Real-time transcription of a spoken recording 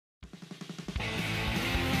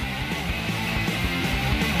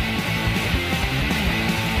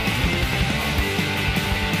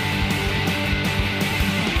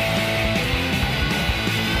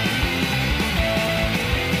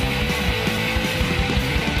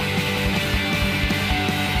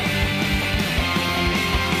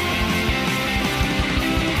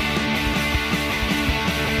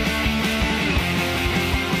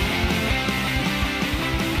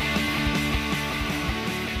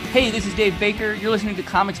Hey, this is Dave Baker. You're listening to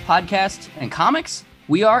Comics Podcast, and comics,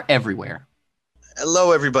 we are everywhere.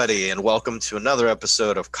 Hello, everybody, and welcome to another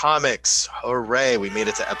episode of Comics. Hooray, we made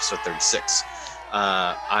it to episode 36.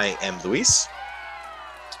 I am Luis.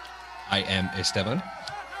 I am Esteban.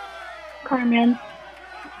 Carmen.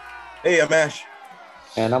 Hey, I'm Ash.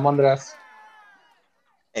 And I'm Andres.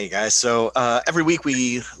 Hey, guys. So every week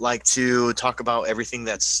we like to talk about everything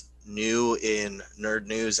that's new in nerd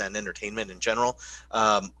news and entertainment in general.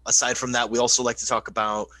 Aside from that, we also like to talk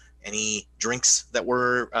about any drinks that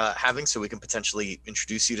we're having, so we can potentially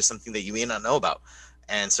introduce you to something that you may not know about.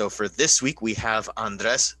 And so for this week, we have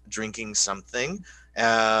Andres drinking something.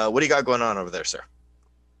 What do you got going on over there, sir?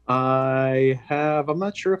 I'm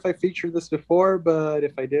not sure if I featured this before, but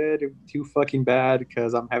if I did, it's too fucking bad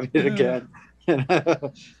because I'm having it again.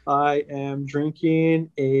 I am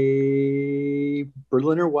drinking a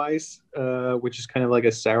Berliner Weiss, which is kind of like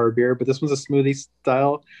a sour beer, but this one's a smoothie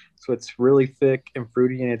style, so it's really thick and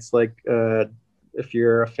fruity, and it's like, if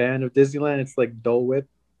you're a fan of Disneyland, it's like Dole Whip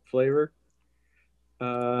flavor.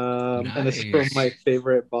 Nice. And this is from my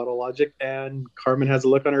favorite Bottle Logic, and Carmen has a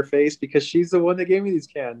look on her face because she's the one that gave me these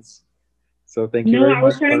cans. So thank you very much. No, I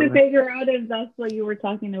was trying Carmen. to figure out if that's what you were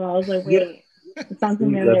talking about. I was like, wait. It sounds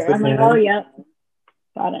familiar. I'm like, oh, yep.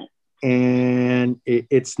 Got it. And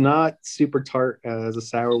it's not super tart as a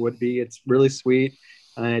sour would be. It's really sweet,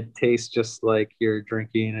 and it tastes just like you're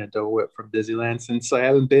drinking a Dole Whip from Disneyland. Since I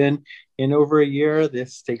haven't been in over a year,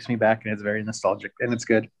 this takes me back, and it's very nostalgic, and it's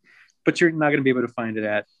good. But you're not going to be able to find it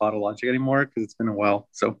at Bottle Logic anymore because it's been a while.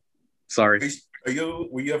 So, sorry.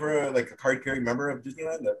 Were you ever like a card-carrying member of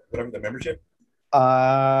Disneyland? The membership?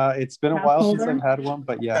 It's been a while since I've had one,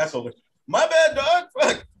 but yeah. Pass holder. My bad, dog.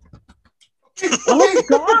 Fuck. Oh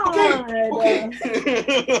God! Okay.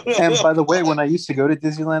 And by the way, when I used to go to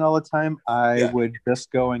Disneyland all the time, I would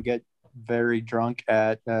just go and get very drunk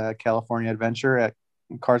at California Adventure at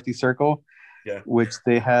Carthy Circle, which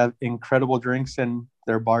they have incredible drinks and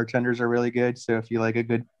their bartenders are really good. So if you like a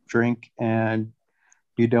good drink and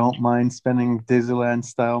you don't mind spending Disneyland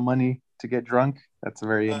style money to get drunk, that's a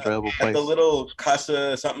very enjoyable place. At the little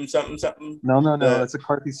Casa something. No. It's a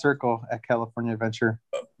Carthy Circle at California Adventure.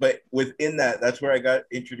 But within that's where I got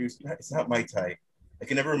introduced. It's not Mai Tai. I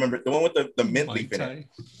can never remember. The one with the mint leaf in it.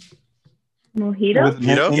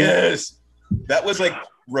 Mojito? Yes. That was like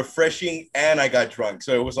refreshing, and I got drunk.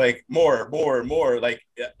 So it was like more. Like,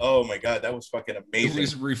 oh my God, that was fucking amazing. It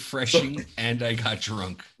was refreshing, and I got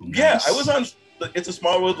drunk. Nice. Yeah, I was on It's a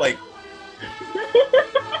Small World, like.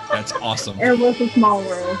 That's awesome. It was a small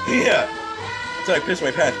world. Yeah. So I pissed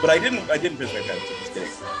my pants, but I didn't piss my pants. I'm just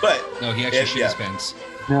kidding. But no, he actually shit his pants.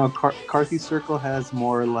 No, Carthy Circle has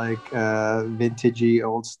more like vintagey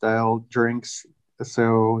old style drinks,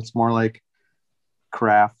 so it's more like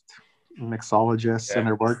craft mixologists, and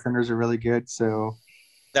their bartenders are really good. So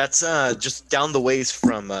that's just down the ways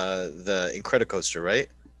from the Incredicoaster, right?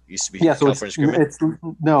 Used to be California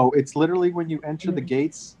it's literally when you enter the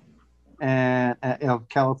gates and of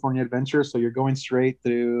California Adventure, so you're going straight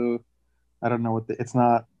through. I don't know it's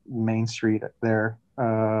not Main Street there.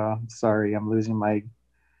 Sorry, I'm losing my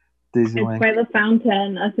Disneyland. It's by the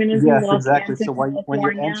fountain. As soon as you walk exactly. So when you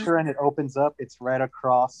enter and it opens up, it's right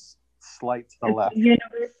across, slight to the left.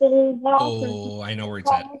 Universal Walk. Oh, I know where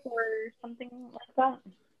it's at. Or something like that.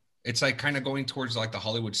 It's like kind of going towards like the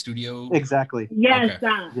Hollywood studio. Exactly. Yes, okay.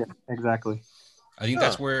 that. Yeah, exactly. I think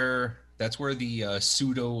that's where the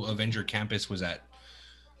pseudo Avenger campus was at,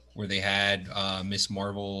 where they had Miss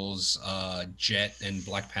Marvel's Jet and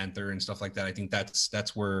Black Panther and stuff like that. I think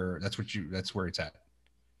that's where it's at.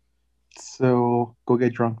 So go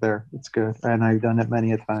get drunk there. It's good, and I've done it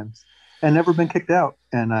many a times, and never been kicked out.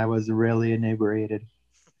 And I was really inebriated.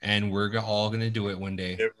 And we're all gonna do it one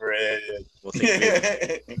day. Well,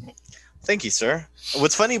 thank you, sir.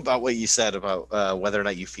 What's funny about what you said about whether or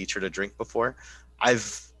not you featured a drink before,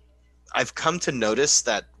 I've come to notice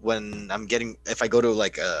that if I go to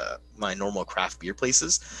like my normal craft beer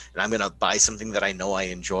places and I'm gonna buy something that I know I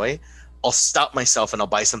enjoy, I'll stop myself and I'll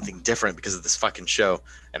buy something different because of this fucking show.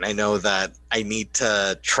 And I know that I need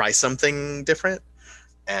to try something different,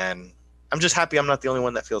 and I'm just happy I'm not the only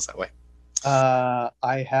one that feels that way.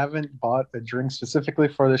 I haven't bought a drink specifically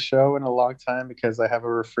for the show in a long time because I have a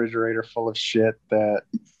refrigerator full of shit that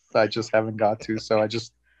I just haven't got to. So I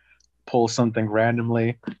just pull something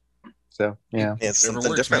randomly. So yeah, it's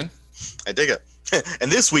something different. Man. I dig it.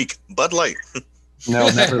 And this week, Bud Light. No,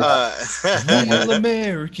 never. Real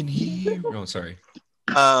American hero. Oh, sorry.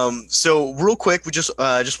 So real quick, we just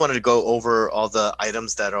wanted to go over all the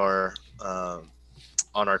items that are on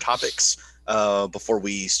our topics before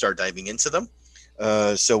we start diving into them.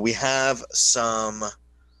 So we have some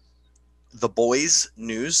The Boys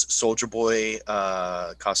news: Soldier Boy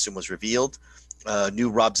costume was revealed. New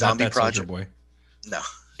Rob Zombie Not that Soldier project. Boy. No,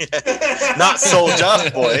 not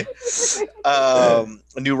Soldier Boy. A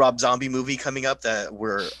new Rob Zombie movie coming up that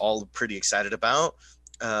we're all pretty excited about.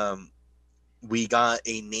 We got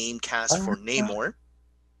a name cast for Namor.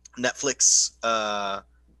 Netflix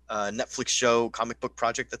Netflix show comic book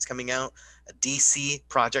project that's coming out. A DC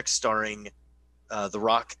project starring The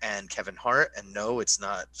Rock and Kevin Hart. And no, it's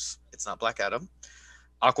not Black Adam.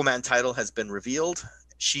 Aquaman title has been revealed.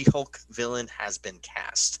 She-Hulk villain has been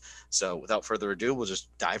cast. So without further ado, we'll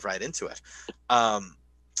just dive right into it.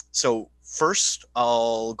 So first,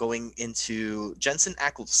 I'll going into Jensen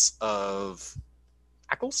Ackles of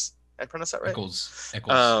Ackles. Did I pronounce that right? Eccles.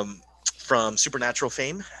 From Supernatural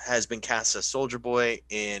fame, has been cast as Soldier Boy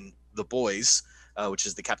in The Boys, which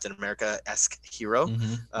is the Captain America-esque hero.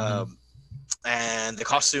 And the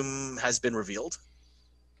costume has been revealed,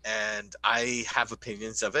 and I have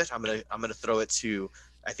opinions of it. I'm gonna throw it to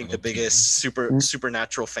I think the biggest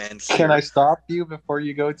Supernatural fan here. Can I stop you before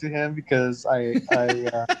you go to him, because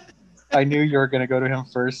I knew you were gonna go to him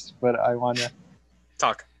first, but I want to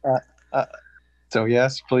talk. So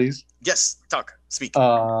yes, please. Yes, talk. Speak.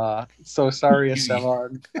 So sorry,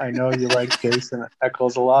 Esteban. I know you like Jason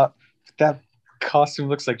Ackles a lot. That costume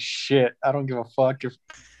looks like shit. I don't give a fuck if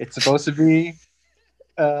it's supposed to be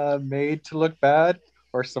made to look bad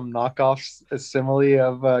or some knockoff simile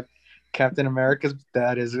of Captain America's.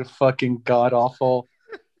 That is a fucking god awful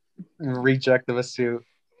reject of a suit.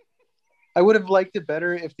 I would have liked it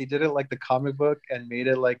better if they did it like the comic book and made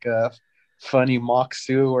it like a funny mock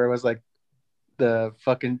suit where it was like the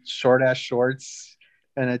fucking short ass shorts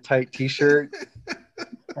and a tight t-shirt,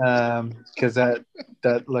 because that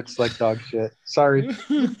looks like dog shit. Sorry.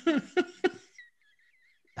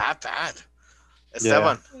 Not bad.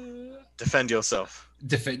 Esteban, defend yourself.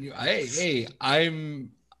 Defend you. I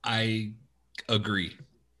agree.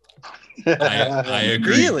 I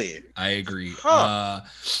agree. Really? I agree. Huh.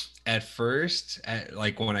 At first,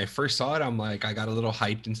 like when I first saw it, I'm like, I got a little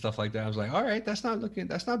hyped and stuff like that. I was like, all right, that's not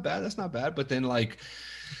bad. But then like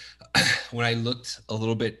when I looked a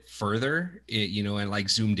little bit further, and like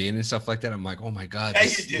zoomed in and stuff like that, I'm like, oh my God,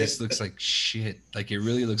 this looks like shit. Like it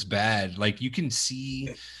really looks bad. Like you can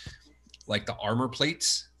see like the armor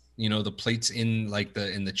plates, the plates in like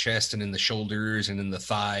in the chest and in the shoulders and in the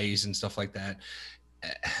thighs and stuff like that.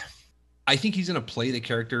 I think he's going to play the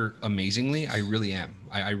character amazingly. I really am.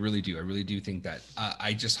 I really do. I really do think that.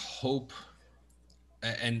 I just hope,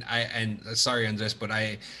 and sorry, Andres, but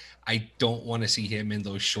I don't want to see him in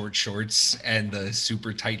those short shorts and the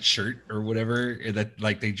super tight shirt or whatever that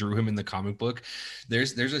like they drew him in the comic book.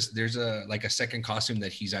 There's a like a second costume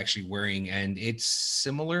that he's actually wearing, and it's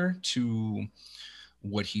similar to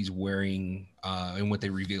what he's wearing and what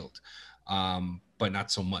they revealed. But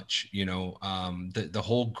not so much, the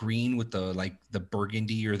whole green with the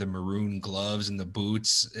burgundy or the maroon gloves and the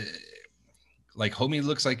boots, like homie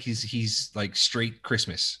looks like he's like straight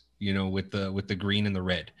Christmas, with the green and the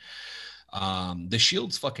red. The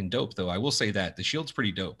shield's fucking dope though. I will say that the shield's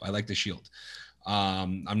pretty dope. I like the shield.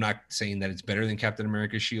 I'm not saying that it's better than Captain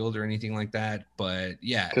America's shield or anything like that, but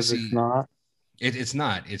yeah, because it's not. It's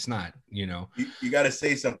not. You got to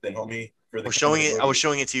say something, homie. I was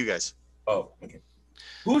showing it to you guys. Oh, okay.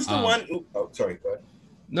 Who's the one? Oh, sorry. Go ahead.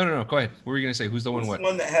 No. Go ahead. What were you gonna say? Who's the one? The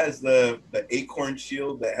one that has the acorn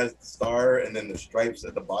shield that has the star and then the stripes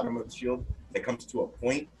at the bottom of the shield that comes to a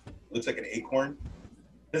point. It looks like an acorn.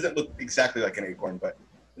 Doesn't look exactly like an acorn, but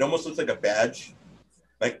it almost looks like a badge.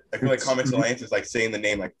 Like I feel like Comics Alliance is like saying the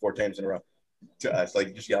name like 4 times in a row to us,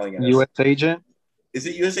 like just yelling at us. U.S. Agent. Is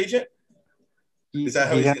it U.S. Agent? Is that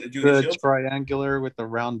how he's gonna do the shield? Triangular with the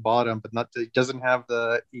round bottom, but it doesn't have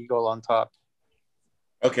the eagle on top.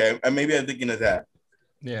 Okay, maybe I'm thinking of that.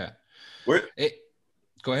 Yeah. Go ahead.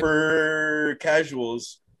 For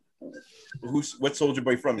casuals, what's Soldier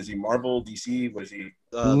Boy from? Is he Marvel, DC? What is he?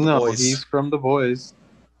 No, Boys. He's from The Boys.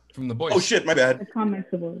 From The Boys. Oh shit, my bad. The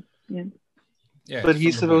comics, The Boys. Yeah. Yeah. But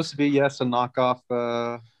he's supposed to be a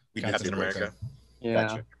knockoff. Captain America. Yeah.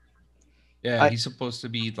 Gotcha. Yeah, he's supposed to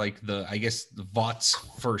be like the Vought's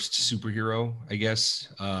first superhero, I guess.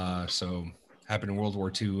 So happened in World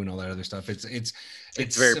War II and all that other stuff. It's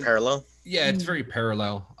very parallel. Yeah, it's very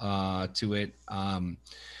parallel to it. I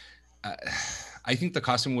think the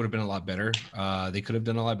costume would have been a lot better. They could have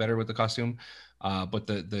done a lot better with the costume. But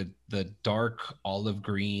the dark olive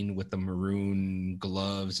green with the maroon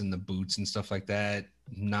gloves and the boots and stuff like that,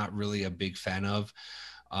 not really a big fan of.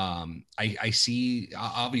 I see,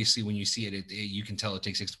 obviously when you see it, you can tell it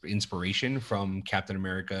takes inspiration from Captain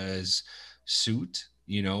America's suit,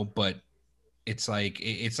 but it's like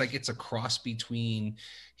it's a cross between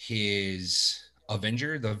his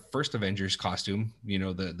Avenger, the first Avengers costume, you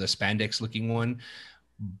know, the spandex looking one,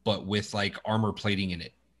 but with like armor plating in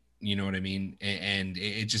it. You know what I mean? And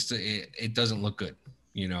it just it doesn't look good.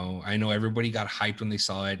 You know, I know everybody got hyped when they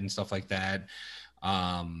saw it and stuff like that.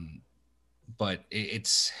 But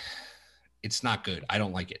it's not good. I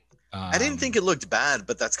don't like it. I didn't think it looked bad,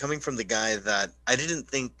 but that's coming from the guy that I didn't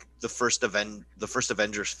think the first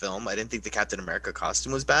Avengers film, I didn't think the Captain America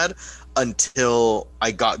costume was bad until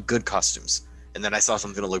I got good costumes. And then I saw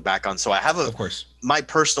something to look back on. So I have of course my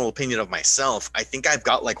personal opinion of myself. I think I've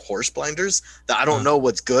got like horse blinders that I don't know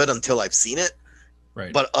what's good until I've seen it.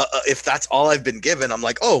 Right. But if that's all I've been given, I'm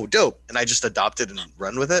like, oh, dope. And I just adopt it and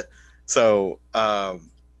run with it. So,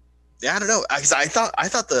 yeah, I don't know. I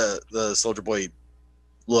thought the Soldier Boy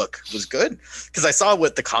look was good because I saw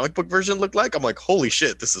what the comic book version looked like. I'm like, holy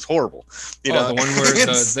shit, this is horrible. You know, the one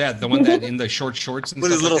where the one that in the short shorts and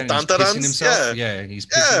with stuff his little like that, he's pissing himself. Yeah, He's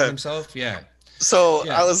pissing on himself. Yeah. So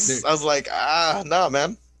I was like, no,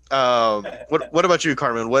 man. What about you,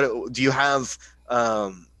 Carmen? What do you have?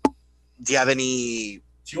 Do you have any?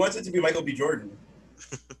 She wants it to be Michael B. Jordan.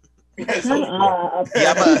 Do you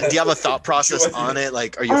have a thought process on it?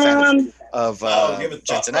 Like, are you a fan of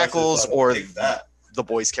Jensen Ackles or the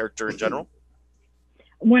boys character in general?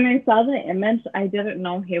 When I saw the image, I didn't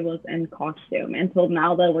know he was in costume until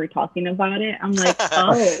now that we're talking about it. I'm like,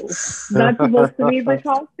 oh, that's supposed to be the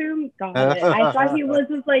costume? Got it. I thought he was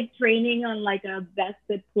just like training on like a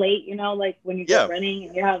vested plate, you know, like when you go running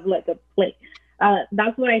and you have like a plate.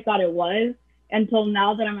 That's what I thought it was until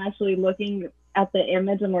now that I'm actually looking at the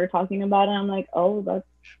image and we're talking about it. I'm like, oh,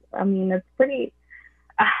 it's pretty.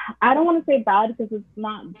 I don't want to say bad because it's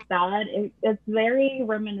not bad. It's very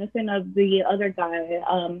reminiscent of the other guy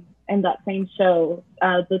in that same show,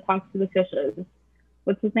 the Talks to the Fishes.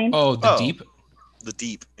 What's his name? Oh, the Deep? The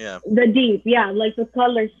Deep, yeah. The Deep, yeah, like the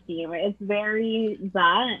color scheme. It's very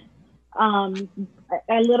that.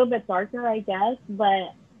 A little bit darker, I guess,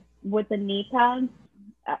 but with the knee pads,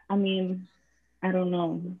 I mean, I don't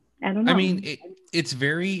know. I mean, it's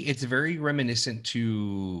very reminiscent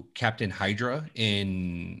to Captain Hydra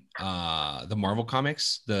in the Marvel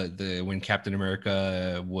comics. The when Captain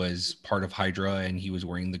America was part of Hydra and he was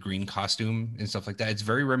wearing the green costume and stuff like that. It's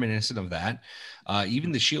very reminiscent of that.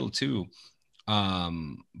 Even the Shield too.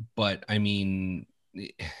 But I mean,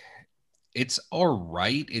 it's all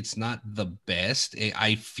right. It's not the best.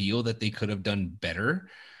 I feel that they could have done better.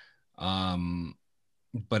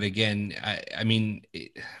 But again, I mean.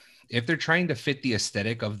 If they're trying to fit the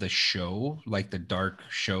aesthetic of the show, like the dark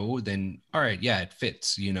show, then all right, yeah, it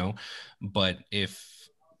fits, you know. But if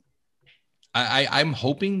I'm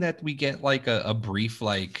hoping that we get like a brief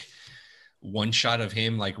like one shot of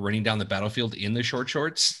him like running down the battlefield in the short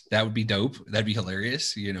shorts, that would be dope. That'd be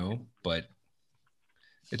hilarious, you know. But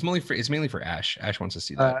it's mainly for Ash. Ash wants to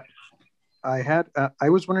see that. I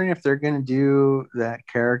was wondering if they're gonna do that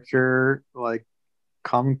character like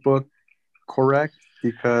comic book correct.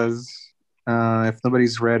 Because if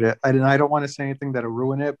nobody's read it, I don't want to say anything that'll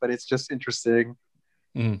ruin it, but it's just interesting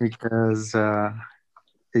because, stuff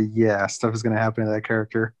is going to happen to that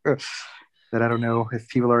character that I don't know if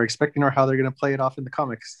people are expecting or how they're going to play it off in the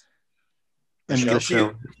comics. In the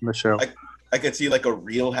show. I could see like a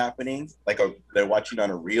reel happening, they're watching on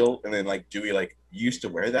a reel, and then like Dewey like used to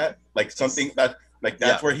wear that, like something that like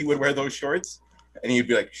that's where he would wear those shorts, and he'd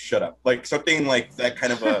be like, "Shut up," like something like that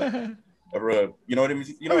kind of a. You know what I mean?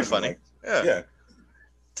 You know, it's funny. Like, yeah.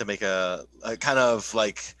 To make a kind of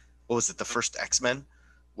like, what was it? The first X-Men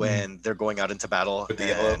when they're going out into battle with the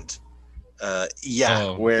yellow.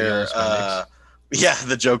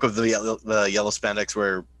 The joke of the yellow spandex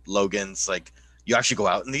where Logan's like, you actually go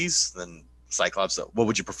out in these? Then Cyclops, what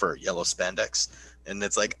would you prefer? Yellow spandex? And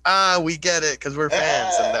it's like, we get it because we're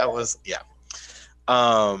fans. And that was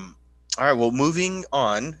all right. Well, moving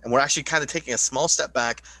on, and we're actually kind of taking a small step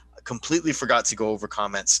back. Completely forgot to go over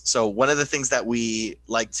comments. So one of the things that we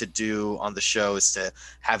like to do on the show is to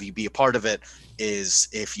have you be a part of it is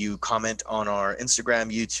if you comment on our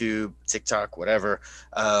Instagram, YouTube, TikTok, whatever,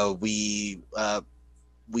 we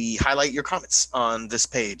highlight your comments on this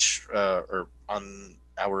page or on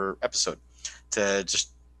our episode to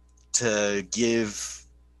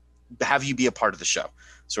have you be a part of the show,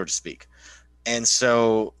 so to speak. And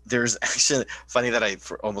so there's actually funny that I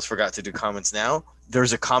almost forgot to do comments now.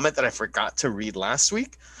 There's a comment that I forgot to read last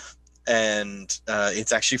week, and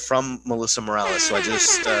it's actually from Melissa Morales. So I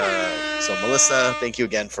just, so Melissa, thank you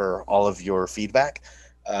again for all of your feedback.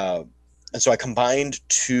 And so I combined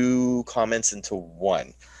two comments into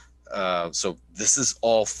one. So this is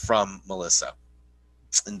all from Melissa.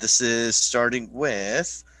 And this is starting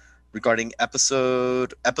with regarding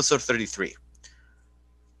episode 33.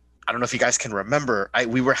 I don't know if you guys can remember.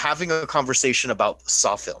 We were having a conversation about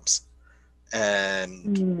Saw films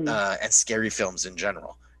and scary films in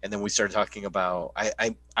general. And then we started talking about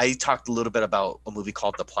I talked a little bit about a movie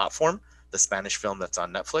called The Platform, the Spanish film that's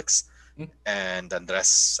on Netflix. And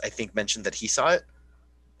Andres, I think, mentioned that he saw it.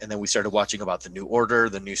 And then we started watching about The New Order,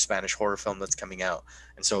 the new Spanish horror film that's coming out.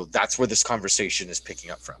 And so that's where this conversation is picking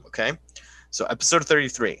up from, okay? So episode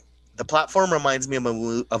 33. The Platform reminds me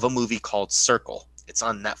of a movie called Circle. It's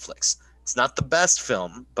on Netflix. It's not the best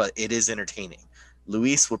film, but it is entertaining.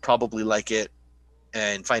 Luis would probably like it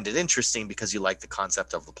and find it interesting because you like the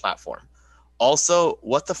concept of the platform. Also,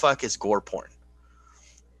 what the fuck is gore porn?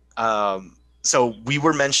 So we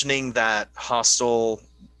were mentioning that Hostel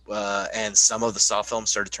and some of the Saw films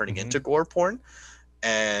started turning into gore porn.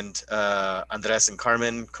 And Andres and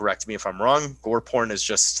Carmen, correct me if I'm wrong. Gore porn is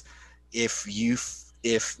just if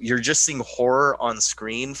you're just seeing horror on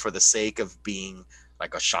screen for the sake of being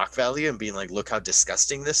like a shock value and being like, look how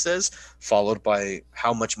disgusting this is, followed by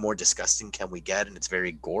how much more disgusting can we get, and it's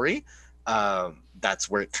very gory. That's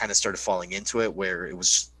where it kind of started falling into it, where it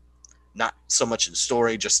was not so much in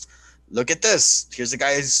story, just look at this. Here's a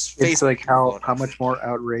guy's face. It's like how much more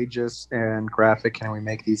outrageous and graphic can we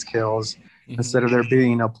make these kills instead of there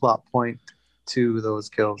being a plot point to those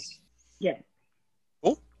kills. Yeah.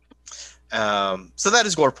 Cool. So that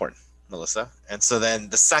is gore porn, Melissa. And so then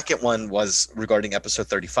the second one was regarding episode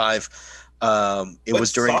 35. It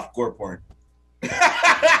was during soft gore porn.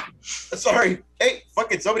 Sorry. Hey,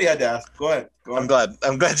 fuck it. Somebody had to ask. Go ahead. I'm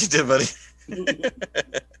glad you did, buddy.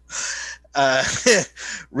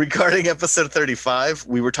 Regarding episode 35,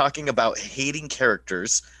 we were talking about hating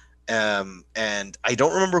characters. And I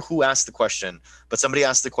don't remember who asked the question, but somebody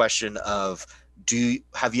asked the question of,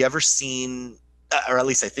 have you ever seen, or at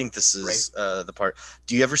least I think this is the part,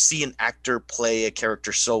 do you ever see an actor play a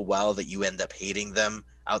character so well that you end up hating them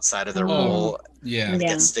outside of their role? Yeah.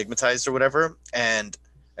 Get stigmatized or whatever. And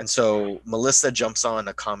so Melissa jumps on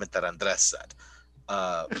a comment that Andres said.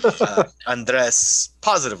 Andres,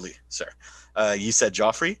 positively, sir. You said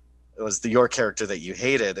Joffrey. It was your character that you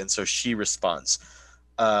hated, and so she responds,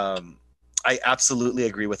 I absolutely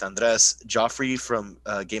agree with Andres. Joffrey from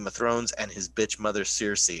Game of Thrones and his bitch mother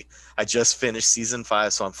Cersei. I just finished season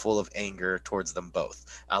 5, so I'm full of anger towards them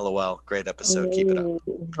both. LOL. Great episode. Keep it up.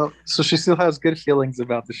 Oh, so she still has good feelings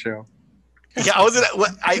about the show. Yeah, I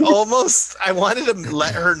wanted to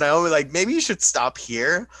let her know, like, maybe you should stop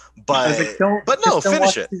here, but no,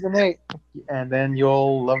 finish it. Season 8, and then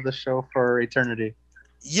you'll love the show for eternity.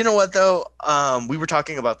 You know what, though? We were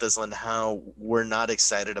talking about this on how we're not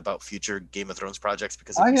excited about future Game of Thrones projects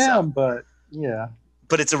because of but yeah.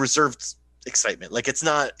 But it's a reserved excitement. Like it's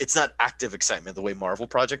not active excitement the way Marvel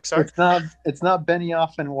projects are. It's not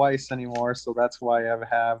Benioff and Weiss anymore, so that's why I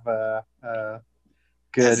have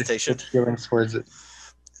good hesitation feelings towards it.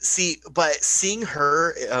 See, but seeing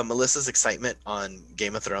her, Melissa's excitement on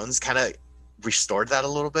Game of Thrones kind of restored that a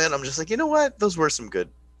little bit. I'm just like, you know what? Those were some good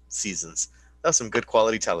seasons. That was some good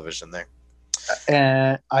quality television there.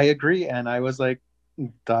 And I agree. And I was like,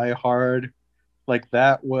 Die Hard, like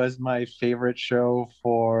that was my favorite show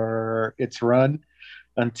for its run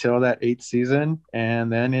until that 8th season.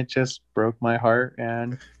 And then it just broke my heart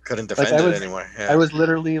and couldn't defend it anymore. Yeah. I was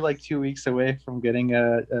literally like 2 weeks away from getting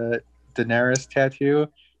a Daenerys tattoo.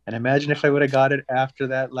 And imagine if I would have got it after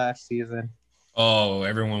that last season. Oh,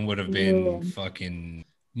 everyone would have been fucking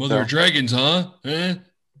Mother of Dragons, huh? Eh?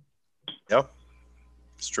 Yep,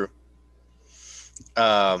 it's true.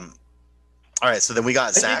 All right, so then we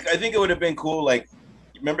got Zach. I think it would have been cool. Like,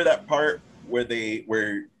 remember that part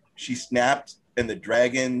where she snapped and the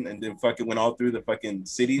dragon and then fucking went all through the fucking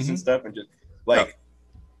cities and stuff and just like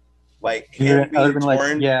him being torn.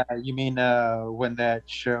 Like, yeah, you mean when that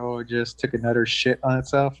show just took another shit on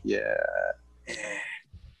itself? Yeah.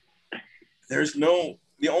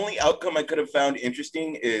 The only outcome I could have found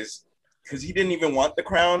interesting is because he didn't even want the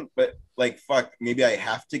crown, but like, fuck, maybe I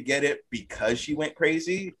have to get it because she went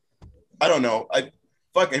crazy. I don't know. It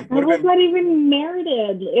was not even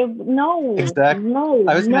merited. No. Exactly. No.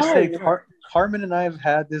 I was gonna say Carmen and I have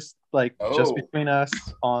had this like just between us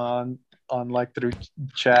on like through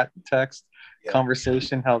chat text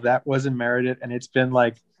conversation how that wasn't merited, and it's been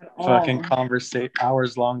like fucking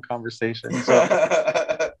hours long conversation.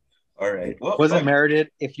 So all right. Well, wasn't merited.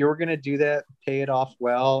 If you're gonna do that, pay it off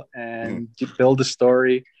well and build a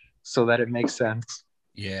story so that it makes sense.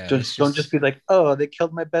 Yeah. Don't just be like, oh, they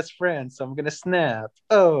killed my best friend, so I'm gonna snap.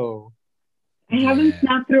 Oh. I haven't Yeah.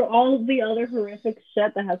 snapped through all of the other horrific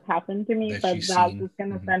shit that has happened to me, That but you've that's seen. just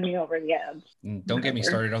gonna Mhm. send me over the edge. Don't get me Whatever.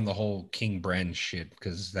 started on the whole King Brand shit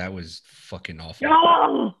because that was fucking awful.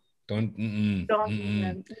 Oh, Don't. don't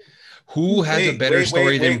even. Who has a better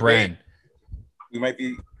story than Brand? We might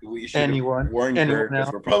be. We should Anyone. warn Anyone her because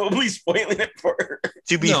else? we're probably spoiling it for her.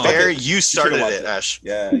 To be No. fair, Okay. you started watch it, Ash.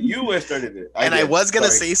 Yeah, you started it. And I did. was gonna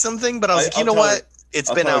Sorry. say something, but I was like, you I'll know tell her- what? It's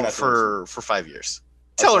I'll been tell her out not to for 5 years.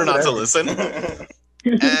 Tell her not to listen. listen.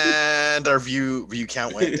 And our view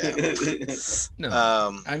count went down.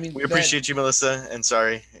 No. I mean, We appreciate you, Melissa, and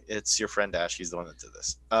sorry, it's your friend Ash. He's the one that did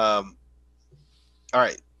this. All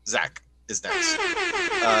right, Zach is next,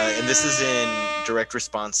 and this is in direct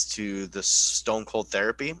response to the Stone Cold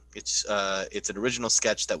Therapy. It's an original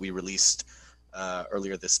sketch that we released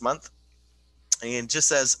earlier this month, and it just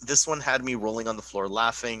says, "This one had me rolling on the floor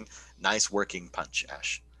laughing. Nice working punch,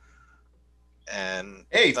 Ash." And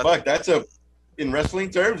Hey, fuck, that's in wrestling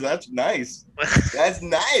terms, that's nice. That's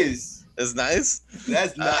nice. it's nice.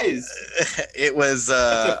 That's nice. It was.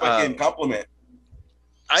 That's a fucking compliment.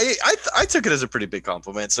 I took it as a pretty big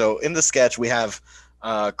compliment. So in the sketch we have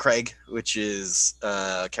Craig, which is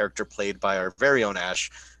a character played by our very own Ash,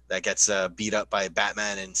 that gets beat up by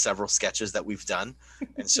Batman in several sketches that we've done,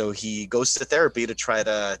 and so he goes to therapy to try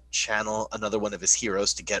to channel another one of his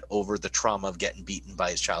heroes to get over the trauma of getting beaten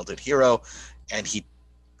by his childhood hero, and he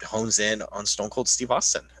hones in on Stone Cold Steve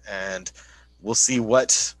Austin, and we'll see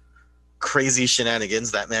what crazy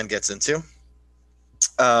shenanigans that man gets into.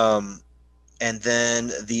 And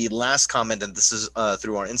then the last comment, and this is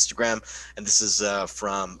through our Instagram, and this is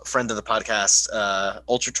from a friend of the podcast,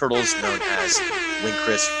 Ultra Turtles, known as Wink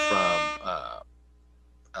Chris from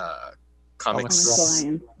Comics.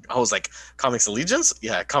 Alliance. I was like, Comics Allegiance?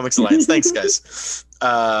 Yeah, Comics Alliance. Thanks, guys.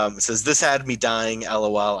 It says, "This had me dying,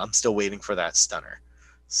 LOL. I'm still waiting for that stunner."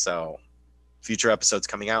 So, future episodes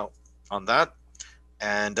coming out on that.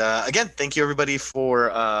 And again, thank you everybody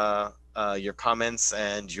for your comments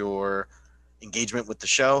and your engagement with the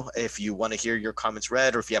show. If you want to hear your comments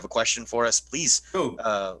read, or if you have a question for us, please Ooh,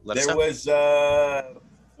 let us there know. was There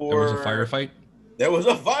was a firefight. There was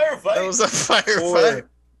a firefight. That was a firefight.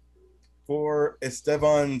 For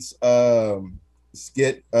Esteban's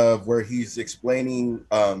skit of where he's explaining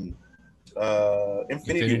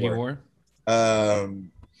Infinity War.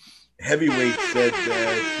 Heavyweight said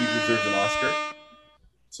that he deserves an Oscar,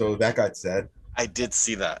 so that got said. I did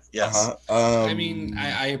see that. Yes. I mean,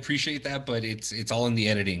 I appreciate that, but it's all in the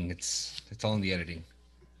editing. It's all in the editing.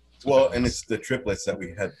 Well, and it's the triplets that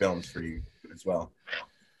we had filmed for you as well.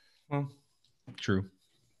 Well, true.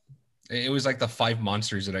 It was like the 5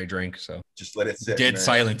 monsters that I drank. So Just let it sit. dead man.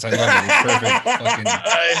 silence. I love it. It's perfect. Fucking,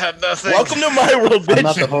 I had nothing. Welcome to my world, bitch. I'm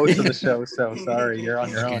not the host of the show, so sorry. You're on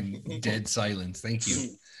your own. fucking dead silence. Thank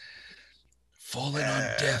you. Falling on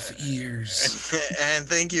deaf ears. And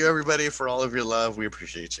thank you everybody for all of your love. We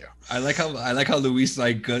appreciate you. I like how Luis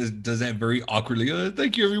like does that very awkwardly.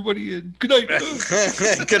 Thank you everybody and good night.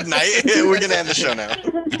 Good night. We're gonna end the show now.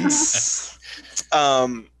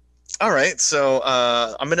 All right, so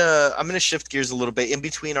I'm gonna shift gears a little bit. In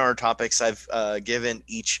between our topics, I've given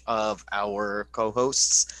each of our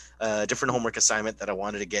co-hosts a different homework assignment that I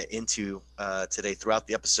wanted to get into today. Throughout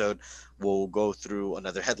the episode, we'll go through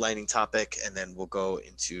another headlining topic, and then we'll go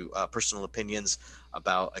into personal opinions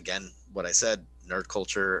about, again, what I said, nerd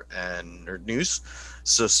culture and nerd news.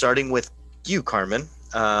 So starting with you, Carmen,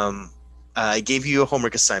 I gave you a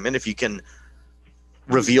homework assignment. If you can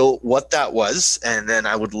reveal what that was, and then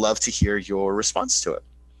I would love to hear your response to it.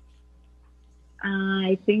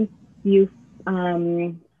 I think you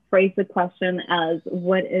phrased the question as,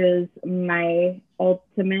 what is my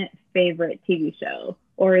ultimate favorite TV show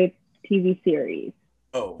or a TV series,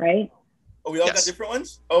 Oh, right? oh, we all Yes. got different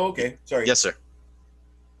ones. Oh, okay. Sorry. Yes, sir.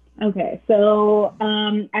 Okay, so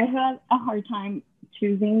I had a hard time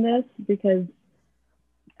choosing this because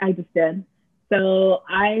I just did. So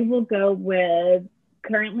I will go with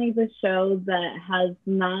currently the show that has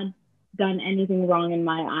not done anything wrong in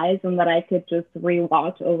my eyes and that I could just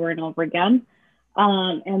rewatch over and over again.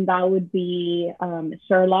 And that would be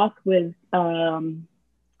Sherlock with,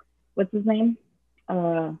 what's his name?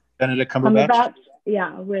 Benedict Cumberbatch.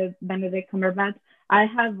 Yeah, with Benedict Cumberbatch. I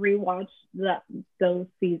have rewatched those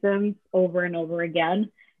seasons over and over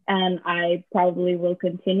again, and I probably will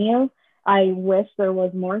continue. I wish there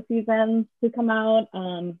was more seasons to come out.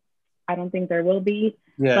 I don't think there will be.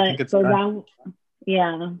 Yeah, but I think it's so done.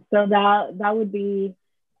 that would be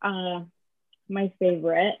my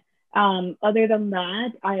favorite. Other than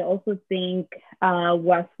that, I also think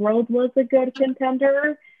Westworld was a good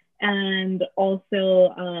contender, and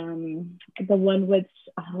also the one with,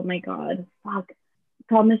 oh my god, fuck,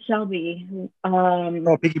 Thomas Shelby.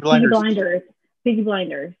 Peaky Blinders. Peaky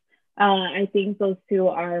Blinders. I think those two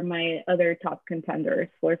are my other top contenders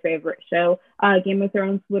for favorite show. Game of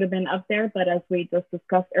Thrones would have been up there, but as we just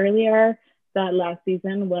discussed earlier, that last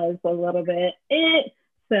season was a little bit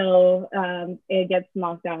so it gets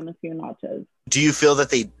knocked down a few notches. Do you feel that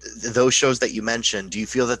those shows that you mentioned, do you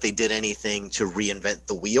feel that they did anything to reinvent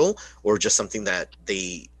the wheel, or just something that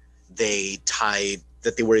they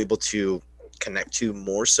were able to connect to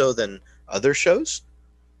more so than other shows?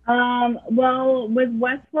 Well, with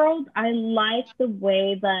Westworld, I liked the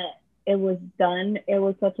way that it was done. It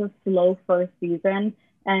was such a slow first season,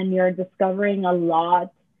 and you're discovering a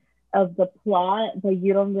lot of the plot, but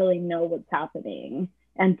you don't really know what's happening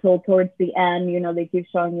until towards the end. You know, they keep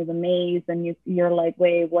showing you the maze, and you're like,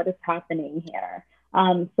 wait, what is happening here?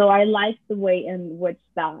 So I liked the way in which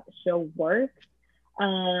that show works.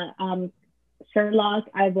 Sherlock,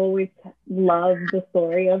 I've always loved the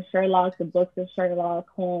story of Sherlock, the books of Sherlock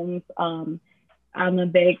Holmes. I'm a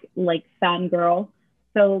big fangirl.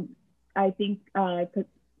 So I think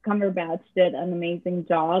Cumberbatch did an amazing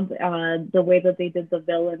job. The way that they did the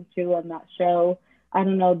villain too on that show, I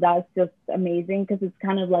don't know, that's just amazing because it's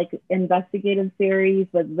kind of like investigative series,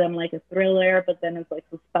 but then like a thriller, but then it's like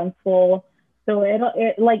suspenseful. So it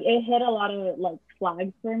hit a lot of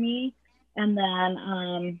flags for me. And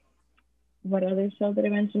then what other show did I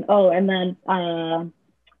mention? Oh, and then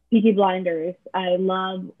Peaky Blinders. I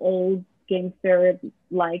love old gangster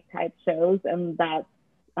type shows, and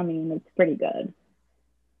it's pretty good.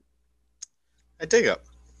 I dig it.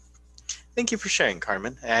 Thank you for sharing,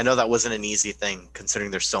 Carmen. And I know that wasn't an easy thing, considering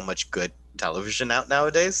there's so much good television out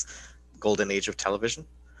nowadays. Golden age of television.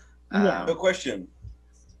 Yeah. No question.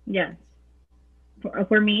 Yeah.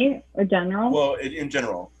 For me, or general? Well, in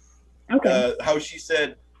general. Okay.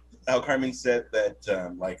 How Carmen said that,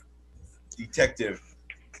 detective,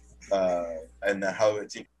 and how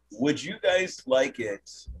it's. Would you guys like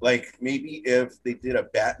it? Like maybe if they did a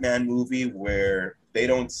Batman movie where they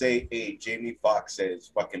don't say, "Hey, Jamie Foxx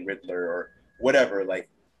says fucking Riddler" or whatever. Like,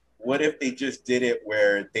 what if they just did it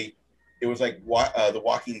where it was like The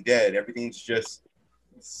Walking Dead. Everything's just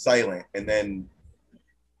silent, and then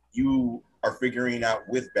you are figuring out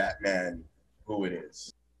with Batman who it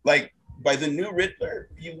is. Like, by the new Riddler,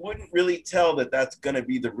 you wouldn't really tell that that's gonna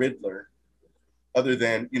be the Riddler, other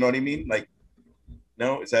than, you know what I mean? Like,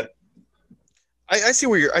 no, is that? I see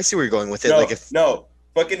where you're going with it. No,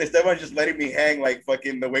 fucking Esteban just letting me hang like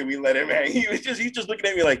fucking the way we let him hang. He's just looking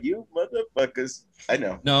at me like, you motherfuckers. I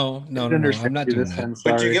know. No, I'm not doing that.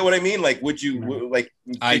 But you get what I mean? Like, would you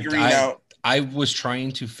figuring out? I was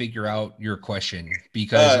trying to figure out your question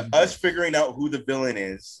because us figuring out who the villain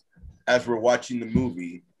is as we're watching the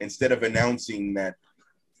movie, instead of announcing that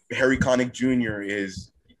Harry Connick Jr. is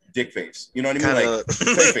Dickface. You know what I mean? Like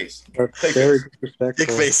Clayface. Very disrespectful.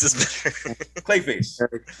 Dickface is better. Clayface.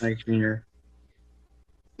 Harry Connick Jr.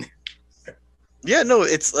 Yeah, no,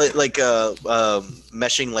 it's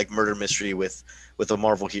meshing like murder mystery with a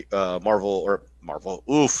Marvel.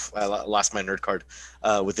 Oof, I lost my nerd card.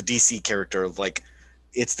 With the DC character of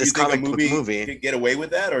it's this comic book movie. Could get away with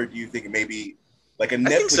that, or do you think maybe like a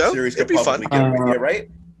Netflix series could be probably fun. get away with it? Yeah, right?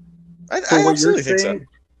 I absolutely think so.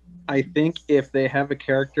 I think if they have a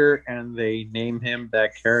character and they name him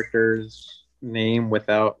that character's name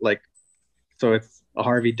without so it's a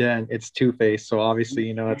Harvey Dent, it's Two-Face. So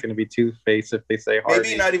obviously, it's going to be Two-Face if they say Harvey.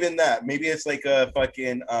 Maybe not even that. Maybe it's like a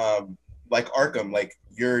fucking like Arkham. Like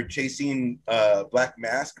you're chasing Black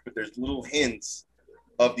Mask, but there's little hints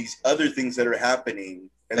of these other things that are happening.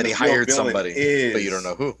 And that he hired somebody, but you don't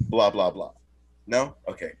know who. Blah blah blah. No?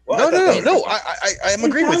 Okay. Well, no. I am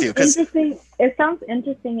agreeing with you because it sounds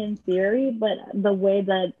interesting in theory, but the way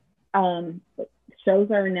that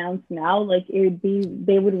shows are announced now,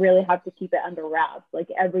 they would really have to keep it under wraps,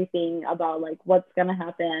 everything about what's gonna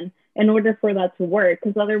happen in order for that to work.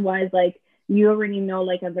 Because otherwise, you already know,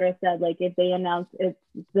 like Andres said, if they announce it's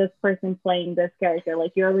this person playing this character,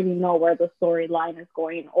 you already know where the storyline is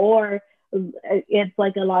going, or it's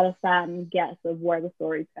a lot of fan guess of where the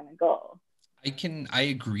story's gonna go. I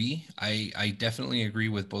agree. I definitely agree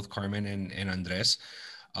with both Carmen and Andres.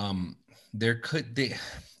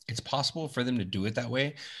 It's possible for them to do it that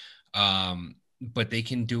way. But they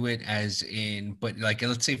can do it let's take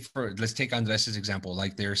Andres's example.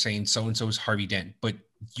 They're saying so-and-so is Harvey Dent, but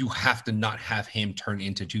you have to not have him turn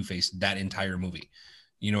into Two-Face that entire movie.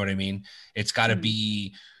 You know what I mean? It's got to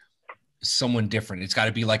be someone different. It's got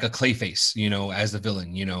to be like a Clayface, as the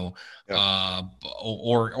villain,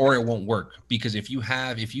 or it won't work, because if you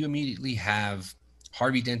immediately have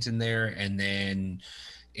Harvey Dent in there, and then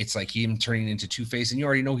it's like him turning into Two-Face, and you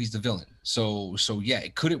already know he's the villain. So yeah,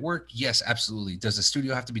 could it work? Yes, absolutely. Does the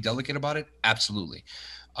studio have to be delicate about it? Absolutely.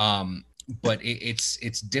 But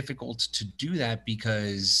it's difficult to do that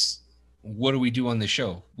because what do we do on the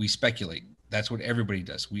show? We speculate. That's what everybody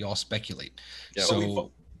does. We all speculate. Yeah.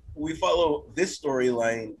 So we follow this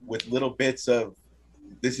storyline with little bits of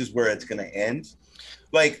this is where it's gonna end.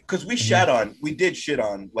 Like, because we did shit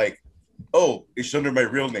on, like, oh, it's under my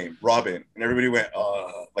real name, Robin. And everybody went,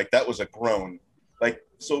 like that was a groan. Like,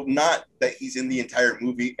 so not that he's in the entire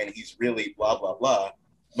movie and he's really blah, blah, blah.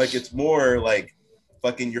 Like, it's more like,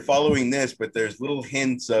 fucking, you're following this, but there's little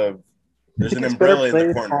hints of, there's an umbrella in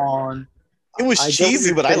the corner. It was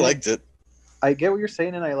cheesy, but I liked it. I get what you're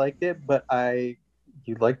saying, and I liked it, but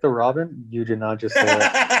you like the Robin? You did not just say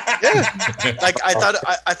that. Yeah, like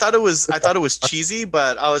I thought it was cheesy,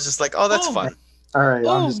 but I was just like, oh, that's fun. All right,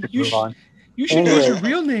 I'm just gonna move on. You should use your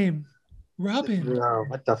real name, Robin. Bro,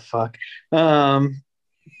 what the fuck?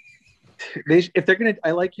 If they're gonna,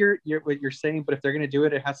 I like your what you're saying, but if they're gonna do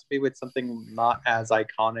it, it has to be with something not as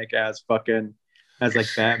iconic as like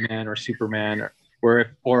Batman or Superman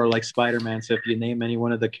or like Spider-Man. So if you name any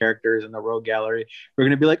one of the characters in the Rogue Gallery, we're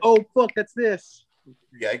gonna be like, oh fuck, that's this.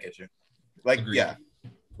 Yeah, I get you. Like, agreed. Yeah,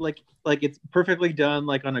 like it's perfectly done,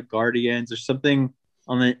 like on a Guardians or something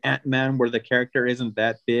on an Ant-Man where the character isn't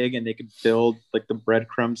that big and they could build like the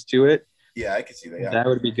breadcrumbs to it. Yeah, I could see that. Yeah. That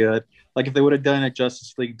would be good. Like if they would have done a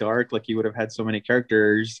Justice League Dark, like you would have had so many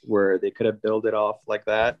characters where they could have built it off like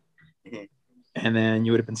that. Mm-hmm. And then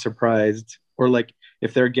you would have been surprised. Or like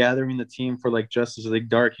if they're gathering the team for like Justice League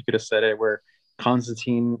Dark, you could have said it where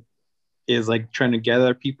Constantine is like trying to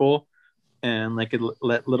gather people and like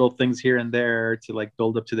let little things here and there to like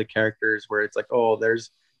build up to the characters where it's like, oh, there's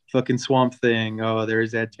fucking Swamp Thing. Oh,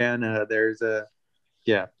 there's Atana. There's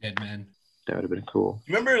Deadman. That would have been cool.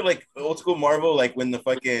 Remember like old school Marvel, like when the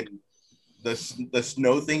fucking the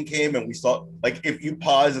snow thing came and we saw, like, if you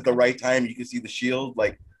pause at the right time, you can see the shield,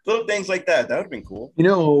 like little things like that. That would have been cool. You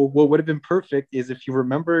know, what would have been perfect is if you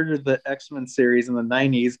remember the X-Men series in the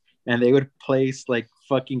 90s and they would place like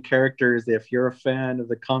fucking characters. If you're a fan of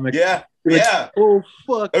the comic, yeah. Oh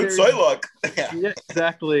fuck, and Psylocke. Yeah,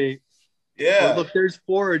 exactly. Yeah. Oh, look, there's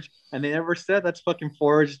Forge, and they never said that's fucking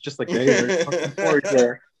Forge. It's just like, hey, there's fucking Forge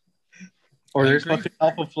there. Or there's fucking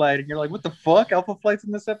Alpha Flight, and you're like, what the fuck? Alpha Flight's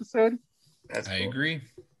in this episode? I agree.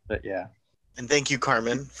 But yeah. And thank you,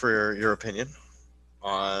 Carmen, for your opinion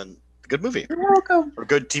on a good movie. You're welcome. Or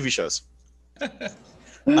good TV shows. Sad.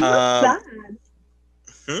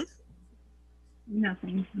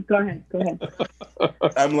 Nothing. Go ahead.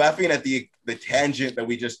 I'm laughing at the tangent that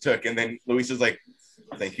we just took, and then Luis is like,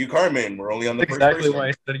 thank you, Carmen. We're only on the exactly first why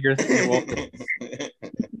I said you're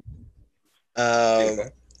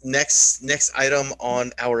Next item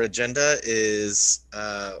on our agenda is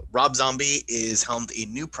Rob Zombie is helmed a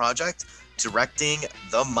new project directing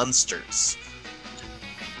The Munsters.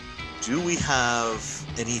 Do we have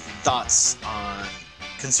any thoughts on,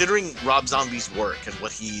 considering Rob Zombie's work and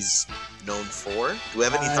what he's known for, do we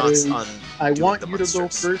have any thoughts on I want The you Munsters? to go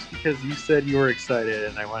first because you said you were excited,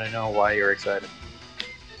 and I want to know why you're excited.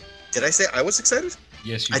 Did I say I was excited?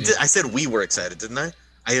 Yes, you I did. I said we were excited, didn't I?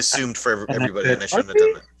 I assumed for everybody, and I shouldn't have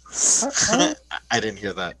done that. I didn't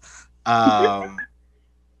hear that. The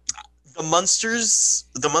Munsters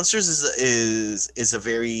is a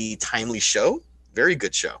very timely show, very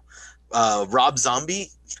good show. Rob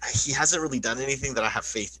Zombie, he hasn't really done anything that I have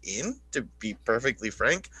faith in, to be perfectly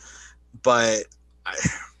frank. But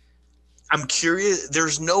I'm curious.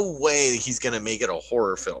 There's no way he's gonna make it a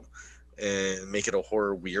horror film and make it a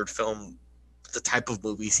horror weird film. The type of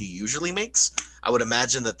movies he usually makes, I would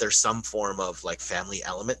imagine that there's some form of like family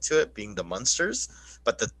element to it, being The Munsters.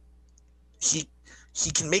 But he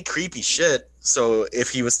can make creepy shit. So if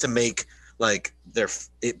he was to make like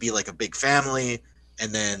it be like a big family,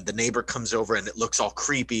 and then the neighbor comes over and it looks all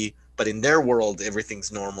creepy, but in their world everything's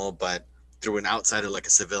normal, but through an outsider like a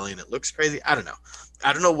civilian it looks crazy. I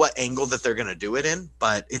don't know what angle that they're gonna do it in,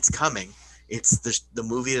 but it's coming. It's the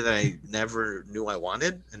movie that I never knew I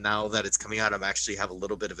wanted, and now that it's coming out, I'm actually have a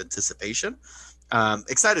little bit of anticipation.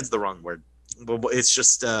 Excited's the wrong word, but it's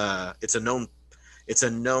just it's a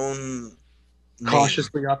known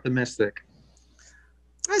Cautiously optimistic.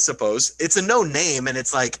 I suppose it's a known name, and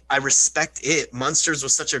it's like I respect it. Munsters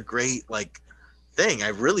was such a great like thing. I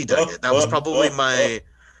really dug it. That was probably my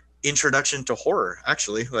introduction to horror.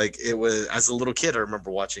 Actually, like it was as a little kid. I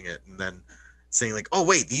remember watching it and then saying like, "Oh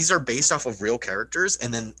wait, these are based off of real characters."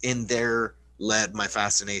 And then in there led my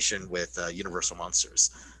fascination with Universal monsters,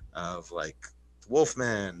 of like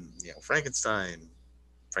Wolfman, Frankenstein,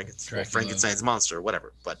 Frankenstein's monster,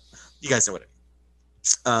 whatever. But you guys know what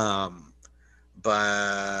I mean.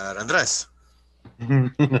 But Andres,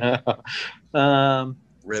 rip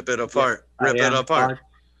it apart. Rip it apart.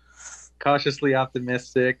 Cautiously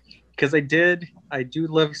optimistic because I do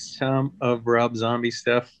love some of Rob Zombie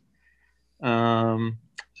stuff.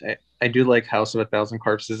 I do like House of a Thousand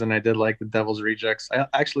Corpses, and I did like The Devil's Rejects. I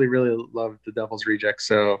actually really love The Devil's Rejects,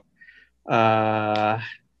 so I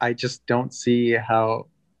just don't see how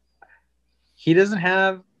he doesn't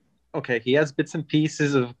have. Okay, he has bits and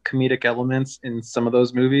pieces of comedic elements in some of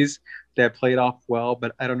those movies that played off well,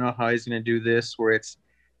 but I don't know how he's going to do this, where it's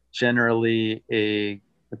generally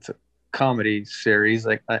it's a comedy series.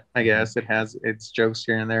 Like I guess it has its jokes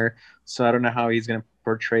here and there, so I don't know how he's going to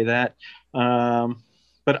portray that.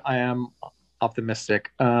 But I am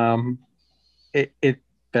optimistic. It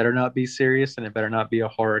better not be serious, and it better not be a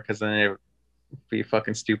horror, because then it would be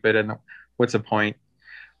fucking stupid. And what's the point?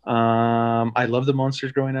 I love the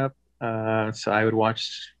monsters growing up, so I would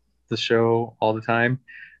watch the show all the time.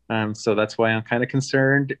 So that's why I'm kind of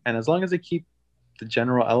concerned. And as long as they keep the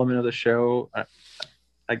general element of the show,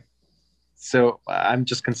 so I'm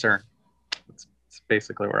just concerned. That's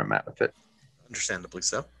basically where I'm at with it. Understandably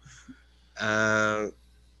so.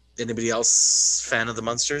 Anybody else fan of the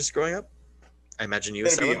monsters growing up? I imagine you.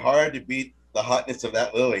 It's gonna be hard to beat the hotness of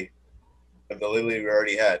that lily, of the lily we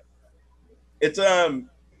already had. It's all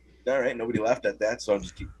right. Nobody laughed at that, so I'll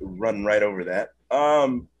just keep running right over that.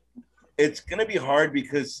 It's gonna be hard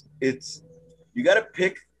because you got to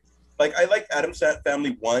pick. Like I liked Addams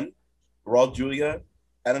Family 1, Raul Julia,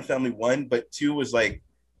 Addams Family 1, but 2 was like,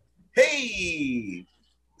 hey.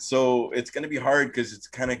 So it's gonna be hard because it's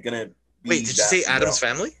kind of gonna. Wait, did you say Addams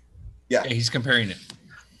Family? Yeah, he's comparing it.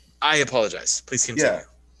 I apologize. Please continue. Yeah,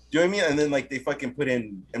 do you know what I mean? And then like they fucking put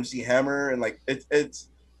in MC Hammer and like it's,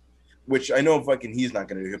 which I know fucking he's not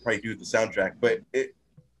gonna do. He'll probably do the soundtrack, but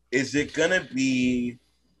is it gonna be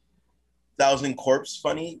Thousand Corpse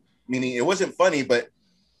funny? Meaning it wasn't funny, but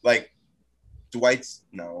like not Dwight.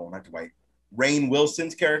 Rainn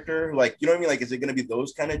Wilson's character, like you know what I mean? Like, is it gonna be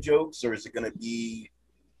those kind of jokes, or is it gonna be?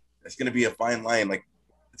 It's gonna be a fine line. Like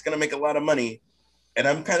it's gonna make a lot of money. And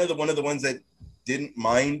I'm kind of one of the ones that didn't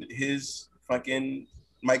mind his fucking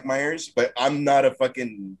Mike Myers, but I'm not a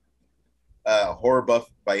fucking horror buff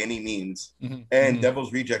by any means. Mm-hmm. And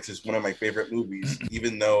Devil's Rejects is one of my favorite movies,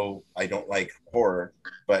 even though I don't like horror.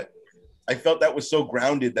 But I felt that was so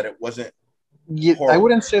grounded that it wasn't. I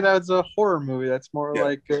wouldn't say that was a horror movie. That's more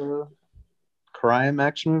like a crime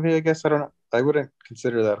action movie, I guess. I don't know. I wouldn't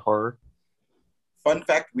consider that horror. Fun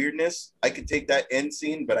fact, weirdness. I could take that end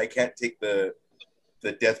scene, but I can't take the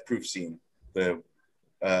death proof scene. The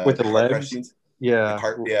with the legs. Scenes. Yeah.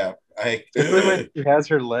 Yeah. When she has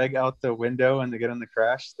her leg out the window and they get in the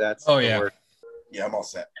crash. That's yeah, I'm all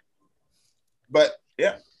set. But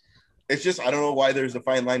yeah, it's just I don't know why there's a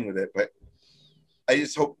fine line with it, but I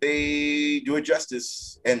just hope they do it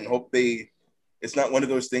justice and hope it's not one of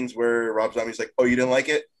those things where Rob Zombie's like, oh, you didn't like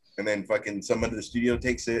it? And then fucking someone at the studio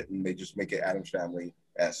takes it and they just make it Addams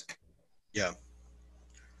Family-esque. Yeah.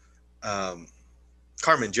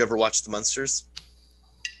 Carmen, did you ever watch The Munsters?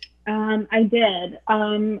 I did.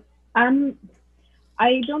 I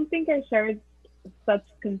don't think I shared such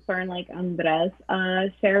concern like Andres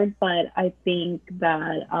shared, but I think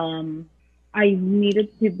that I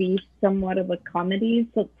needed to be somewhat of a comedy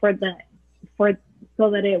so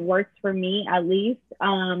that it works for me at least.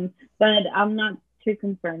 But I'm not too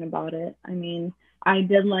concerned about it. I mean, I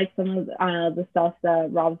did like some of the stuff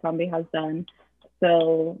that Rob Zombie has done,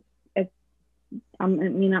 so I'm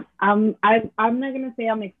not gonna say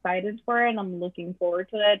I'm excited for it. I'm looking forward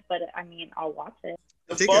to it, but I mean, I'll watch it.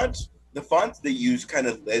 The fonts they use kind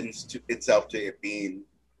of lends to itself to it being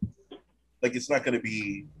like it's not gonna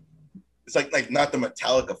be. It's like not the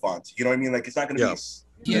Metallica fonts. You know what I mean? Like it's not gonna be.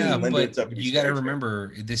 Yeah, but you got to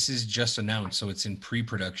remember this is just announced, so it's in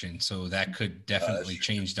pre-production, so that could definitely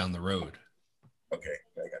change down the road. Okay,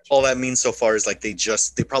 I got you. All that means so far is like they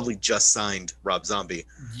probably just signed Rob Zombie.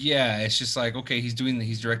 Yeah, it's just like okay, he's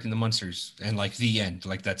directing the Munsters, and like the end,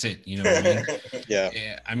 like that's it. You know what I mean?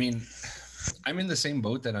 Yeah. I mean, I'm in the same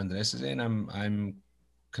boat that Andres is in. I'm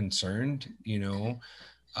concerned, you know,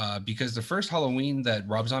 because the first Halloween that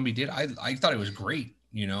Rob Zombie did, I thought it was great.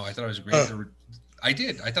 You know, I thought it was great. I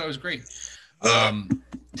thought it was great.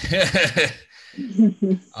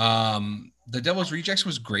 The Devil's Rejects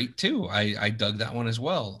was great too. I dug that one as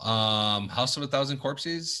well. House of a Thousand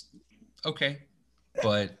Corpses, okay,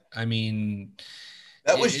 but I mean,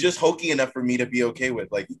 that was just hokey enough for me to be okay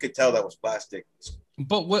with. Like you could tell that was plastic.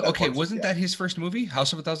 But what? Okay, wasn't that his first movie,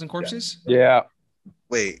 House of a Thousand Corpses? Yeah.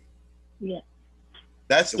 Wait. Yeah.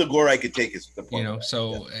 That's the gore I could take. Is the point. You know,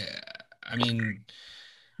 so I mean,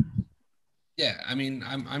 yeah, I mean,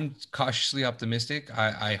 I'm cautiously optimistic.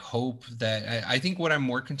 I hope that I think what I'm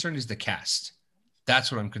more concerned is the cast.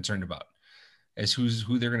 That's what I'm concerned about. As who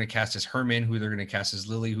they're going to cast as Herman, who they're going to cast as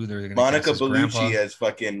Lily, who they're going to Monica cast as Bellucci Grandpa. as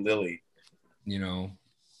fucking Lily. You know,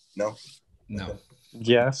 No.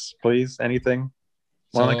 Yes, please. Anything.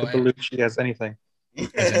 So, Monica Bellucci as anything.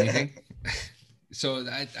 as anything. So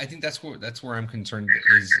I think that's where I'm concerned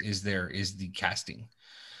is the casting.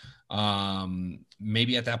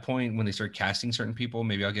 Maybe at that point when they start casting certain people,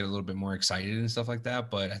 maybe I'll get a little bit more excited and stuff like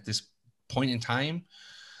that. But at this point in time,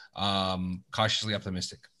 cautiously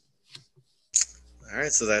optimistic. All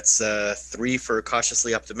right, so that's 3 for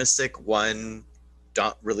cautiously optimistic. 1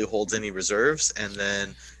 don't really holds any reserves, and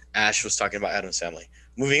then Ash was talking about Adam's Family.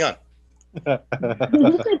 Moving on,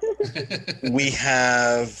 we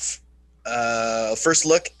have first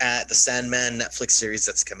look at the Sandman Netflix series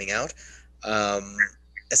that's coming out.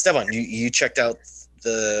 Esteban, you checked out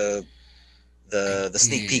the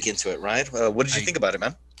sneak peek into it, right? What did you think about it,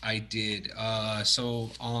 man? I did.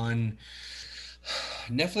 So on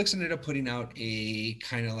Netflix ended up putting out a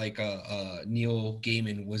kind of like a Neil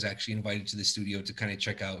Gaiman was actually invited to the studio to kind of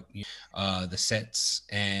check out the sets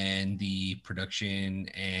and the production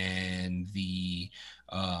and the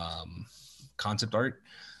concept art.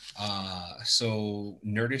 So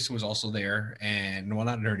Nerdist was also there, and well,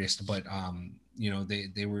 not Nerdist, but you know,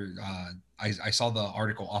 they were I saw the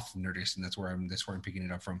article off of Nerdist, and that's where I'm picking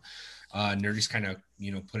it up from. Nerdist kind of,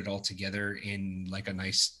 you know, put it all together in like a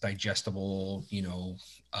nice digestible, you know,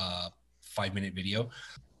 5-minute video.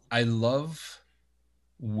 I love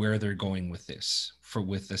where they're going with this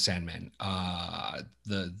with the Sandman.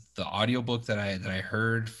 The audiobook that I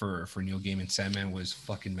heard for Neil Gaiman's Sandman was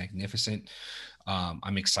fucking magnificent.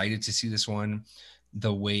 I'm excited to see this one.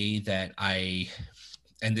 The way that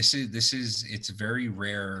this is it's very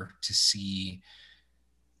rare to see.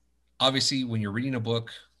 Obviously, when you're reading a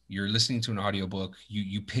book, you're listening to an audiobook,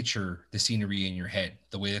 you picture the scenery in your head,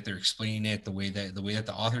 the way that they're explaining it, the way that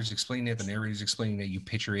the author's explaining it, the narrator's explaining it, you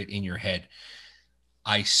picture it in your head.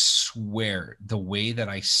 I swear, the way that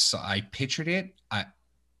I pictured it,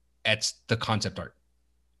 it's the concept art.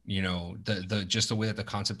 You know, the just the way that the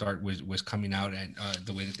concept art was coming out, and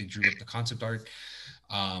the way that they drew up the concept art.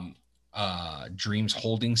 Dream's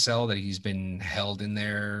holding cell that he's been held in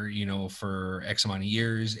there, you know, for X amount of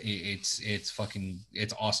years. It's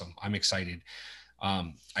awesome. I'm excited.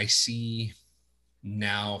 I see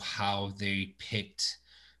now how they picked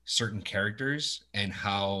certain characters and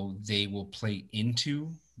how they will play into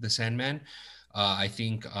the Sandman. I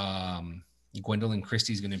think Gwendolyn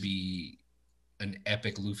Christie is going to be an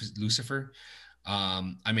epic Lucifer.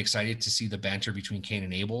 I'm excited to see the banter between Cain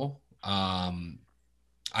and Abel.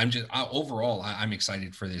 Overall, I'm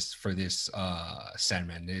excited for this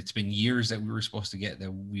Sandman. It's been years that we're supposed to get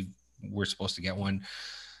one.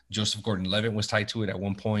 Joseph Gordon-Levitt was tied to it at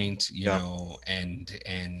one point, you know, and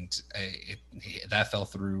that fell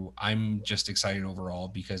through. I'm just excited overall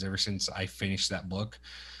because ever since I finished that book,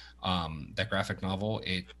 that graphic novel,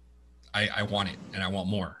 I want it and I want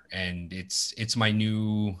more, and it's my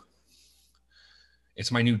new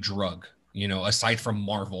drug, you know, aside from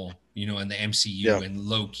Marvel, you know, and the MCU and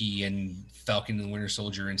Loki and Falcon and the Winter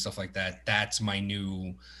Soldier and stuff like that. That's my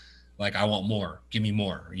new, like, I want more, give me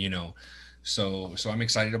more, you know. So I'm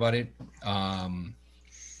excited about it.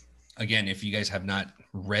 Again, if you guys have not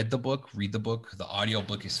read the book, read the book. The audio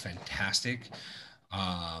book is fantastic.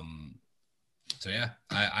 So yeah,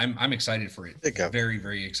 I'm excited for it. Very,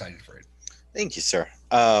 very excited for it. Thank you, sir.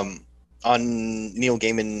 On Neil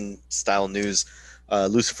Gaiman style news,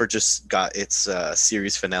 Lucifer just got its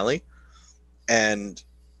series finale. And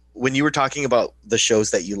when you were talking about the shows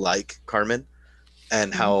that you like, Carmen,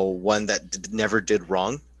 and how one that never did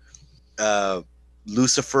wrong,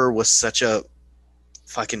 Lucifer was such a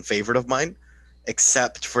fucking favorite of mine,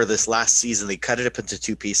 except for this last season. They cut it up into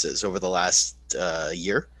 2 pieces over the last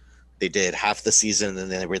year. They did half the season, and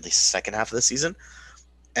then they released the second half of the season.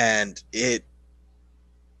 And it...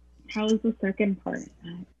 How was the second part?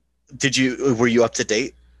 Were you up to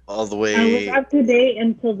date all the way? I was up to date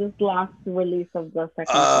until this last release of the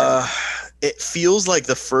second part. It feels like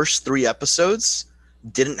the first 3 episodes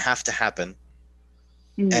didn't have to happen.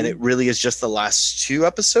 Mm-hmm. And it really is just the last 2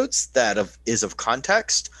 episodes that is of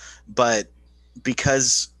context. But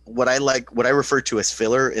because what I refer to as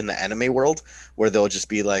filler in the anime world, where they'll just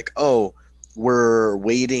be like, oh, we're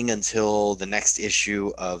waiting until the next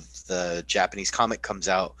issue of the Japanese comic comes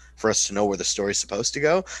out for us to know where the story's supposed to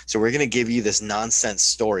go. So we're going to give you this nonsense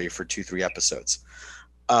story for 2-3 episodes.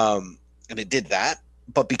 And it did that.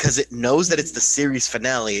 but because it knows that it's the series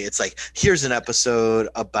finale, it's like, here's an episode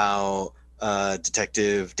about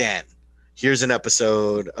Detective Dan. Here's an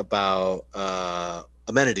episode about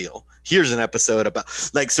Amenadiel. Here's an episode about,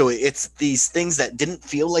 like, so it's these things that didn't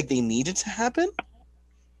feel like they needed to happen.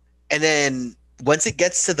 And then once it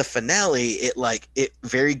gets to the finale, it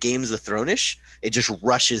very Games of Thrones-ish. It just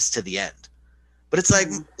rushes to the end. But it's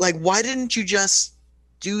like, why didn't you just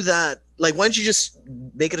do that? Like, why don't you just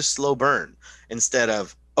make it a slow burn instead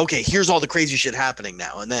of, okay, here's all the crazy shit happening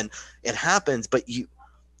now. And then it happens, but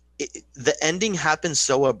the ending happens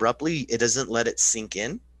so abruptly, it doesn't let it sink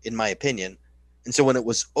in my opinion. And so when it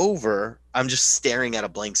was over, I'm just staring at a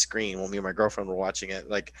blank screen when me and my girlfriend were watching it.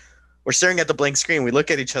 Like, we're staring at the blank screen. We look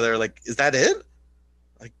at each other like, is that it?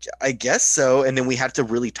 Like, I guess so. And then we had to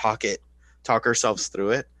really talk ourselves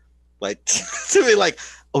through it. Like, to be like,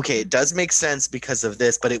 okay, it does make sense because of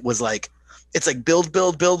this, but it was like, it's like build,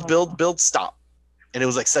 stop. And it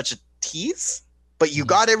was like such a tease, but you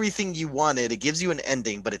got everything you wanted. It gives you an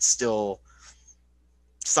ending, but it's still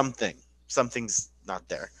something's not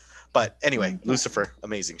there. But anyway, Lucifer,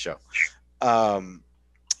 amazing show.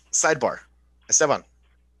 Sidebar, Esteban,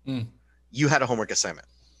 you had a homework assignment.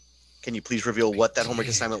 Can you please reveal what that homework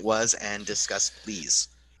assignment was and discuss, please?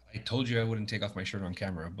 I told you I wouldn't take off my shirt on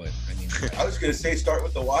camera, but I mean, I was gonna say start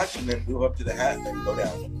with the watch and then move up to the hat and then go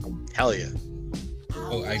down. Hell yeah.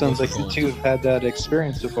 Sounds like the two have had that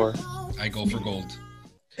experience before. I go for gold.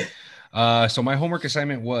 So my homework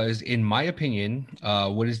assignment was, in my opinion,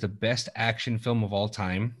 what is the best action film of all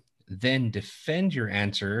time? Then defend your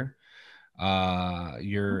answer.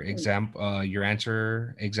 Your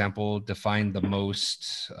answer example, define the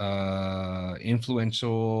most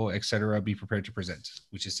influential, etc. Be prepared to present,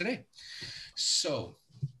 which is today. So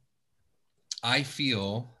I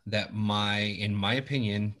feel that in my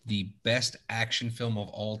opinion, the best action film of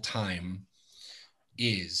all time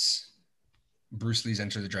is Bruce Lee's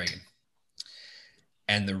Enter the Dragon.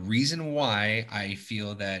 And the reason why I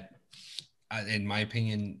feel that, in my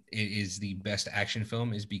opinion, it is the best action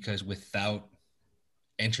film is because without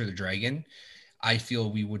Enter the Dragon, I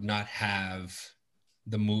feel we would not have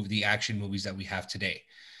the action movies that we have today.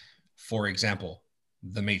 For example,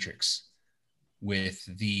 The Matrix, with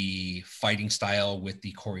the fighting style, with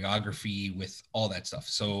the choreography, with all that stuff.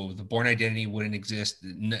 So the Bourne Identity wouldn't exist.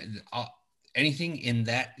 Anything in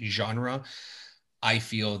that genre, I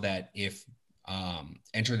feel that if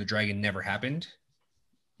Enter the Dragon never happened,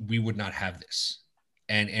 we would not have this.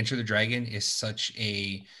 And Enter the Dragon is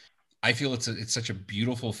I feel it's such a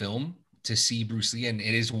beautiful film to see Bruce Lee, and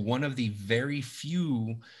it is one of the very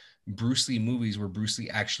few Bruce Lee movies where Bruce Lee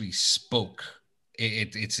actually spoke.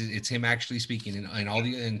 It's him actually speaking,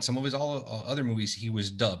 and some of his other movies he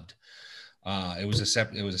was dubbed. It was a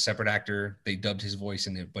separate actor. They dubbed his voice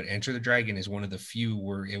in it, but Enter the Dragon is one of the few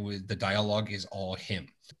where the dialogue is all him.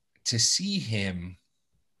 To see him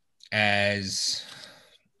as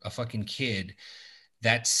a fucking kid,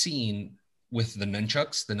 that scene with the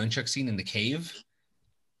nunchuck scene in the cave,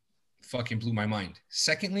 fucking blew my mind.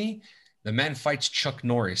 Secondly, the man fights Chuck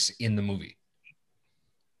Norris in the movie.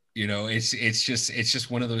 You know, it's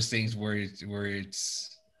just one of those things where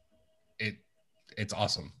it's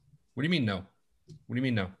awesome. What do you mean no? What do you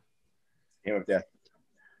mean no? Game of Death.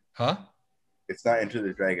 Huh? It's not Enter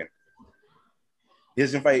the Dragon. He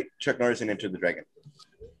doesn't fight Chuck Norris in Enter the Dragon.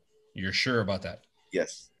 You're sure about that?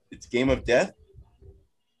 Yes. It's Game of Death.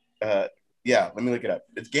 Yeah, let me look it up.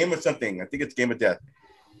 It's Game of something. I think it's Game of Death.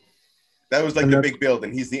 That was like the big build,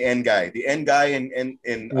 and he's the end guy. The end guy in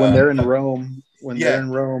when they're in Rome. They're in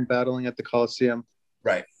Rome battling at the Colosseum.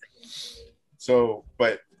 Right. So,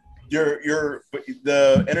 but but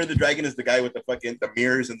the Enter the Dragon is the guy with the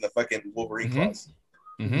mirrors and the fucking Wolverine claws.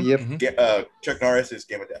 Mm-hmm. Yep. Chuck Norris is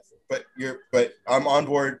Game of Death. But I'm on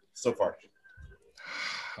board so far.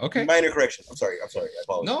 Okay. Minor correction. I'm sorry. I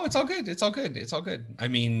apologize. No, it's all good. I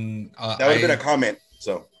mean, that would have been a comment.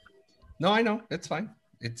 So. No, I know. It's fine.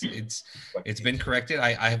 It's been corrected.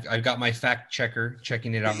 I've got my fact checker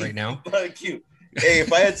checking it out right now. Cute. Hey,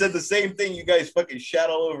 if I had said the same thing, you guys fucking shat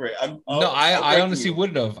all over it. I honestly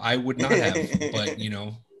wouldn't have. I would not have. But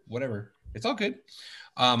whatever. It's all good.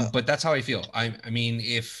 But that's how I feel. I mean,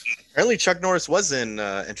 if apparently Chuck Norris was in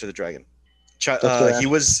Enter the Dragon.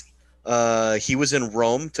 He was in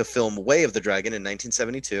Rome to film Way of the Dragon in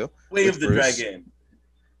 1972. Way of the Dragon.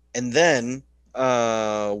 And then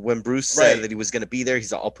when Bruce said that he was going to be there,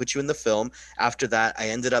 he's like, I'll put you in the film. After that, I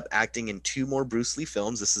ended up acting in 2 more Bruce Lee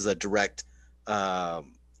films. This is a direct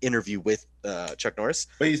interview with Chuck Norris.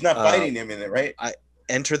 But he's not fighting him in it, right?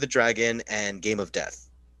 Enter the Dragon and Game of Death.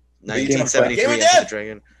 1973 Enter the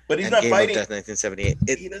Dragon. But he's not Game fighting. Of Death,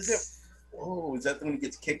 1978. He doesn't Oh, is that the one he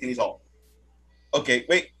gets kicked and he's all? Okay,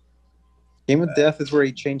 wait. Game of Death is where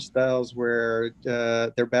he changed styles, where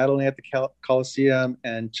they're battling at the Coliseum,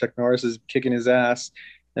 and Chuck Norris is kicking his ass,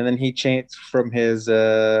 and then he changed from his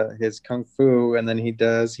kung fu, and then he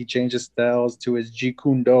changes styles to his Jeet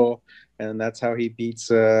Kune Do, and that's how he beats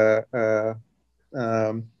Chuck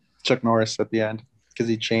Norris at the end, because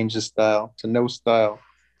he changed his style to no style.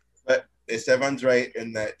 But Esteban's right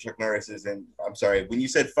in that Chuck Norris is in. I'm sorry, when you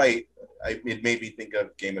said fight, it made me think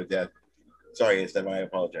of Game of Death. Sorry, Esteban, I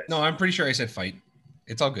apologize. No, I'm pretty sure I said fight.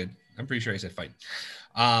 It's all good. I'm pretty sure I said fight.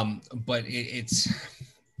 But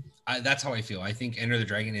that's how I feel. I think Enter the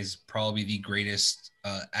Dragon is probably the greatest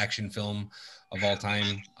action film of all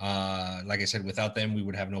time. Like I said, without them, we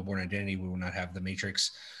would have no Bourne Identity. We would not have The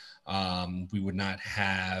Matrix. We would not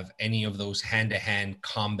have any of those hand-to-hand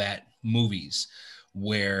combat movies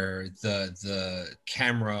where the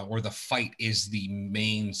camera or the fight is the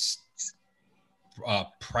main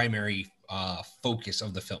primary focus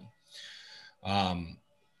of the film.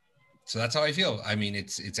 So that's how I feel. I mean,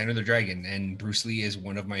 it's Enter the Dragon, and Bruce Lee is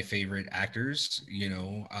one of my favorite actors. You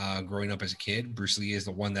know, growing up as a kid, Bruce Lee is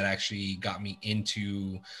the one that actually got me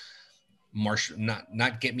into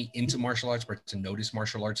not get me into martial arts, but to notice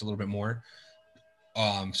martial arts a little bit more.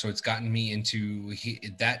 So it's gotten me into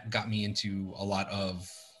that got me into a lot of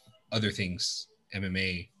other things,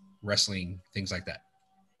 MMA, wrestling, things like that.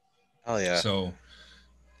 Oh yeah. So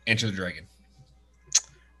Enter the Dragon.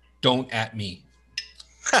 Don't at me.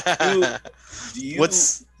 Do you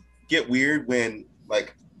get weird when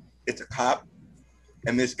like it's a cop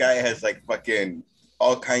and this guy has like fucking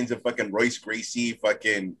all kinds of fucking Royce Gracie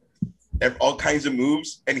fucking all kinds of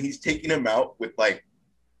moves, and he's taking him out with like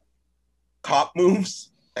cop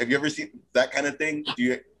moves? Have you ever seen that kind of thing?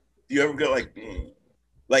 Do you ever go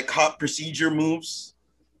like cop procedure moves?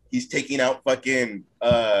 He's taking out fucking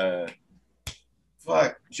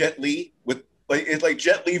Jet Li with like it's like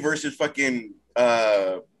Jet Li versus fucking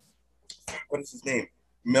what is his name?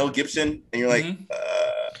 Mel Gibson, and you're like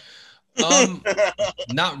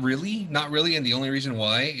not really, and the only reason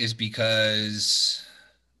why is because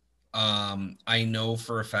I know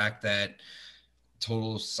for a fact that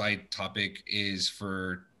total side topic is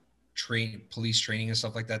for police training and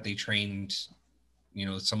stuff like that. They trained, you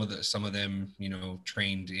know, some of them, you know,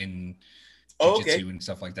 trained in jiu-jitsu and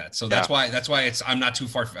stuff like that. So that's why I'm not too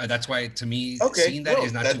far. That's why to me, seeing that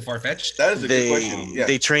is not too far fetched. That is a good question. Yeah.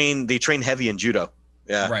 They train heavy in judo.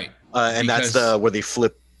 Yeah. Right. And that's where they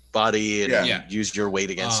flip body and use your weight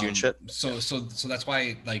against you and shit. So that's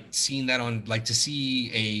why like seeing that on like to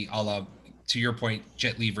see a la to your point,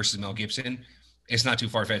 Jet Li versus Mel Gibson, it's not too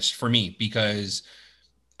far fetched for me because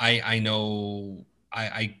I know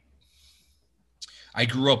I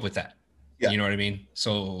grew up with that. Yeah. You know what I mean?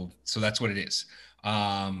 So that's what it is.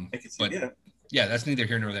 Yeah, that's neither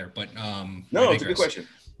here nor there. But no, it's a good question.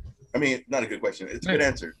 I mean, not a good question. It's a good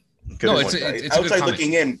answer. It's outside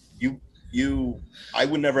looking in. I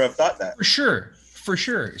would never have thought that. For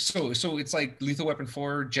sure. So it's like Lethal Weapon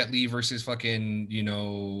 4, Jet Li versus fucking, you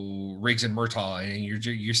know, Riggs and Murtaugh, and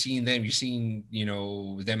you're seeing them, you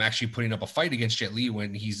know, them actually putting up a fight against Jet Li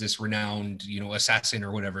when he's this renowned, you know, assassin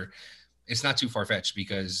or whatever. It's not too far-fetched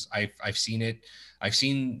because I've seen it. I've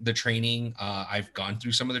seen the training. I've gone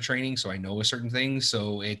through some of the training, so I know a certain thing.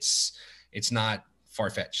 So it's not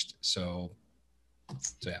far-fetched. So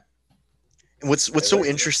yeah. What's so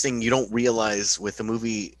interesting, you don't realize with a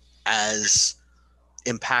movie as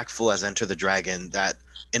impactful as Enter the Dragon that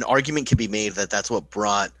an argument can be made that that's what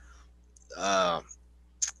brought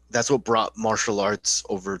martial arts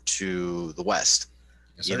over to the West.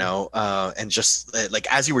 Yes, you know, and just like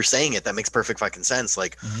as you were saying it, that makes perfect fucking sense.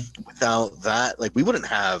 Like without that, like we wouldn't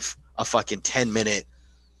have a fucking 10-minute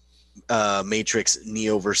Matrix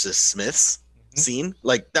Neo versus Smiths scene.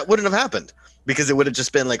 Like that wouldn't have happened because it would have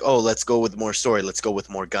just been like, oh, let's go with more story, let's go with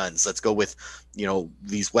more guns, let's go with, you know,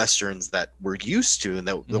 these westerns that we're used to and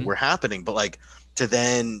that were happening. But like to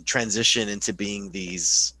then transition into being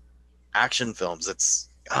these action films, it's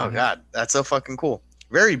god, that's so fucking cool.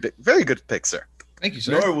 Very good pick, sir. Thank you,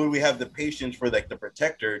 sir. Nor would we have the patience for like the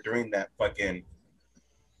Protector during that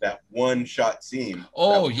one shot scene.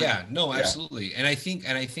 Oh yeah, no, absolutely. And I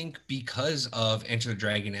think because of Enter the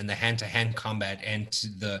Dragon and the hand-to-hand combat and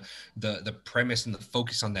the premise and the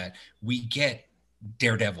focus on that, we get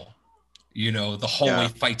Daredevil. You know, the hallway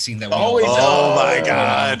fight scene that we oh my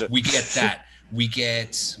god. We get that. We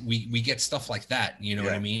get stuff like that, you know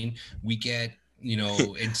what I mean? We get, you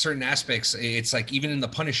know, in certain aspects, it's like even in The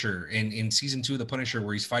Punisher, in season 2 of The Punisher,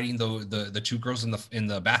 where he's fighting the two girls in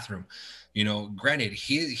the bathroom. You know, granted,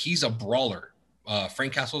 he's a brawler.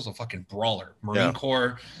 Frank Castle's a fucking brawler. Marine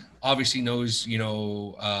Corps, obviously knows,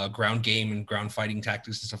 ground game and ground fighting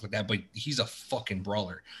tactics and stuff like that, but he's a fucking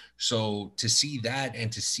brawler. So to see that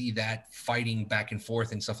and to see that fighting back and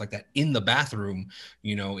forth and stuff like that in the bathroom,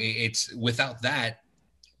 it's without that,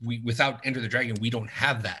 without Enter the Dragon, we don't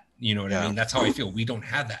have that. You know what I mean? That's how I feel. We don't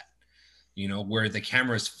have that. Where the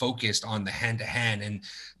camera is focused on the hand to hand and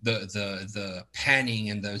the panning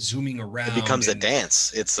and the zooming around. It becomes a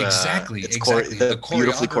dance. It's exactly. The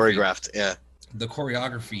beautifully choreographed. Yeah. The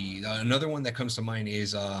choreography. Another one that comes to mind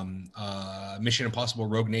is Mission Impossible: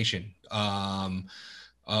 Rogue Nation,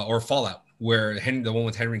 or Fallout, where the one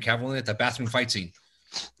with Henry Cavill in it, the bathroom fight scene.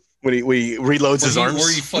 When he reloads his arms,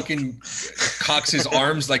 where he fucking cocks his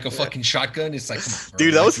arms like a fucking shotgun. It's like, come on, bro.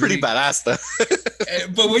 Dude, that was pretty badass though.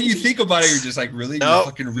 But when you think about it, you're just like, really? You're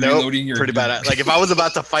fucking reloading your pretty badass. Like if I was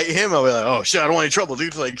about to fight him, I'd be like, oh shit, I don't want any trouble,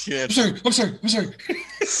 dude. Like, yeah. I'm sorry.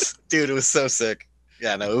 Dude, it was so sick.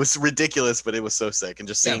 Yeah, no, it was ridiculous, but it was so sick. And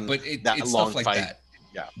just seeing it's long stuff like fight.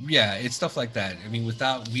 That. Yeah, it's stuff like that. I mean, we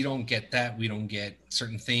don't get that. We don't get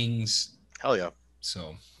certain things. Hell yeah.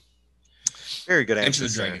 So very good answer.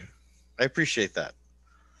 Enter the Dragon. I appreciate that.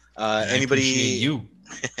 Anybody? You.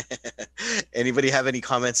 Anybody have any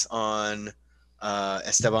comments on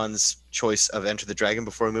Esteban's choice of Enter the Dragon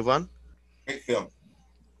before we move on? Great film.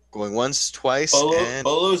 Going once, twice.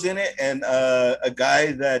 Bolo's in it, and a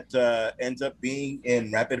guy that ends up being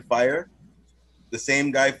in Rapid Fire. The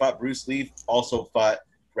same guy fought Bruce Lee, also fought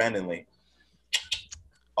Brandon Lee.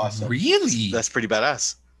 Awesome. Really? That's pretty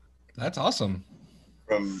badass. That's awesome.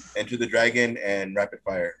 From Enter the Dragon and Rapid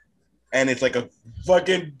Fire. And it's like a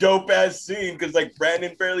fucking dope ass scene because like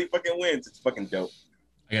Brandon barely fucking wins. It's fucking dope.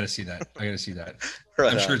 I gotta see that. Right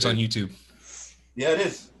I'm sure it's on YouTube. Yeah, it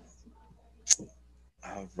is.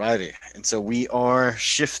 Alrighty. And so we are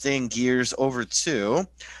shifting gears over to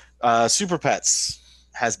Super Pets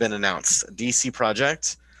has been announced. A DC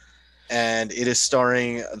project. And it is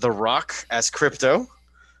starring The Rock as Crypto.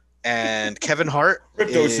 And Kevin Hart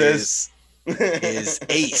is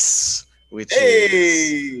Ace. Which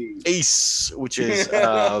is Ace, which is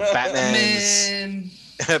Batman's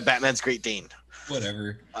Great Dane.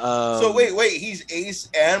 Whatever. So wait, he's Ace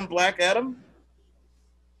and Black Adam?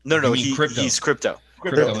 No, he's Crypto.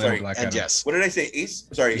 Sorry. And yes. What did I say? Ace?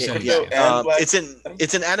 Sorry, Crypto and Black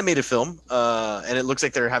it's an animated film, and it looks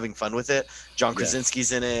like they're having fun with it. John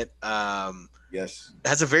Krasinski's in it. Yes. It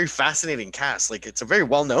has a very fascinating cast. Like it's a very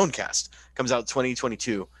well-known cast. Comes out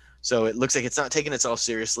 2022. So it looks like it's not taking itself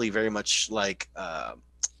seriously, very much like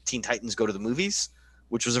Teen Titans Go to the Movies,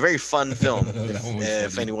 which was a very fun film.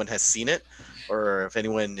 if anyone has seen it or if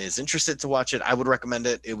anyone is interested to watch it, I would recommend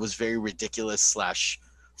it. It was very ridiculous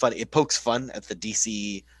 / fun. It pokes fun at the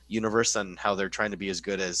DC universe and how they're trying to be as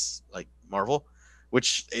good as like Marvel,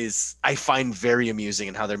 which is I find very amusing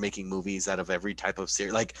in how they're making movies out of every type of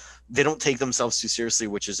series. Like they don't take themselves too seriously,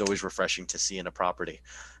 which is always refreshing to see in a property.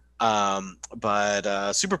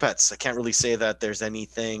 But Super Pets, I can't really say that there's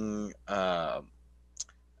anything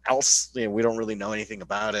else. We don't really know anything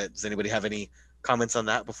about it. Does anybody have any comments on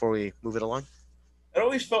that before we move it along? It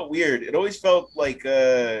always felt weird. It always felt like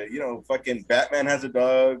fucking Batman has a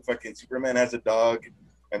dog, fucking Superman has a dog,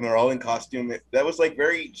 and they're all in costume. That was like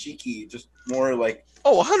very cheeky, just more like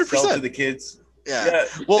 100% to the kids. Yeah.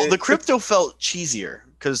 Well, the Crypto felt cheesier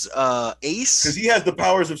because Ace, because he has the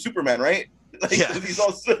powers of Superman, right? Like, he's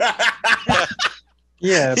also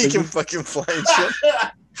yeah, he can fucking fly and shit.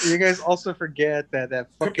 You guys also forget that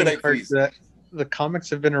fucking the comics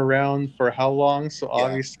have been around for how long? So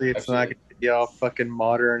obviously it's not going to be all fucking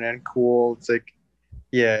modern and cool. It's like,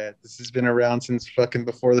 yeah, this has been around since fucking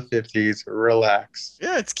before the 50s. Relax.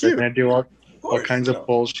 Yeah, it's cute. They're going to do all kinds of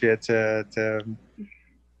bullshit to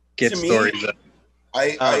get stories.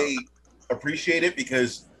 I appreciate it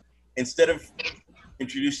because instead of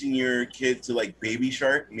introducing your kid to like Baby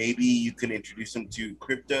Shark, maybe you can introduce them to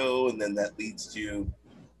Crypto, and then that leads to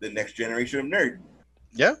the next generation of nerd.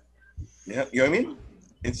 Yeah, you know what I mean?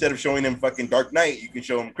 Instead of showing them fucking Dark Knight, you can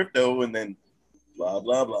show them Crypto, and then blah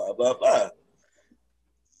blah blah blah blah.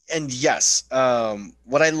 And yes,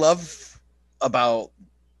 what I love about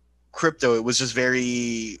Crypto, it was just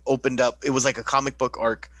very opened up. It was like a comic book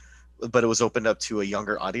arc, but it was opened up to a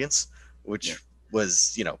younger audience, which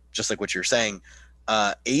was, just like what you're saying.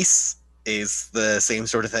 Ace is the same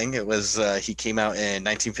sort of thing. It was he came out in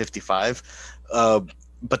 1955,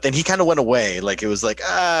 but then he kind of went away. Like it was like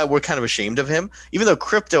we're kind of ashamed of him. Even though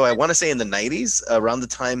Crypto, I want to say in the 90s, around the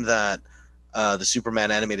time that the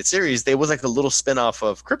Superman animated series, they was like a little spin-off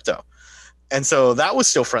of Crypto, and so that was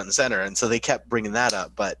still front and center. And so they kept bringing that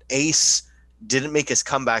up. But Ace didn't make his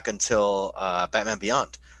comeback until Batman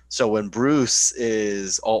Beyond. So when Bruce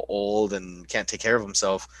is all old and can't take care of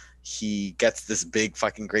himself, he gets this big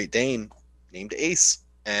fucking Great Dane named Ace,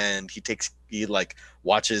 and he like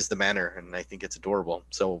watches the manor, and I think it's adorable.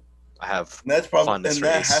 So I have And that's probably, fondness and for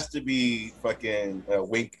that Ace. has to be fucking a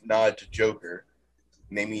wink nod to Joker,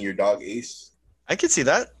 naming your dog Ace. I could see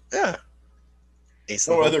that. Yeah. Ace.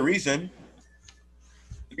 No other reason.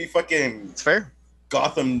 To be fucking It's fair.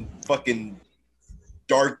 Gotham, fucking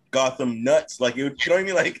dark Gotham nuts. Like, it would, you know what I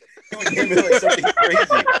mean? Like, he would name it like something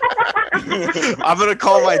crazy. I'm gonna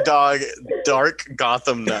call my dog Dark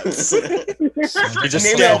Gotham Nuts. He's just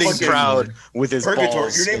Name it standing fucking proud with his Purgatory.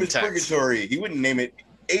 balls Your name is intact. Purgatory. He wouldn't name it.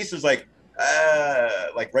 Ace was like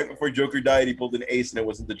right before Joker died, he pulled an ace and it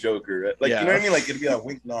wasn't the Joker. Like, Yeah. you know what I mean? Like, it'd be a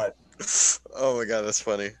wink nod. Oh my god, that's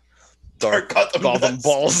funny. Dark Dark Gotham Gotham nuts.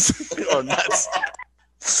 balls or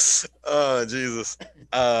nuts. Oh Jesus.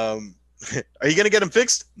 Are you gonna get him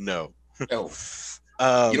fixed? No. No,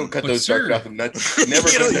 You you don't cut but those sir- Dark Gotham nuts. Never.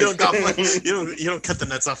 you don't cut Gotham, them. you don't cut the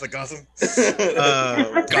nuts off of Gotham.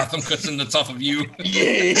 Gotham cuts the nuts off of you.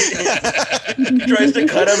 Yeah. He tries to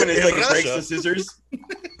cut him and it's In like it breaks Russia. the scissors.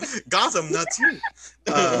 Gotham nuts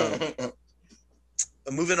you.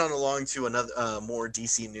 Moving on along to another more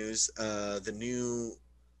DC news. The new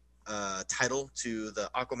title to the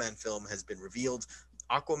Aquaman film has been revealed.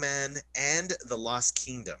 Aquaman and the Lost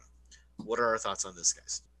Kingdom. What are our thoughts on this,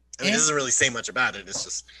 guys? I mean, it doesn't really say much about it. It's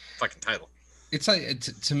just fucking title. It's like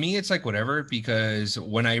to me, it's like whatever, because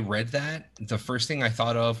when I read that, the first thing I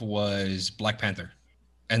thought of was Black Panther,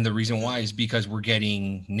 and the reason why is because we're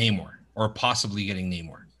getting Namor, or possibly getting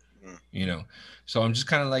Namor. Mm. You know, so I'm just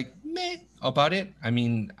kind of like meh about it. I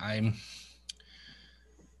mean,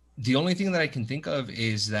 the only thing that I can think of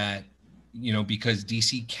is that, you know, because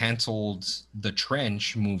DC canceled the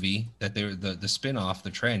Trench movie, that they're the spin-off,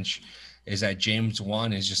 the Trench, is that James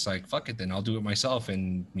Wan is just like, fuck it, then I'll do it myself,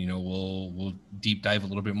 and you know, we'll deep dive a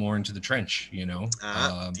little bit more into the Trench, you know.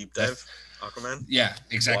 Deep dive, Aquaman. Yeah,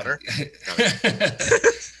 exactly. Water.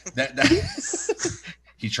 that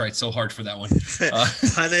he tried so hard for that one.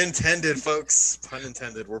 Pun intended, folks. Pun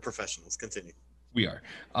intended. We're professionals. Continue. We are.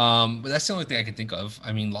 But that's the only thing I can think of.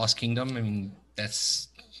 I mean, Lost Kingdom, I mean, that's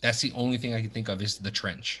the only thing I can think of is the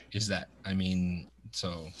Trench. Is that, I mean,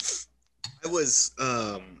 so I was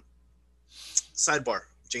sidebar,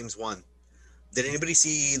 James Wan. Did anybody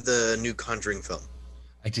see the new Conjuring film?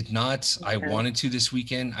 I did not. I Okay. wanted to this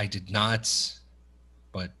weekend. I did not.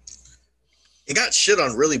 But It got shit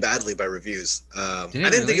on really badly by reviews. Did it I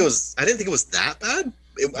didn't think really? it was. I didn't think it was that bad.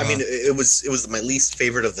 I mean, it was my least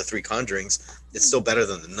favorite of the three Conjurings. It's still better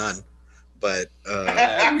than the Nun, but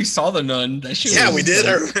we saw the Nun. That shit yeah, was- we did.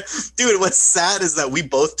 Dude, what's sad is that we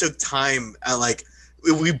both took time at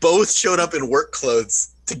we both showed up in work clothes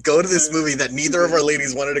to go to this movie that neither of our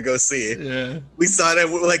ladies wanted to go see. Yeah. We saw it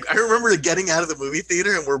and we're like, I remember getting out of the movie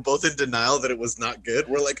theater and we're both in denial that it was not good.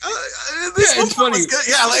 We're like, this Yeah, it's one funny. was good.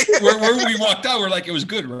 Yeah, like where we walked out, we're like, it was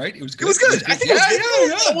good, right? It was it good. was good. I think it was good.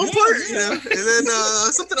 Yeah, At one part, you know, and then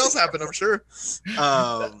something else happened, I'm sure.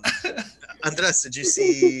 Andres, did you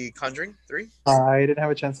see Conjuring 3? I didn't have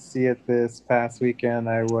a chance to see it this past weekend.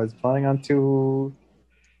 I was planning on to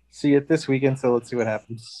see it this weekend, so let's see what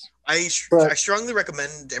happens. I But- strongly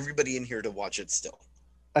recommend everybody in here to watch it still.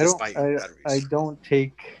 I Despite don't. bad I reviews. don't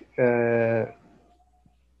take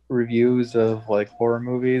reviews of like horror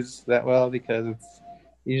movies that well, because it's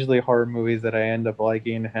usually horror movies that I end up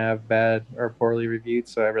liking have bad or poorly reviewed.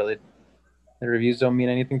 So the reviews don't mean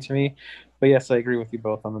anything to me. But yes, I agree with you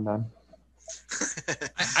both on the Nun.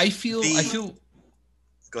 I feel.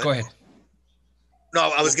 Go ahead. No,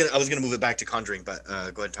 I was gonna move it back to Conjuring, but go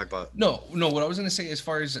ahead and talk about. No. What I was gonna say, as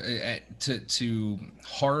far as to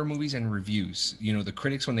horror movies and reviews, you know, the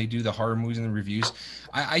critics when they do the horror movies and the reviews,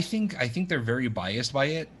 I think they're very biased by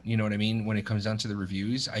it. You know what I mean? When it comes down to the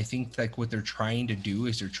reviews, I think like what they're trying to do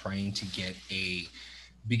is they're trying to get a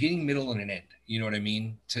beginning, middle, and an end. You know what I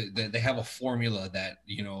mean? They have a formula that,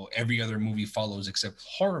 you know, every other movie follows except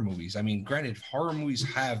horror movies. I mean, granted, horror movies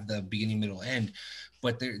have the beginning, middle, end,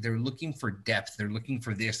 but they're looking for depth. They're looking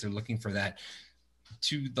for this. They're looking for that.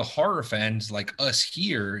 To the horror fans like us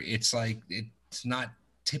here, it's like it's not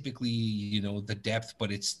typically, you know, the depth,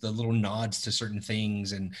 but it's the little nods to certain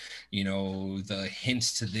things and, you know, the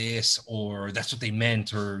hints to this, or that's what they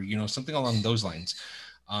meant, or, you know, something along those lines.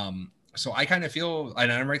 So I kind of feel,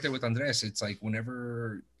 and I'm right there with Andres, it's like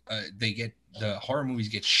whenever the horror movies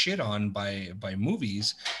get shit on by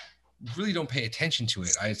movies, really don't pay attention to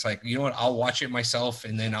it. It's like, you know what, I'll watch it myself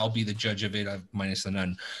and then I'll be the judge of it, minus the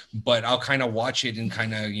Nun, but I'll kind of watch it and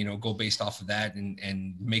kind of, you know, go based off of that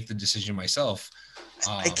and make the decision myself.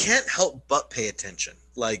 I can't help but pay attention.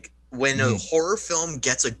 Like when a horror film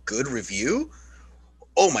gets a good review,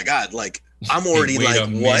 oh my god! Like I'm already Wait like, a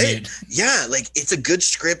what? minute. Yeah, like it's a good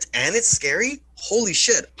script and it's scary. Holy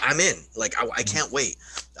shit, I'm in. Like I can't wait.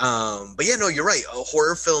 But yeah, no, you're right.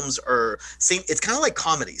 Horror films are same. It's kind of like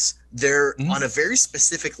comedies. They're Mhm. on a very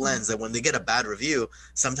specific lens that when they get a bad review,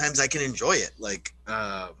 sometimes I can enjoy it. Like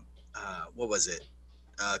what was it?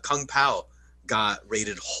 Kung Pao got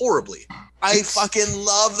rated horribly. I fucking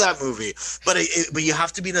love that movie, but but you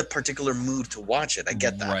have to be in a particular mood to watch it. I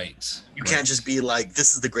get that. Right. You can't just be like,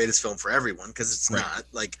 this is the greatest film for everyone, because it's Right. not.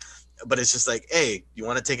 Like, but it's just like, hey, you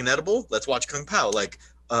want to take an edible? Let's watch Kung Pao. Like,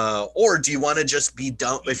 or do you want to just be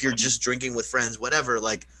dumb if you're just drinking with friends, whatever?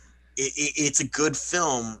 Like, it's a good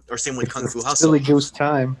film. Or same with Kung Fu Hustle. Silly goose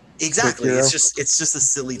time. Exactly. Quick, It's just a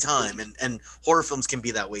silly time, and horror films can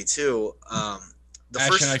be that way too. The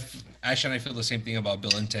Ash and I feel the same thing about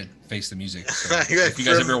Bill and Ted Face the Music. So I've if you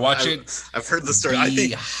guys heard- ever watch it, I've heard the story. be I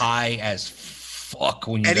think high as fuck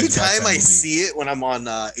when you guys watch anytime that I movie. see it when I'm on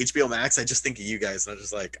HBO Max, I just think of you guys, and I'm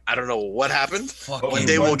just like, I don't know what happened. Fucking One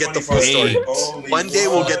day we'll get the full story. One day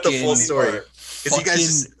we'll get the full story. Because you guys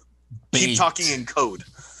just keep baked. talking in code.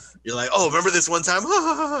 You're like, oh, remember this one time?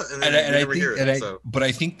 And then you never hear it. So. But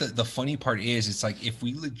I think that the funny part is, it's like if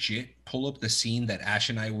we legit pull up the scene that Ash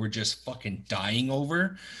and I were just fucking dying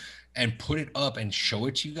over, and put it up and show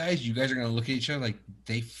it to you guys are gonna look at each other like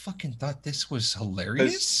they fucking thought this was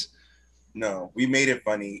hilarious. No, we made it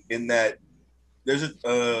funny in that there's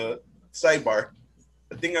a sidebar.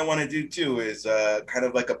 The thing I want to do too is kind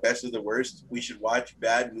of like a best of the worst. We should watch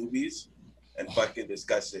bad movies and fucking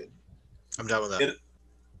discuss it. I'm down with that.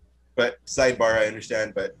 But sidebar, I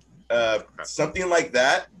understand. But something like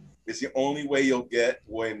that is the only way you'll get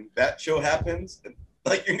when that show happens.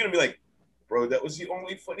 Like you're gonna be like, bro, that was the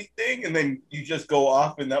only funny thing, and then you just go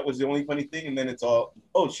off, and that was the only funny thing, and then it's all,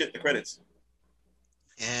 oh shit, the credits.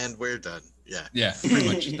 And we're done. Yeah. Yeah, pretty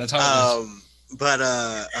much. That's how it is. But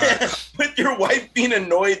With your wife being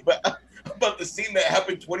annoyed about the scene that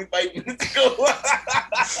happened 25 minutes ago,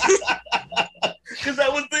 because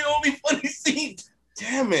that was the only funny scene.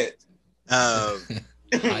 Damn it.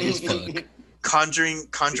 High as fuck.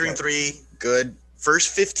 Conjuring 3, good.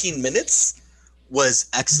 First 15 minutes was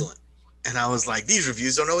excellent. And I was like, these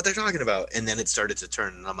reviews don't know what they're talking about. And then it started to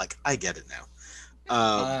turn, and I'm like, I get it now.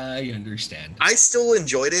 I understand. I still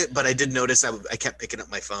enjoyed it, but I did notice I kept picking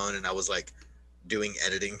up my phone, and I was like doing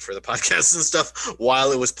editing for the podcast and stuff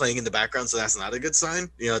while it was playing in the background. So that's not a good sign,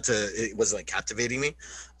 it was like captivating me.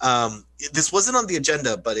 This wasn't on the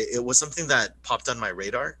agenda, but it was something that popped on my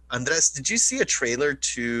radar. Andres, did you see a trailer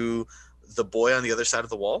to The Boy on the Other Side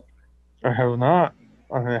of the Wall? I have not.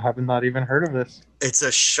 I have not even heard of this. It's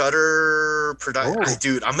a Shudder production. Oh.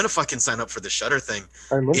 Dude, I'm gonna fucking sign up for the Shudder thing.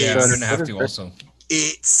 I love Yeah, Shudder. I'm gonna have to also.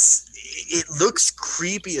 It looks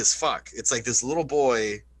creepy as fuck. It's like this little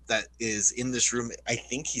boy that is in this room. I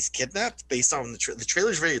think he's kidnapped based on the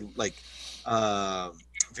trailer's very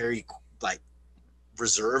very like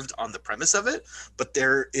reserved on the premise of it, but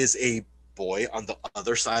there is a boy on the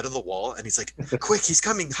other side of the wall, and he's like, quick, he's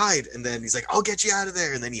coming, hide. And then he's like, I'll get you out of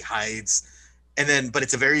there. And then he hides. And then, but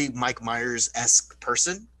it's a very Mike Myers-esque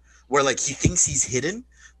person where like he thinks he's hidden,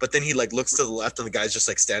 but then he like looks to the left and the guy's just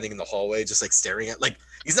like standing in the hallway, just like staring at, like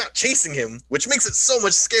he's not chasing him, which makes it so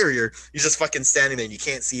much scarier. He's just fucking standing there and you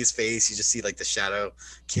can't see his face. You just see like the shadow.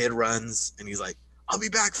 Kid runs and he's like, I'll be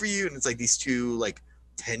back for you. And it's like these two like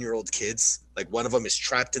 10-year-old kids. Like one of them is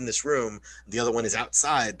trapped in this room. The other one is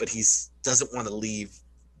outside, but doesn't want to leave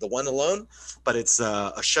the one alone. But it's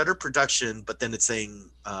a Shudder production, but then it's saying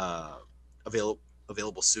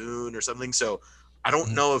available soon or something. So I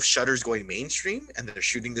don't know if Shudder's going mainstream and they're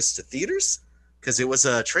shooting this to theaters, because it was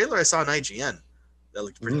a trailer I saw on IGN that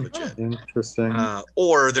looked pretty legit. Interesting.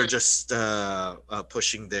 Or they're just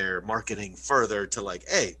pushing their marketing further to like,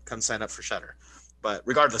 hey, come sign up for Shudder. But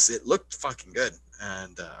regardless, it looked fucking good.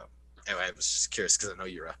 And anyway, I was just curious because I know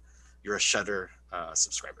you're a Shudder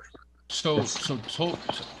subscriber. So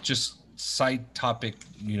just side topic,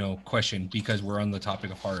 question, because we're on the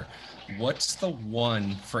topic of horror. What's the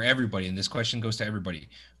one for everybody? And this question goes to everybody.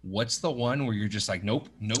 What's the one where you're just like, nope,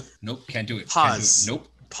 can't do it. Pause. Can't do it, nope.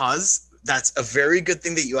 Pause. That's a very good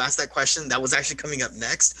thing that you asked that question. That was actually coming up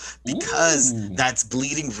next, because that's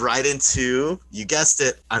bleeding right into, you guessed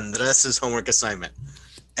it, Andres' homework assignment.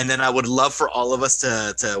 And then I would love for all of us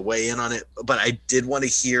to weigh in on it. But I did want to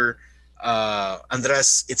hear,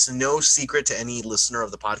 Andres, it's no secret to any listener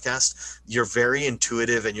of the podcast. You're very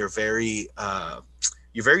intuitive and you're very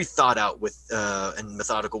thought out with and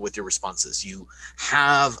methodical with your responses. You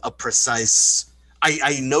have a precise.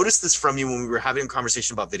 I noticed this from you when we were having a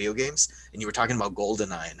conversation about video games, and you were talking about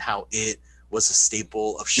GoldenEye and how it was a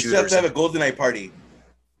staple of You shooters. still have to have a GoldenEye party.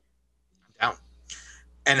 Down.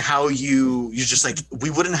 and how you just like, we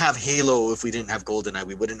wouldn't have Halo if we didn't have GoldenEye.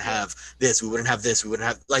 We wouldn't have this. We wouldn't have this. We wouldn't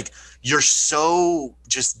have, like, you're so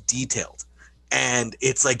just detailed. And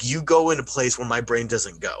it's like you go in a place where my brain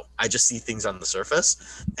doesn't go. I just see things on the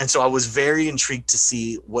surface. And so I was very intrigued to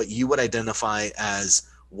see what you would identify as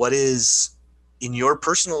what is, in your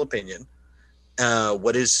personal opinion,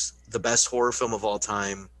 what is the best horror film of all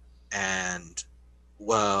time, and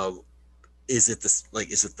is it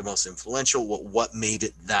the most influential? What made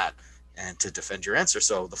it that? And to defend your answer.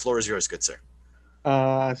 So the floor is yours, good sir.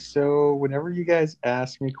 So whenever you guys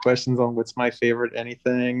ask me questions on what's my favorite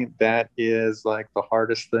anything, that is like the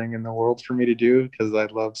hardest thing in the world for me to do, because I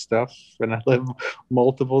love stuff and I love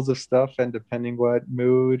multiples of stuff, and depending what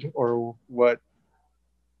mood or what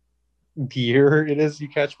year it is you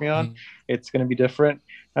catch me on, it's going to be different.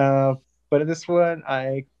 But in this one,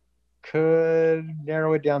 I could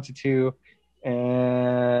narrow it down to two,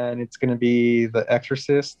 and it's going to be The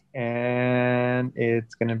Exorcist, and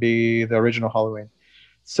it's going to be the original Halloween.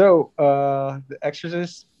 So, The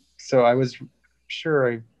Exorcist. So I was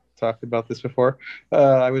sure I talked about this before.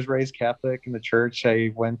 I was raised Catholic in the church.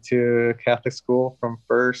 I went to Catholic school from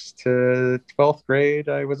first to 12th grade.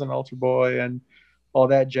 I was an altar boy and all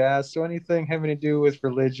that jazz. So anything having to do with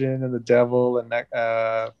religion and the devil and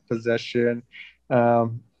possession,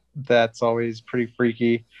 that's always pretty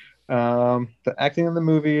freaky. The acting in the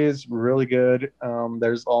movie is really good.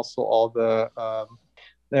 There's also all the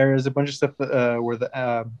there's a bunch of stuff where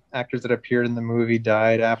the actors that appeared in the movie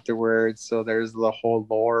died afterwards. So there's the whole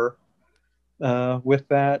lore with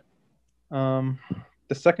that.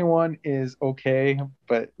 The second one is okay,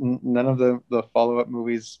 but none of the follow-up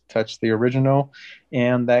movies touch the original,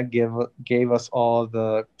 and that gave us all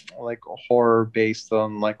the like horror based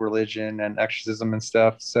on like religion and exorcism and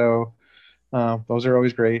stuff. So those are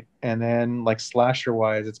always great. And then like slasher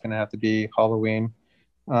wise, it's gonna have to be Halloween.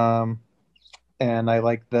 And I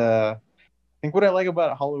think what I like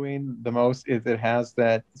about Halloween the most is it has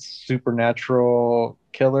that supernatural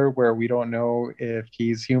killer where we don't know if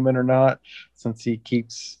he's human or not, since he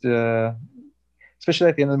keeps, especially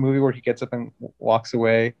at the end of the movie where he gets up and walks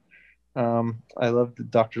away. I love the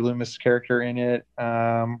Dr. Loomis character in it.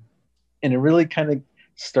 And it really kind of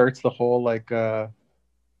starts the whole like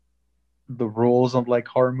the rules of like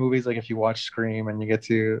horror movies. Like if you watch Scream and you get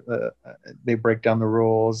to they break down the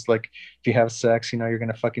rules, like if you have sex, you know you're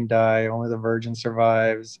gonna fucking die, only the virgin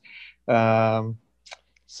survives.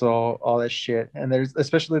 So all that shit. And there's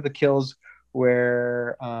especially the kills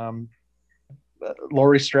where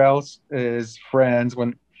Laurie Strauss is friends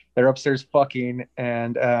when they're upstairs fucking,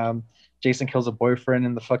 and Jason kills a boyfriend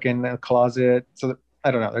in the fucking closet. So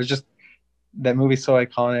I don't know, there's just that movie's so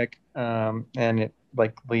iconic, and it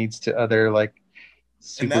like leads to other like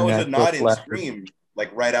and that was a nod in Scream, like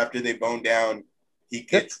right after they bone down, he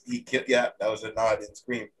killed, yeah, that was a nod in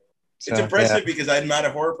Scream. It's impressive because I'm not a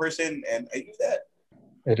horror person and I do that.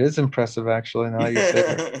 It is impressive actually, now you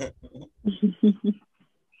say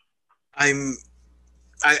it.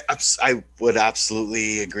 I would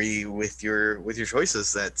absolutely agree with your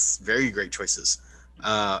choices. That's very great choices.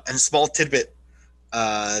 And a small tidbit,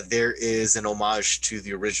 there is an homage to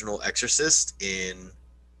the original Exorcist in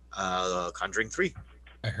Conjuring 3.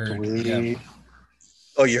 I heard. Yeah.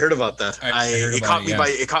 Oh, you heard about that? It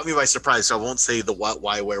caught me by surprise. So I won't say the what,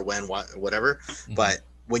 why, where, when, whatever. Mm-hmm. But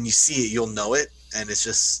when you see it, you'll know it, and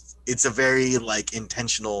it's a very like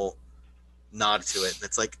intentional nod to it. And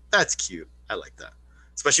it's like, that's cute. I like that,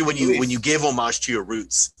 especially when you give homage to your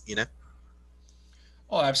roots. You know.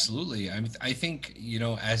 Oh, absolutely. I think, you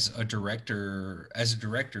know, as a director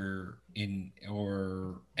in,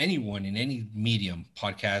 or anyone in any medium,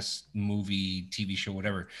 podcast, movie, TV show,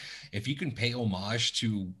 whatever, if you can pay homage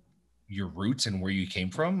to your roots and where you came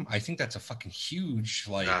from, I think that's a fucking huge,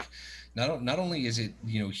 like, not only is it,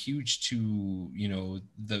 you know, huge to, you know,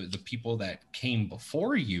 the people that came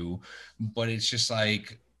before you, but it's just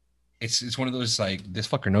like, it's one of those like, this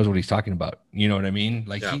fucker knows what he's talking about. You know what I mean?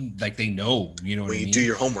 Like they know, you know what I mean? You do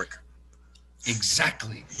your homework.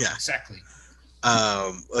 Exactly. Yeah. Exactly.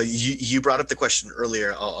 You brought up the question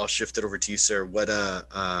earlier. I'll shift it over to you, sir. What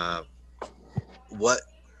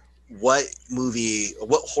movie,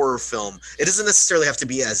 what horror film? It doesn't necessarily have to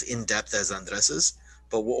be as in depth as Andres's,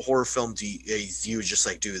 but what horror film do you just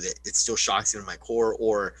like do that it still shocks you in my core,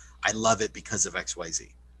 or I love it because of XYZ?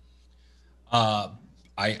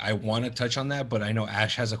 I want to touch on that, but I know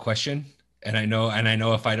Ash has a question, and I know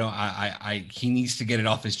if I don't, he needs to get it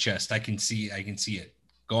off his chest. I can see it.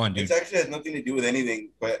 Go on, dude. It actually has nothing to do with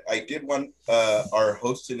anything, but I did want our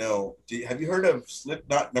host to know. Have you heard of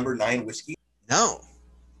Slipknot No. 9 whiskey? No.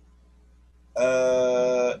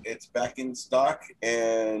 It's back in stock,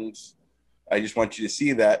 and I just want you to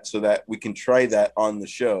see that so that we can try that on the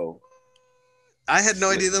show. I had no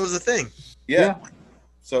idea that was a thing. Yeah.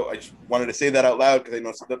 So I just wanted to say that out loud because I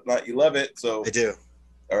know Slipknot, you love it. So I do.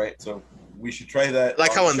 All right, so we should try that.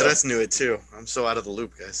 Like how Andres knew it too. I'm so out of the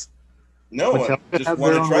loop, guys. No, I just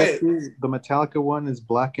want to try it. The Metallica one is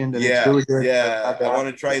blackened and yeah, it's really good. Yeah, I want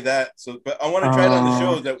to try that. So, but I want to try it on the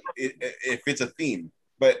show that if it's a theme.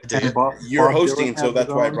 But you're hosting, so that's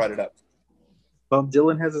why I brought it up. Bob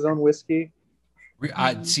Dylan has his own whiskey.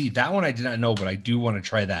 I see that one. I did not know, but I do want to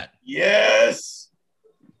try that. Yes.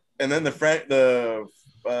 And then the Frank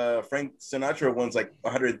Sinatra one's like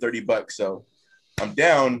 $130. So I'm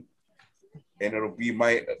down, and it'll be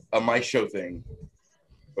my show thing.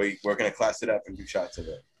 We're gonna class it up and do shots of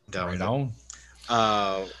it. Right on.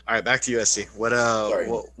 All right, back to USC.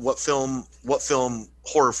 What film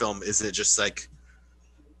horror film is it? Just like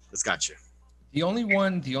it's got you. The only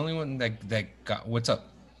one that got what's up?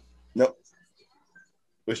 Nope.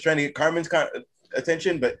 Was trying to get Carmen's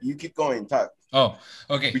attention, but you keep going. Talk. Oh,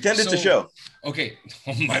 okay. Pretend it's a show. Okay.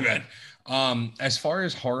 Oh, my bad. As far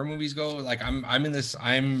as horror movies go, like I'm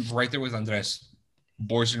right there with Andres.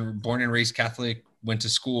 Born and raised Catholic, went to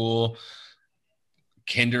school,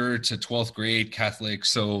 kinder to 12th grade Catholic.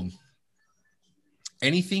 So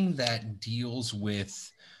anything that deals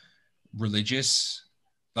with religious,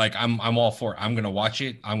 like I'm all for it. I'm gonna watch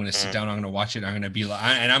it. I'm gonna sit down. I'm gonna watch it. I'm gonna be like,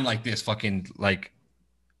 and I'm like this fucking like,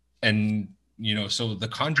 and so The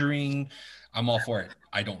Conjuring, I'm all for it.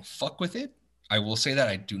 I don't fuck with it. I will say that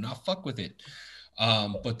I do not fuck with it.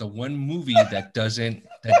 But the one movie that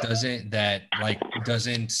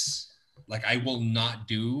I will not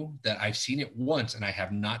do, that I've seen it once and I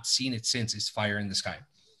have not seen it since, is Fire in the Sky.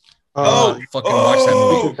 Watch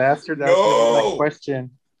that movie. Bastard, that was my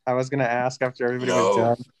question. I was gonna ask after everybody was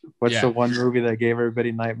done. What's the one movie that gave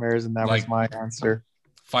everybody nightmares? And that was my answer.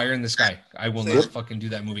 Fire in the Sky. I will not fucking do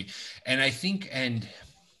that movie. And I think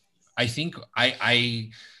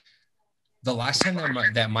the last time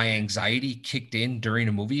that my anxiety kicked in during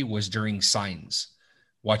a movie was during Signs,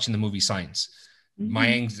 watching the movie Signs. Mm-hmm. My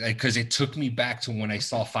anxiety, because it took me back to when I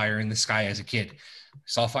saw Fire in the Sky as a kid.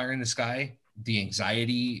 Saw Fire in the Sky, the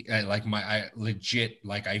anxiety, I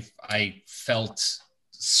felt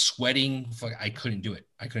sweating. I couldn't do it.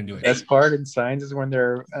 Best part in Signs is when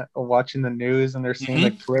they're watching the news and they're seeing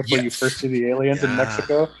the clip where you first see the aliens in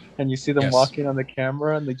Mexico and you see them walking on the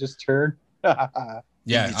camera and they just turn.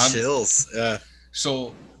 Chills.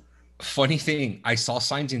 So funny thing, I saw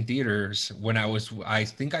Signs in theaters when I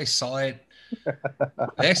think I saw it.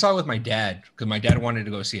 I saw it with my dad because my dad wanted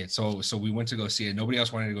to go see it. So we went to go see it. Nobody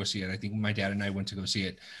else wanted to go see it. I think my dad and I went to go see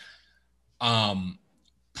it.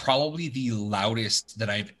 Probably the loudest that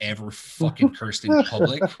I've ever fucking cursed in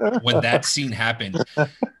public when that scene happened.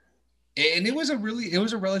 And it was a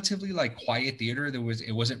relatively like quiet theater.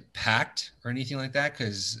 It wasn't packed or anything like that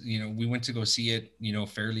because we went to go see it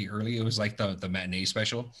fairly early. It was like the matinee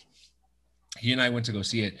special. He and I went to go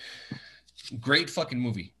see it. Great fucking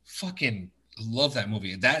movie. Fucking love that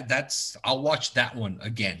movie. That's I'll watch that one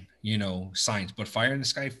again. Signs. But Fire in the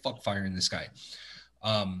Sky, fuck Fire in the Sky.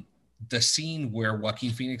 The scene where Joaquin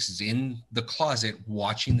Phoenix is in the closet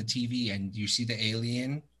watching the TV and you see the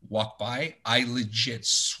alien walk by, I legit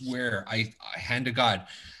swear, I hand to God,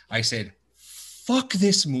 I said, fuck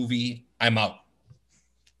this movie, I'm out.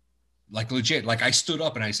 Like legit, like I stood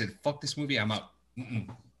up and I said, fuck this movie, I'm out.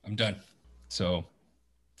 I'm done. So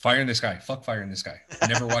Fire in the Sky, fuck Fire in the Sky.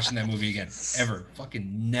 Never watching that movie again, ever.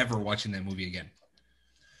 Fucking never watching that movie again.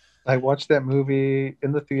 I watched that movie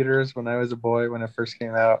in the theaters when I was a boy when it first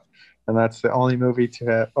came out. And that's the only movie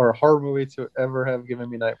horror movie to ever have given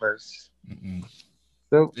me nightmares.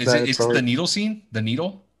 So is it the needle scene? The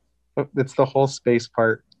needle? It's the whole space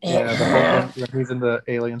part. Yeah, the whole when he's in the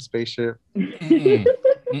alien spaceship.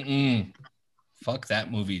 Fuck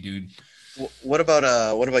that movie, dude. What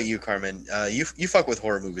about you, Carmen? You fuck with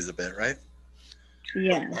horror movies a bit, right?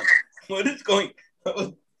 Yeah. What is going?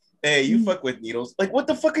 Hey, you fuck with needles. Like, what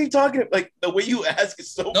the fuck are you talking about? Like, the way you ask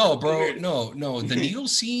is so no, bro. weird. No. The needle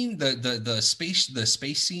scene, the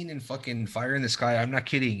space scene in fucking Fire in the Sky. I'm not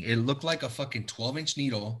kidding. It looked like a fucking 12-inch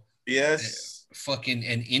needle. Yes. Fucking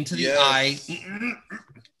and into the eye.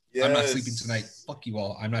 Yes. I'm not sleeping tonight. Fuck you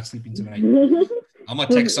all. I'm not sleeping tonight. I'm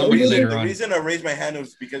gonna text somebody later on. The reason I raised my hand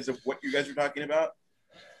was because of what you guys were talking about,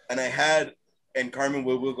 and Carmen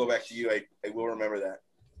will go back to you. I will remember that.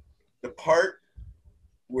 The part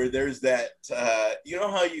where there's that, you know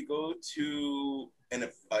how you go to, and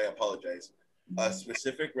if I apologize, a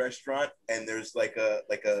specific restaurant and there's like a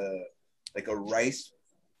rice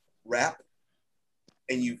wrap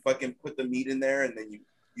and you fucking put the meat in there, and then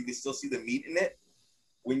you can still see the meat in it.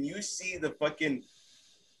 When you see the fucking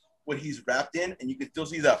what he's wrapped in, and you can still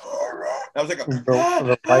see the I was like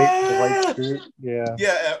the white suit. Yeah.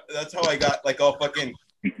 Yeah, that's how I got like all fucking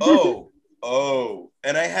oh.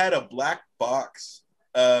 And I had a black box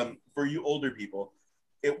for you older people.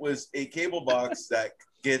 It was a cable box that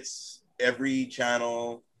gets every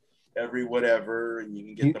channel, every whatever, and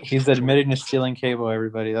you can get he's admitting to stealing cable,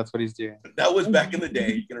 everybody. That's what he's doing. That was back in the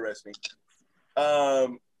day. You can arrest me.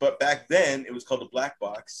 But back then it was called a black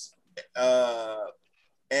box.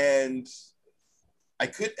 And I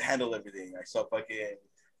couldn't handle everything. I saw fucking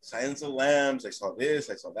Silence of the Lambs. I saw this.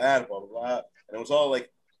 I saw that. Blah blah blah. And it was all like,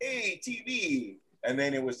 "Hey, TV." And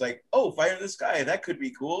then it was like, "Oh, Fire in the Sky. That could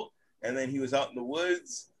be cool." And then he was out in the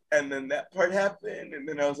woods. And then that part happened. And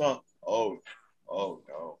then I was all, "Oh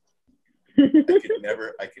no."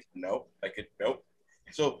 I could nope.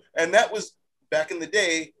 So, and that was back in the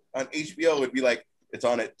day on HBO. It would be like, it's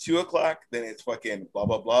on at 2:00. Then it's fucking blah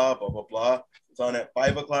blah blah blah blah blah. It's on at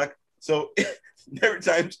 5:00. So there were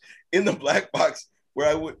times in the black box where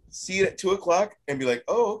I would see it at 2:00 and be like,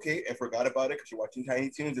 "Oh, okay," and forgot about it because you're watching Tiny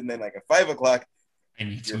Toons. And then like at 5:00,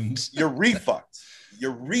 you're refucked.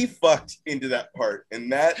 You're refucked into that part, and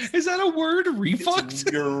that is that a word? Refucked.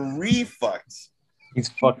 You're refucked. He's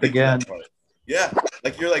fucked again. Yeah,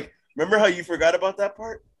 like you're like, remember how you forgot about that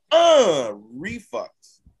part? Refucked.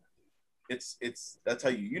 It's that's how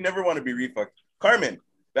you never want to be refucked. Carmen,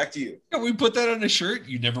 back to you. Can we put that on a shirt?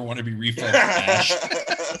 You never want to be refucked, Ash.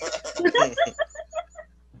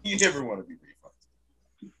 You never want to be refucked.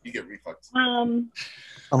 You get refucked.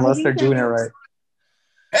 Unless they're doing it right.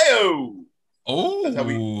 Hey-o! Oh,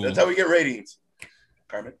 that's how we get ratings.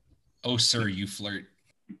 Carmen. Oh, sir, you flirt.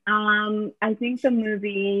 I think the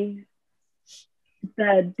movie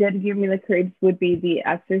that did give me the creeps would be The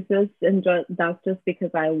Exorcist, and that's just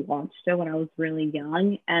because I watched it when I was really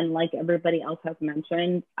young, and like everybody else has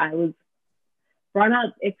mentioned, I was brought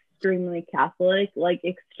up extremely Catholic, like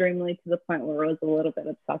extremely to the point where it was a little bit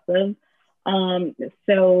obsessive.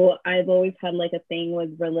 So I've always had like a thing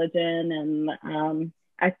with religion and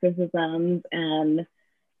exorcisms and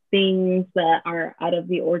things that are out of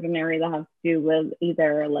the ordinary that have to do with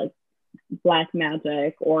either like black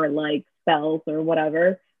magic or like spells or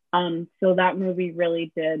whatever. So that movie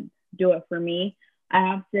really did do it for me.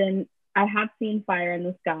 I have seen Fire in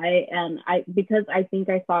the Sky, and because I think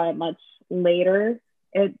I saw it much later,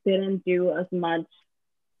 it didn't do as much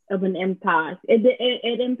of an impact.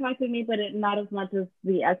 It impacted me, but not as much as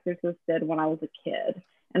The Exorcist did when I was a kid.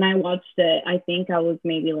 And I watched it, I think I was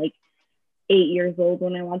maybe like 8 years old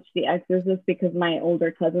when I watched The Exorcist because my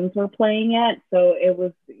older cousins were playing it. So it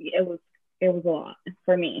was a lot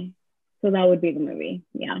for me. So that would be the movie.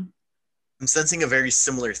 Yeah. I'm sensing a very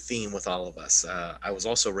similar theme with all of us. I was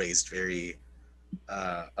also raised very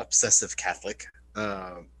obsessive Catholic,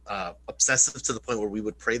 obsessive to the point where we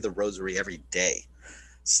would pray the rosary every day.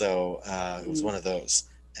 So it was one of those.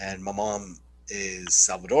 And my mom is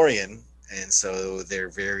Salvadorian, and so they're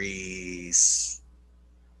very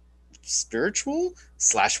spiritual /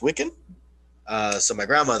 Wiccan. So my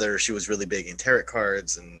grandmother, she was really big in tarot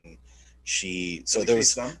cards, and there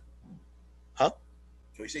was some? Huh?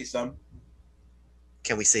 Can we say some?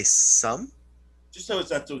 Can we say some? Just so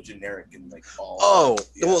it's not so generic and like all. Oh,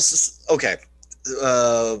 yeah. Well, okay.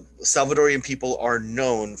 Salvadorian people are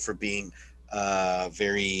known for being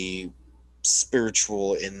very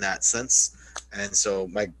spiritual in that sense, and so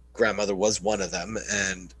my grandmother was one of them,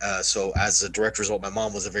 and so as a direct result, my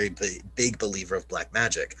mom was a very big believer of black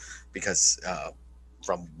magic because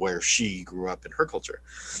from where she grew up in her culture.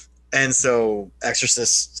 And so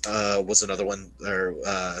Exorcist was another one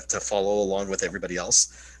to follow along with everybody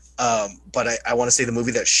else. But I want to say the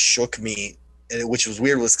movie that shook me, which was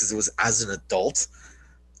weird, was because it was as an adult.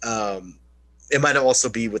 It might also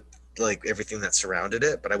be with like everything that surrounded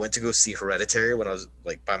it, but I went to go see Hereditary when I was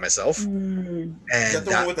like by myself. And is that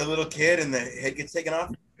the one with the little kid and the head gets taken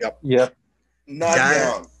off? Yep. Not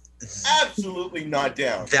down. Absolutely not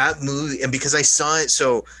down. That movie, and because I saw it,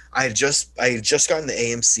 so I had just gotten the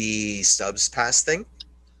AMC Stubs Pass thing,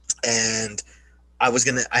 and I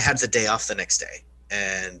had the day off the next day,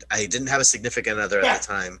 and I didn't have a significant other at the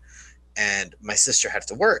time, and my sister had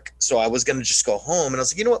to work, so I was gonna just go home, and I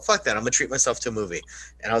was like, you know what, fuck that, I'm gonna treat myself to a movie,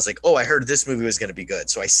 and I was like, oh, I heard this movie was gonna be good,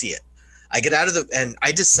 so I see it. I get out of and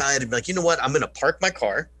I decided, like, you know what, I'm gonna park my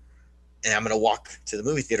car, and I'm going to walk to the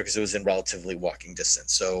movie theater because it was in relatively walking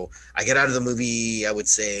distance. So I get out of the movie, I would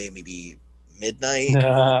say maybe midnight, 1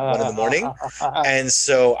 a.m. And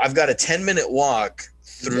so I've got a 10-minute walk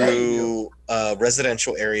through a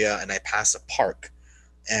residential area, and I pass a park.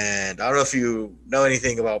 And I don't know if you know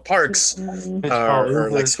anything about parks Mm-mm.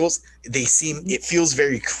 or like schools. It feels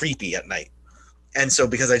very creepy at night. And so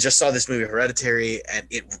because I just saw this movie Hereditary and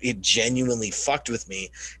it genuinely fucked with me.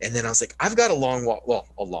 And then I was like, I've got a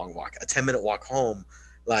 10-minute walk home.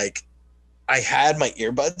 Like I had my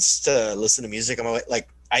earbuds to listen to music on my way. Like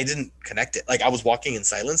I didn't connect it. Like I was walking in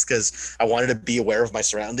silence because I wanted to be aware of my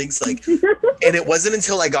surroundings. Like, and it wasn't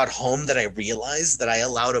until I got home that I realized that I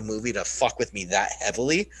allowed a movie to fuck with me that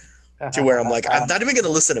heavily to where I'm like, I'm not even going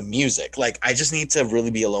to listen to music. Like I just need to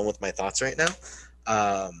really be alone with my thoughts right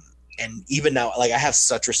now. And even now, like I have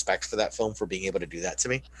such respect for that film for being able to do that to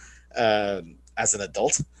me as an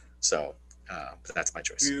adult. So that's my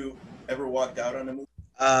choice. Have you ever walked out on a movie?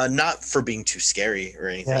 Not for being too scary or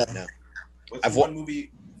anything. Yeah. No. What's one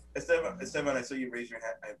movie? Esteban, I saw you raise your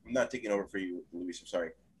hand. I'm not taking over for you, Luis. I'm sorry,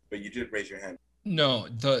 but you did raise your hand. No,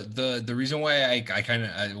 the reason why I kind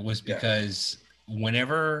of was because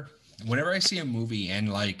whenever I see a movie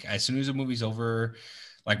and like as soon as the movie's over,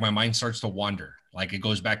 like my mind starts to wander. Like it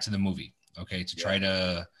goes back to the movie, okay, to try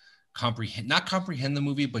to not comprehend the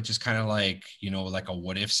movie, but just kind of like, like a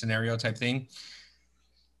what if scenario type thing.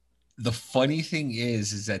 The funny thing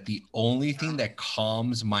is that the only thing that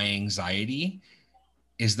calms my anxiety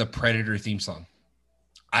is the Predator theme song.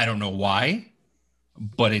 I don't know why,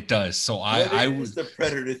 but it does. So I was the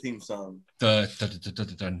Predator theme song. Like in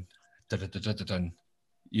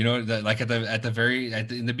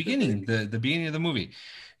the beginning, the beginning of the movie,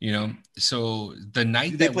 So the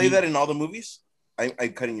night Did they play that in all the movies?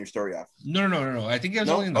 I'm cutting your story off. No. I think it was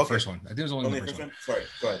only in the first one. I think it was only in the first one. Sorry,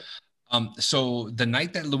 go ahead. So the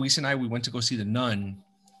night that Luis and we went to go see The Nun,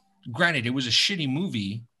 granted, it was a shitty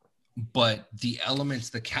movie, but the elements,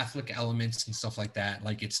 the Catholic elements and stuff like that,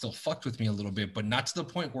 like it still fucked with me a little bit, but not to the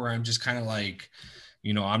point where I'm just kind of like,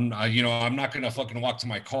 I'm not going to fucking walk to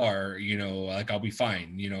my car, like I'll be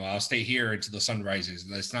fine. I'll stay here until the sun rises.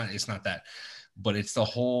 It's not that, but it's the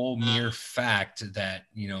whole mere fact that,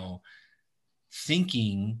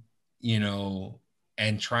 thinking,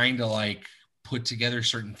 and trying to like put together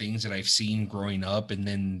certain things that I've seen growing up and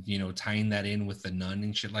then, tying that in with The Nun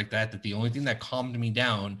and shit like that, that the only thing that calmed me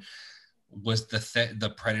down was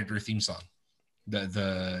the Predator theme song,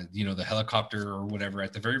 the helicopter or whatever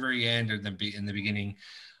at the very, very end or in the beginning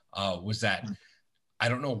was that. I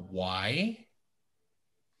don't know why,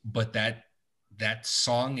 but that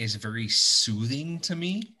song is very soothing to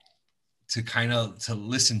me to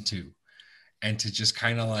listen to and to just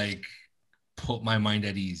kind of like put my mind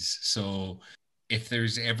at ease. So if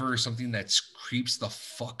there's ever something that creeps the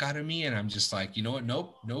fuck out of me and I'm just like, you know what?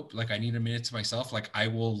 Nope. Like I need a minute to myself. Like I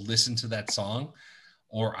will listen to that song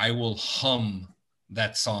or I will hum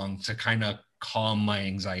that song to kind of calm my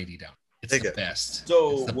anxiety down. It's the best.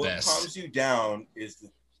 So what calms you down is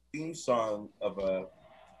the theme song of a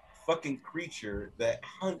fucking creature that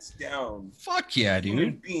hunts down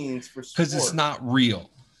human beings for sport. Because it's not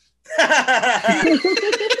real.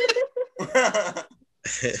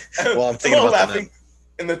 Well, I'm thinking about laughing,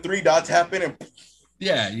 and the three dots happen, and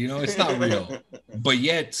it's not real. But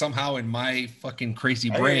yet somehow in my fucking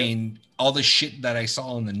crazy brain, all the shit that I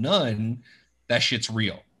saw in The Nun, that shit's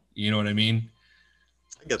real. You know what I mean?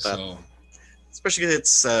 I get that. So, especially if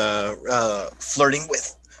it's flirting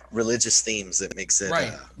with religious themes, it makes it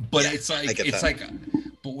right. But it's like,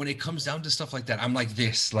 but when it comes down to stuff like that, I'm like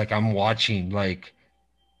this, like I'm watching, like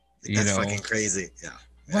that's fucking crazy. Yeah.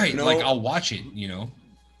 Right, like I'll watch it,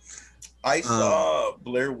 I saw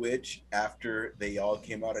Blair Witch after they all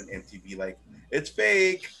came out on MTV. Like, it's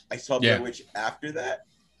fake. I saw Blair Witch after that.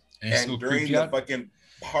 And during the fucking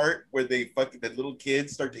part where the little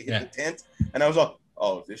kids start to hit the tent, and I was like,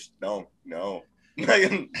 oh, no.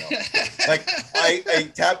 Like,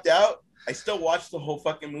 I tapped out. I still watched the whole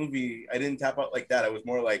fucking movie. I didn't tap out like that. I was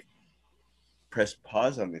more like, press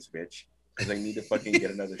pause on this bitch. Because I need to fucking get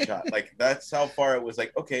another shot. Like, that's how far it was.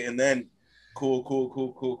 Like, okay, and then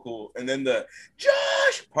cool. And then the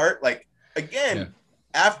Josh part, like, again,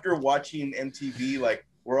 after watching MTV, like,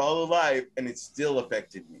 We're All Alive, and it still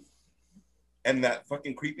affected me. And that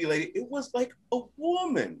fucking creepy lady, it was like a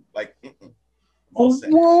woman. Like, a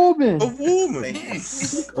woman.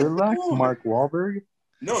 Relax, Mark Wahlberg.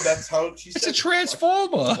 No, that's how she says. It's a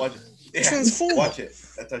transformer. Watch it. Watch it.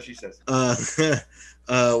 That's how she says.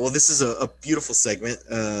 Well, this is a beautiful segment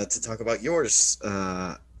to talk about yours.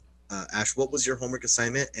 Ash, what was your homework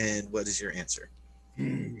assignment and what is your answer?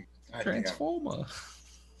 Transformer.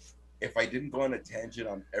 If I didn't go on a tangent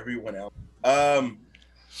on everyone else, I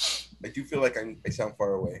do feel like I sound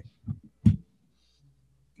far away.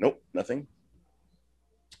 Nope, nothing.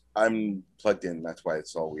 I'm plugged in. That's why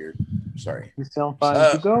it's all weird. Sorry. You sound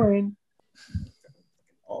fine. Keep going.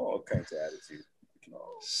 kinds of attitude. We can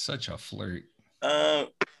all... Such a flirt.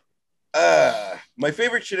 My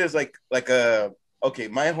favorite shit is like a okay.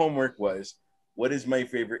 My homework was, what is my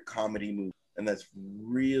favorite comedy movie? And that's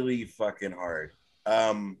really fucking hard.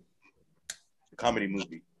 Comedy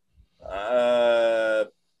movie.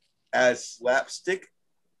 As slapstick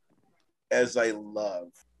as I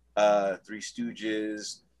love Three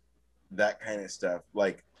Stooges, that kind of stuff.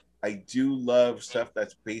 Like, I do love stuff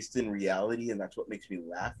that's based in reality, and that's what makes me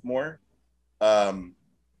laugh more.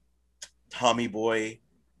 Tommy Boy.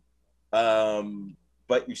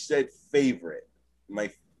 But you said favorite.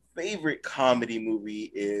 My favorite comedy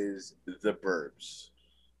movie is The Burbs.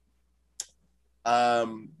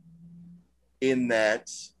 In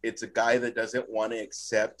that it's a guy that doesn't want to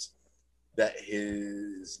accept that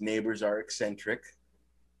his neighbors are eccentric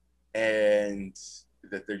and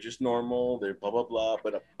that they're just normal, they're blah, blah, blah,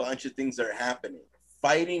 but a bunch of things are happening.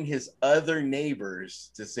 Fighting his other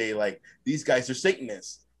neighbors to say, like, these guys are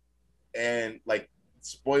Satanists. And, like,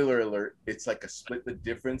 spoiler alert, it's like a split the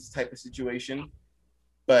difference type of situation.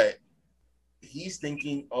 But he's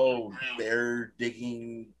thinking, oh, they're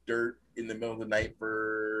digging dirt in the middle of the night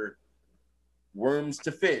for worms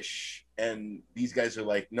to fish. And these guys are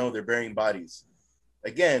like, no, they're burying bodies.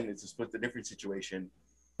 Again, it's a split the difference situation.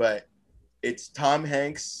 But it's Tom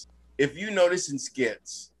Hanks. If you notice in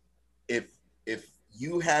skits, if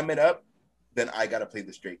you ham it up, then I got to play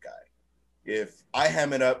the straight guy. If I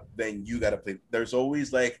ham it up, then you got to play. There's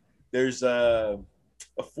always like, there's a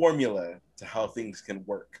formula to how things can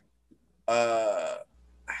work.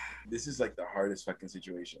 This is like the hardest fucking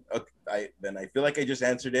situation. Okay, I feel like I just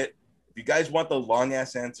answered it. If you guys want the long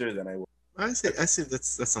ass answer, then I will. I see. That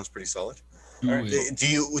sounds pretty solid. All right. Do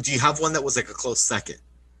you have one that was like a close second?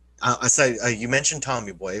 I said you mentioned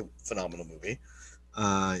Tommy Boy, phenomenal movie.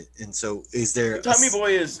 And so is there Tommy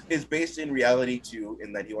Boy is based in reality too,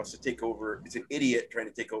 in that he wants to take over. It's an idiot trying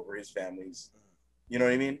to take over his family's. You know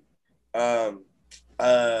what I mean?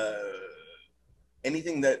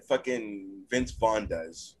 Anything that fucking Vince Vaughn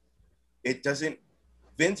does, it doesn't.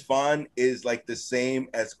 Vince Vaughn is like the same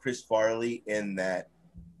as Chris Farley in that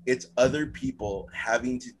it's other people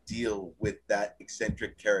having to deal with that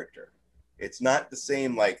eccentric character. It's not the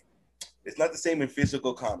same, like, it's not the same in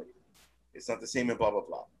physical comedy. It's not the same in blah, blah,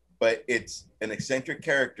 blah. But it's an eccentric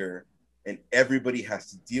character and everybody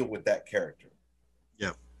has to deal with that character.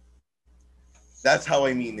 Yeah. That's how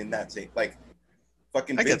I mean in that sense. Like,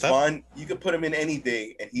 fucking Vince Vaughn, you could put him in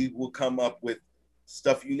anything and he will come up with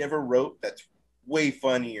stuff you never wrote that's way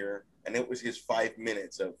funnier, and it was his 5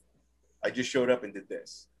 minutes of, I just showed up and did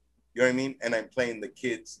this. You know what I mean? And I'm playing the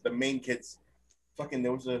main kids. Fucking,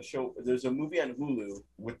 there's a movie on Hulu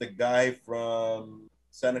with the guy from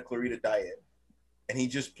Santa Clarita Diet, and he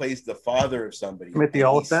just plays the father of somebody. Timothy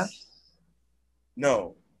Olyphant?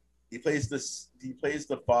 No, he plays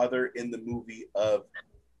the father in the movie of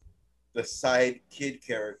the side kid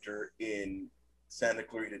character in Santa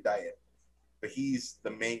Clarita Diet, but he's the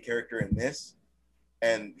main character in this.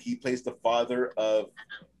 And he plays the father of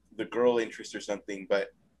the girl interest or something, but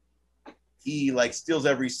he like steals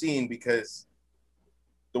every scene because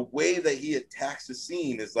the way that he attacks the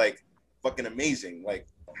scene is like fucking amazing. Like,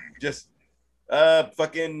 just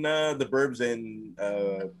fucking The Burbs and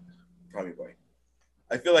Tommy Boy.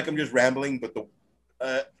 I feel like I'm just rambling, but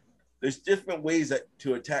there's different ways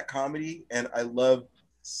to attack comedy, and I love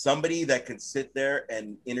somebody that can sit there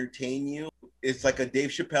and entertain you. It's like a Dave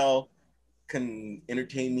Chappelle can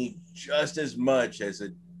entertain me just as much as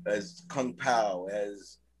Kung Pao,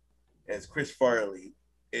 as Chris Farley.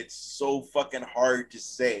 It's so fucking hard to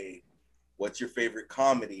say what's your favorite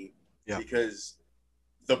comedy, because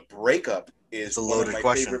The Breakup is one of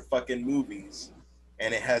my favorite fucking movies,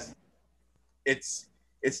 and it's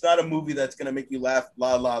not a movie that's gonna make you laugh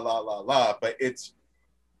la la la la la, but it's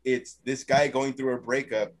this guy going through a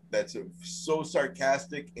breakup that's so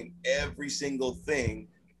sarcastic in every single thing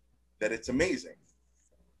that it's amazing.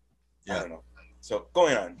 Yeah. I don't know. So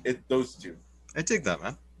going on, those two. I dig that,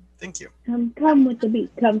 man. Thank you. Come with the beat.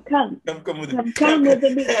 Come with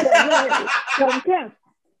the beat. Come.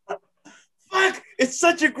 Fuck! It's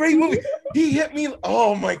such a great movie. He hit me.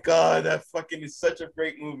 Oh my god, that fucking is such a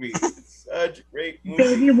great movie. It's such a great movie.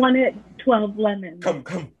 Baby wanted 12 lemons. Come.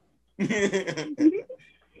 And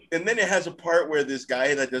then it has a part where this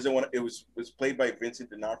guy that doesn't want to, it was played by Vincent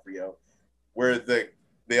D'Onofrio, where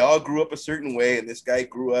they all grew up a certain way, and this guy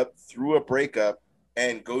grew up through a breakup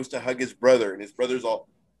and goes to hug his brother, and his brother's all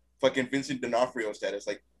fucking Vincent D'Onofrio status,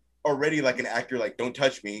 like already like an actor, like don't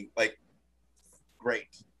touch me, like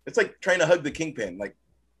great. It's like trying to hug the Kingpin, like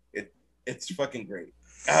it's fucking great.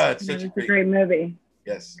 It's such a great movie.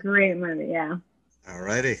 Yes. Great movie, yeah.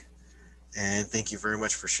 Alrighty. And thank you very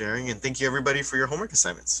much for sharing. And thank you, everybody, for your homework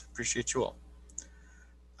assignments. Appreciate you all.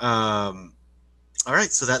 All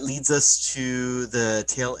right, so that leads us to the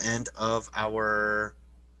tail end of our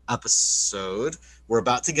episode. We're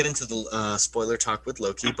about to get into the spoiler talk with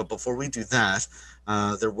Loki, but before we do that,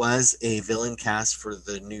 there was a villain cast for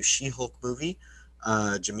the new She-Hulk movie,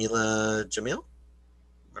 Jamila Jamil.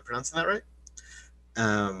 Am I pronouncing that right?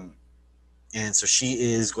 And so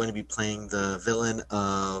she is going to be playing the villain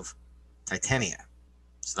of Titania.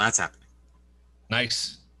 So that's happening.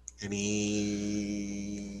 Nice. I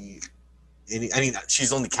mean,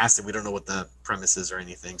 she's only casted. We don't know what the premise is or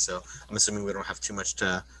anything. So I'm assuming we don't have too much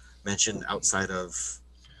to mention outside of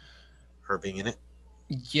her being in it.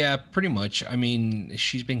 Yeah, pretty much. I mean,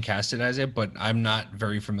 she's been casted as it, but I'm not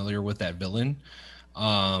very familiar with that villain.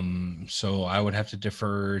 So I would have to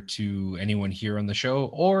defer to anyone here on the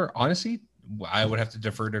show, or honestly, I would have to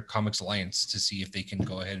defer to Comics Alliance to see if they can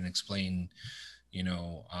go ahead and explain,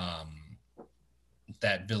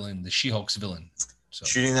 that villain, the She-Hulk's villain. So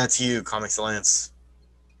Shooting that to you, Comics Alliance.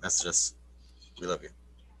 Message us. We love you.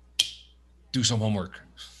 do some homework.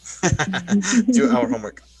 Do our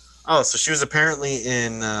homework. Oh, so she was apparently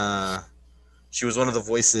in. She was one of the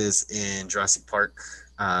voices in Jurassic Park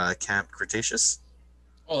Camp Cretaceous.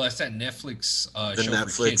 Oh, that's that Netflix The show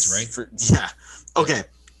Netflix for kids, right? Yeah. Okay.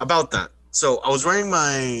 About that. So I was wearing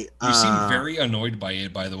my. You seem very annoyed by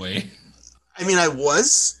it, by the way. I mean, I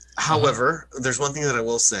was. However, there's one thing that I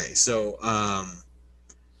will say. So, I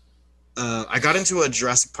got into a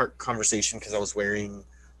Jurassic Park conversation because I was wearing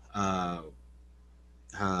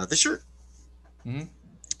this shirt. Mhm.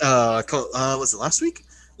 Was it last week?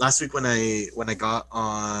 Last week when I got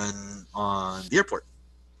on the airport,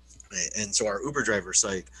 right? And so our Uber driver's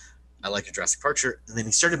like, I like your Jurassic Park shirt, and then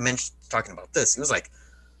he started talking about this. He was like,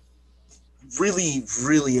 really,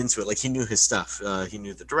 really into it. Like he knew his stuff. He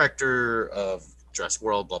knew the director of Jurassic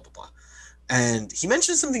World, blah blah blah, and he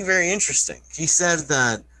mentioned something very interesting. He said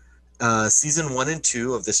that season 1 and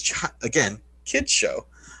 2 of this again kids show,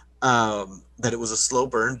 that it was a slow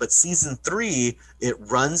burn, but season 3 it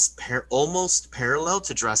runs almost parallel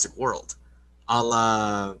to Jurassic World, a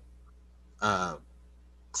la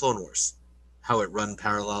Clone Wars, how it run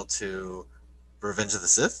parallel to Revenge of the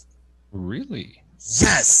Sith. Really?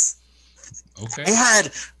 Yes. Okay. I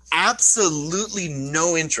had absolutely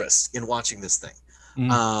no interest in watching this thing.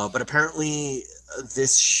 But apparently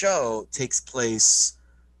this show takes place,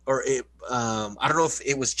 or it I don't know if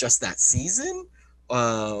it was just that season,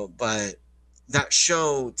 but that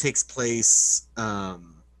show takes place,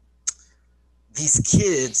 these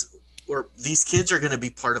kids are going to be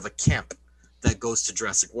part of a camp that goes to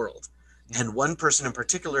Jurassic World. And one person in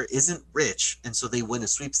particular isn't rich, and so they win a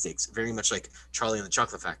sweepstakes, very much like Charlie and the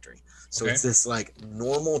Chocolate Factory. So it's this like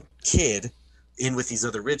normal kid in with these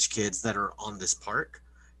other rich kids that are on this park,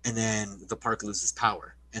 and then the park loses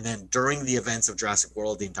power. And then during the events of Jurassic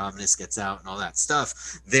World, the Indominus gets out and all that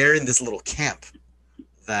stuff. They're in this little camp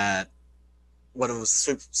that one of them was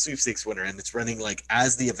a sweepstakes winner, and it's running like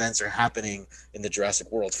as the events are happening in the Jurassic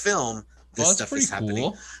World film. This stuff is happening.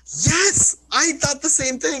 Cool. Yes, I thought the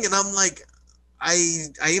same thing, and I'm like, I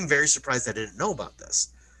am very surprised I didn't know about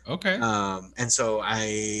this. Okay. And so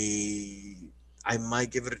I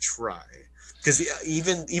might give it a try, because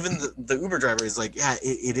even the Uber driver is like, yeah,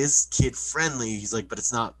 it is kid friendly. He's like, but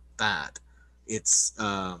it's not bad. It's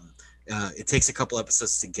it takes a couple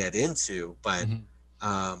episodes to get into, but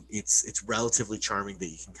it's relatively charming that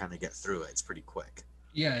you can kind of get through it. It's pretty quick.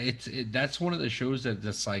 Yeah, that's one of the shows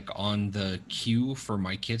that's like on the queue for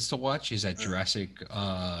my kids to watch. Is that Jurassic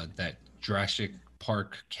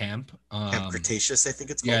Park Camp? Camp Cretaceous, I think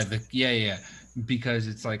it's called. Yeah. Because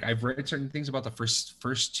it's like I've read certain things about the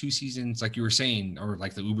first 2 seasons, like you were saying, or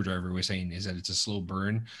like the Uber driver was saying, is that it's a slow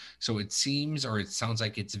burn. So it seems, or it sounds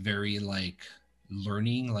like it's very like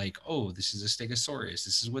learning, like, oh, this is a Stegosaurus,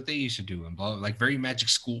 this is what they used to do, and blah, like very Magic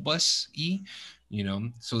School Bus-y,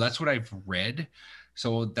 So that's what I've read.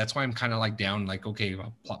 So that's why I'm kind of like down, like, okay,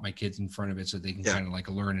 I'll plot my kids in front of it so they can kind of like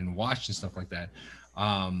learn and watch and stuff like that.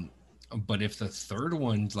 But if the third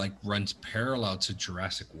one like runs parallel to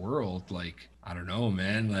Jurassic World, like, I don't know,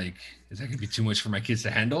 man, like, is that gonna be too much for my kids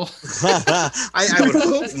to handle? I would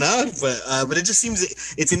hope not, but it just seems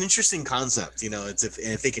it's an interesting concept. It's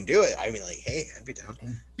if they can do it, I mean, like, hey, I'd be down.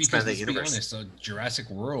 Because let's be honest, Jurassic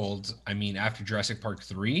World, I mean, after Jurassic Park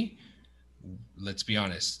 3, let's be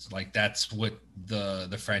honest, like that's what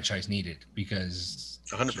the franchise needed, because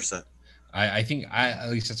 100%. I think at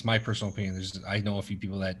least that's my personal opinion. I know a few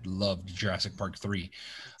people that loved Jurassic Park 3.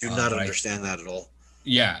 Do not understand that at all.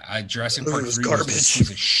 Yeah, Jurassic It Park was 3 was a garbage. piece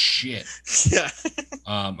of shit. Yeah.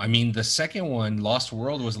 I mean, the second one, Lost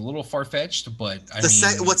World, was a little far-fetched, but I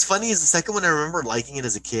mean, What's funny is the second one I remember liking it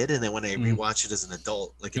as a kid, and then when I Mm. rewatch it as an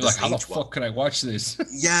adult, like it you're like, doesn't how the age well. fuck could I watch this?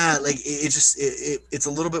 Yeah, like it's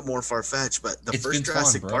a little bit more far fetched, but the It's first Vince Vaughn,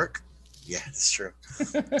 Jurassic bro. Park, yeah, it's true.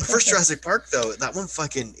 The first Jurassic Park though, that one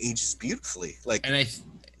fucking ages beautifully. Like, And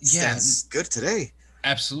stands good today.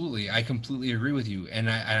 absolutely, I completely agree with you, and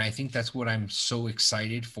I think that's what I'm so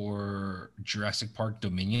excited for Jurassic Park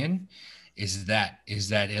Dominion, is that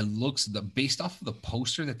it looks based off of the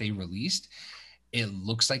poster that they released, it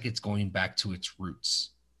looks like it's going back to its roots.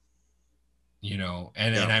 And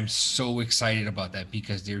Yeah. I'm so excited about that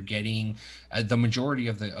because they're getting the majority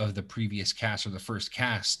of the previous cast, or the first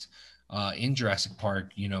cast in Jurassic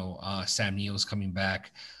Park. Sam Neill's coming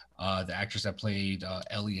back. The actress that played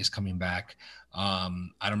Ellie is coming back.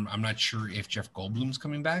 I'm not sure if Jeff Goldblum's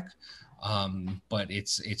coming back, but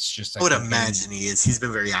it's just like I would imagine he is. He's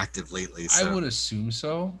been very active lately. So. I would assume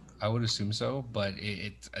so. But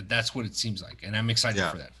that's what it seems like, and I'm excited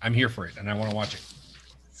for that. I'm here for it, and I want to watch it.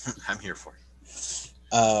 I'm here for it.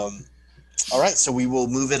 All right, so we will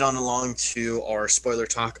move it on along to our spoiler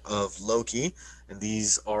talk of Loki, and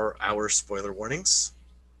these are our spoiler warnings.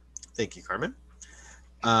 Thank you, Carmen.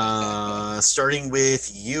 Starting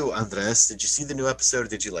with you, Andres. Did you see the new episode, or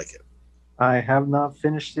did you like it? I have not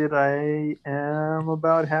finished it. I am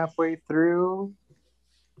about halfway through.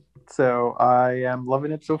 So I am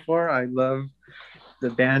loving it so far. I love the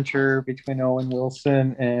banter between Owen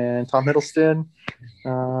Wilson and Tom Hiddleston.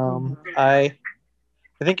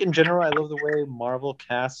 I think in general, I love the way Marvel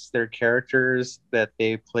casts their characters, that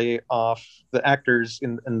they play off the actors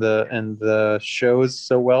in the shows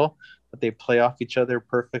so well, that they play off each other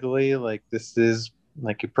perfectly. Like, this is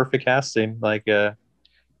like a perfect casting. Like,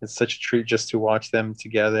 it's such a treat just to watch them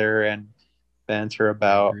together and banter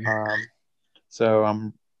about. So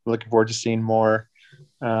I'm looking forward to seeing more,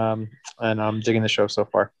 and I'm digging the show so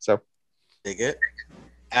far. So, dig it,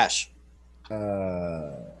 Ash.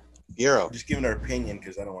 Bureau. Just giving our opinion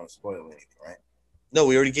because I don't want to spoil anything, right? No,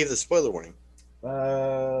 we already gave the spoiler warning. I'm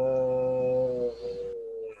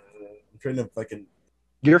trying to fucking.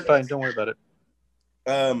 You're fine. Don't worry about it.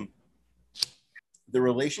 The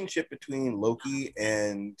relationship between Loki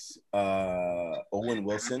and Owen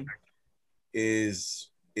Wilson is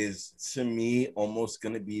to me almost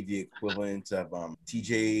going to be the equivalent of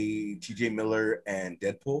TJ Miller and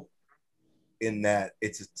Deadpool, in that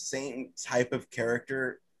it's the same type of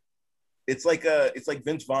character. It's like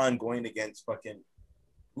Vince Vaughn going against fucking.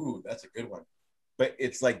 Ooh, that's a good one. But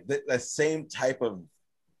it's like the same type of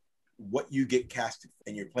what you get casted,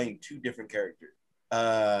 and you're playing two different characters.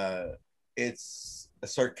 It's a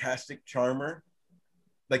sarcastic charmer,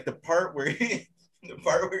 like the part where he's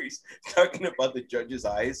talking about the judge's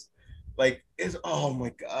eyes, like, is, oh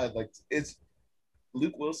my god, like, it's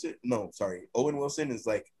Owen Wilson is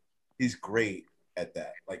like, he's great at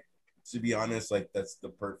that. Like, to be honest, like, that's the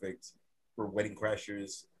perfect for Wedding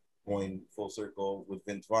Crashers, going full circle with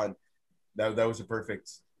Vince Vaughn. That was a perfect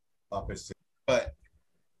opposite. But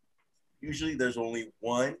usually there's only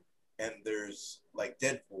one, and there's like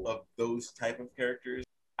Deadpool of those type of characters.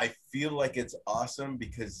 I feel like it's awesome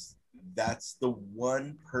because that's the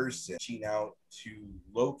one person reaching out to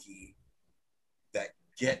Loki that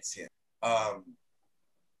gets him.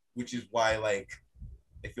 Which is why, like,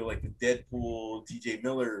 I feel like the Deadpool, TJ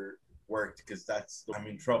Miller worked, because I'm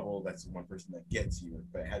in trouble. That's the one person that gets you,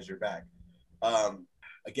 but has your back.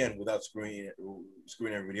 Again, without screwing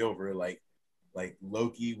everybody over, like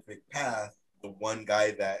Loki with Path, the one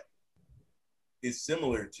guy that is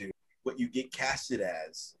similar to what you get casted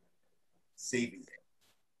as, saving it.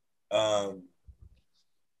 I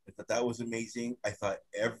thought that was amazing. I thought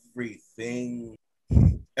everything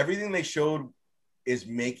they showed is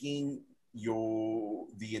making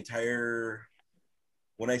the entire,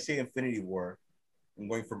 when I say Infinity War, I'm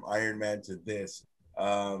going from Iron Man to this.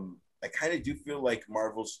 I kind of do feel like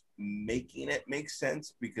Marvel's making it make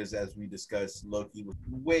sense, because as we discussed, Loki was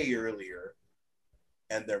way earlier,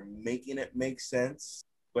 and they're making it make sense.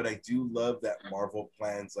 But I do love that Marvel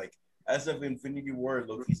plans, like, as of Infinity War,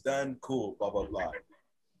 Loki's done, cool, blah, blah, blah.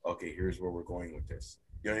 Okay, here's where we're going with this.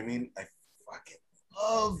 You know what I mean? I fucking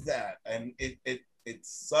love that. And it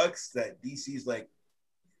sucks that DC's like,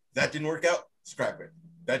 that didn't work out, scrap it.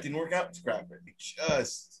 That didn't work out, scrap it.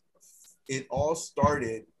 It all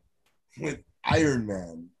started with Iron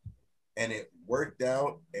Man, and it worked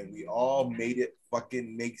out, and we all made it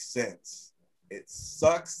fucking make sense. It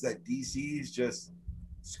sucks that DC's just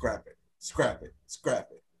scrap it,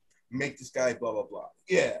 make this guy blah blah blah.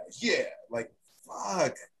 Yeah, like,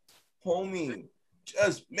 fuck, homie,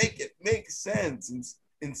 Just make it make sense.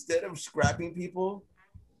 Instead of scrapping people,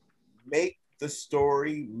 make the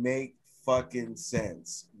story make fucking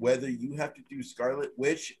sense. Whether you have to do Scarlet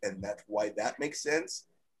Witch, and that's why that makes sense.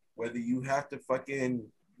 Whether you have to fucking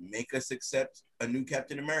make us accept a new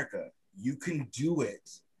Captain America, you can do it.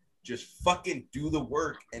 Just fucking do the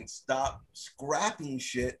work and stop scrapping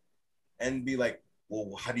shit and be like,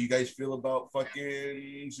 well, how do you guys feel about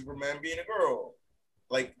fucking Superman being a girl?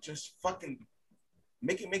 Like, just fucking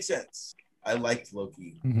make it make sense. I liked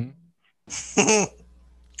Loki. Mm-hmm.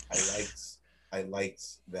 I liked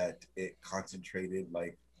that it concentrated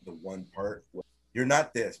like the one part. You're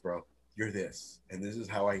not this, bro. You're this. And this is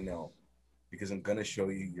how I know. Because I'm going to show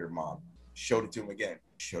you your mom. Showed it to him again.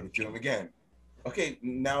 Showed it to him again. Okay,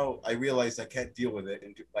 now I realize I can't deal with it.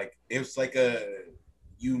 And like, it was like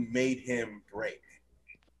you made him break.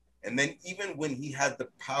 And then even when he had the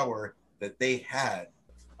power that they had,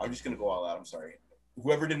 I'm just going to go all out. I'm sorry.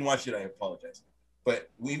 Whoever didn't watch it, I apologize. But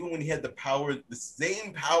even when he had the power, the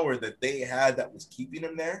same power that they had that was keeping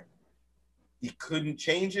him there, he couldn't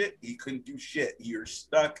change it. He couldn't do shit. You're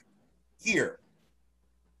stuck here.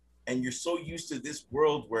 And you're so used to this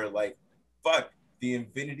world where, like, fuck, the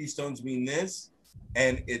Infinity Stones mean this,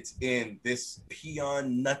 and it's in this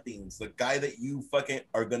peon nothings. The guy that you fucking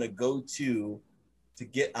are going to go to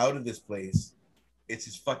get out of this place, it's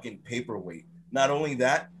his fucking paperweight. Not only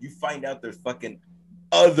that, you find out there's fucking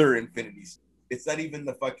other Infinity Stones. It's not even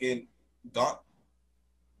the fucking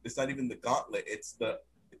It's not even the gauntlet.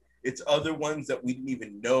 It's other ones that we didn't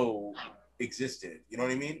even know existed. You know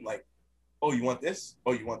what I mean? Like, oh, you want this?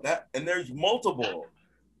 Oh, you want that? And there's multiple.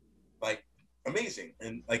 Like, amazing.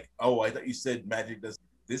 And like, oh, I thought you said magic does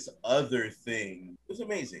this other thing. It was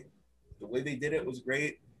amazing. The way they did it was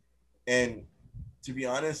great. And to be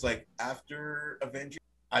honest, like after Avengers,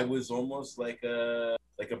 I was almost like a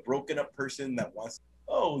broken up person that wants,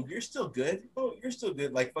 oh, you're still good. Oh, you're still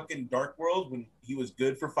good. Like fucking Dark World, when he was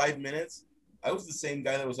good for 5 minutes, I was the same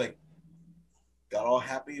guy that was like, got all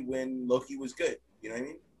happy when Loki was good. You know what I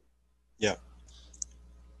mean? Yeah.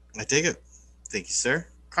 I take it. Thank you, sir.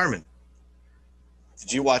 Carmen,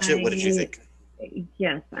 did you watch it? What did you think?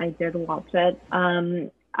 Yes, I did watch it.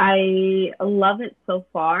 I love it so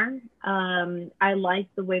far. I like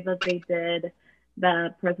the way that they did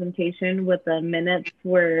the presentation with the minutes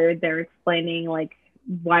where they're explaining like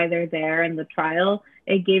why they're there and the trial.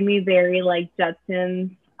 It gave me very like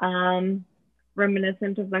Jetsons,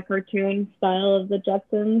 reminiscent of the cartoon style of the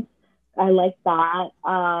Jetsons. I like that.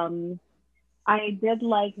 I did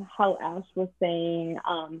like how Ash was saying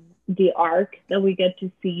the arc that we get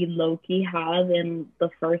to see Loki have in the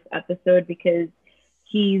first episode, because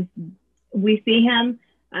we see him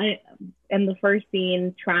in the first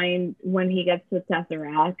scene trying when he gets to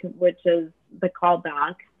Tesseract, which is the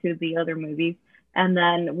callback to the other movies. And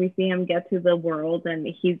then we see him get to the world and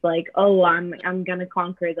he's like, oh, I'm going to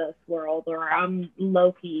conquer this world, or I'm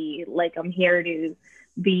Loki, like I'm here to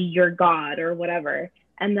be your god or whatever.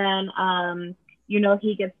 And then,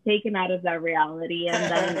 he gets taken out of that reality.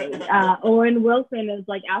 And then Owen Wilson is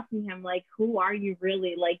like asking him, like, who are you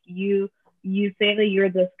really? Like, you say that you're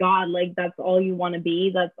this god, like that's all you want to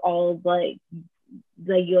be, that's all like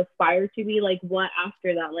that you aspire to be, like what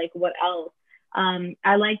after that, like what else?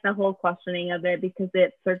 I like the whole questioning of it, because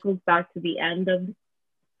it circles back to the end of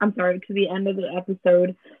the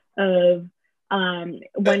episode of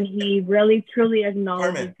when he really truly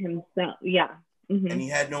acknowledges Carmen. himself. Yeah. Mm-hmm. And he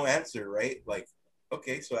had no answer, right? Like,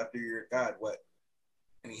 okay, so after you're God, what?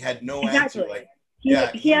 And he had no Exactly. answer. Like,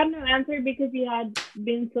 he had no answer because he had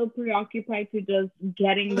been so preoccupied to just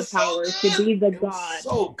getting the power to be the god.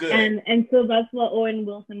 So good. And so that's what Owen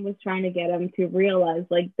Wilson was trying to get him to realize,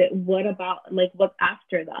 like, that what about, like, what's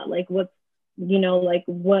after that? Like, what's, like,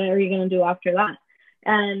 what are you going to do after that?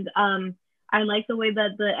 And I like the way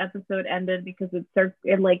that the episode ended, because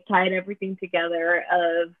it like tied everything together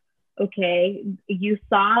of, okay, you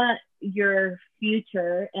saw your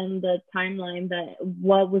future and the timeline that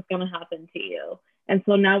what was going to happen to you. And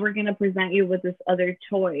so now we're going to present you with this other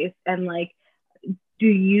choice. And like, do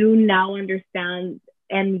you now understand,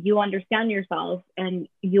 and you understand yourself, and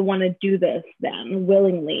you want to do this then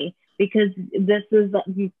willingly, because this is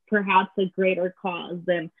perhaps a greater cause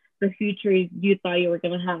than the future you thought you were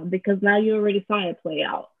going to have, because now you already saw it play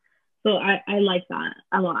out. So I like that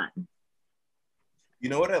a lot. You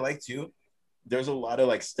know what I like too? There's a lot of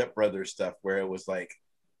like Step Brothers stuff where it was like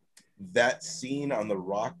that scene on the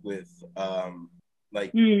rock with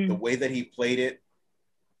the way that he played it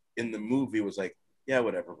in the movie was like, yeah,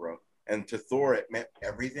 whatever, bro. And to Thor, it meant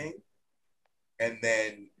everything. And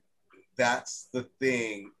then that's the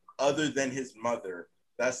thing, other than his mother,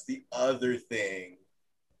 that's the other thing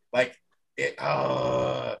Like it.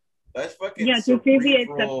 That's fucking Yeah, to see the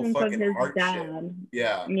cerebral acceptance of fucking his hard shit. dad.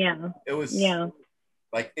 Yeah, Yeah, it was. yeah.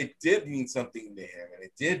 Like it did mean something to him, and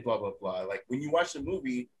it did blah blah blah. Like when you watch the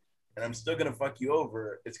movie, and I'm still gonna fuck you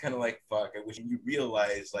over. It's kind of like fuck. I wish you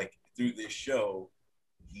realize like through this show,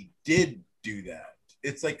 he did do that.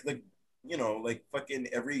 It's like you know, like fucking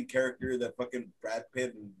every character that fucking Brad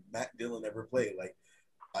Pitt and Matt Dillon ever played. Like,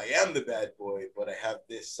 I am the bad boy, but I have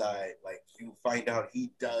this side. Like, you find out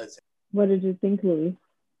he does. What did you think, Louis?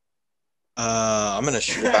 I'm gonna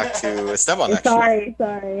shoot it back to Esteban. Actually,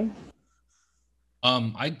 Sorry.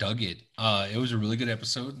 I dug it. It was a really good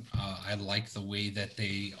episode. I like the way that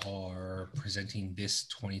they are presenting this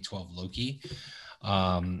 2012 Loki.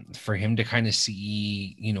 For him to kind of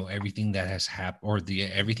see, you know, everything that has happened, or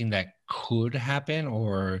everything that could happen,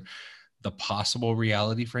 or the possible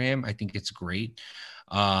reality for him, I think it's great.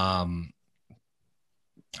 I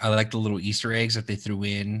like the little Easter eggs that they threw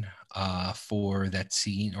in for that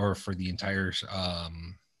scene, or for the entire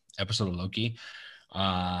episode of Loki.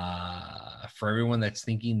 For everyone that's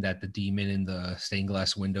thinking that the demon in the stained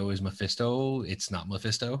glass window is Mephisto, it's not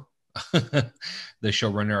Mephisto. The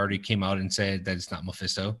showrunner already came out and said that it's not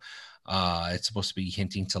Mephisto. It's supposed to be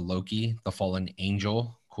hinting to Loki, the fallen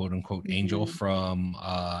angel, quote unquote angel from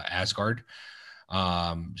Asgard.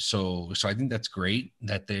 So I think that's great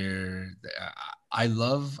that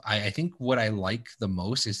I think what I like the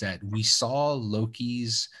most is that we saw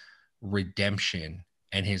Loki's redemption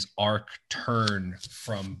and his arc turn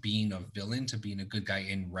from being a villain to being a good guy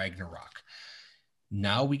in Ragnarok.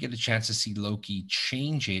 Now we get a chance to see Loki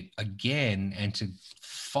change it again and to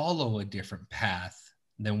follow a different path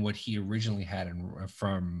than what he originally had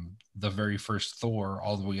from the very first Thor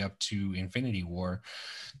all the way up to Infinity War,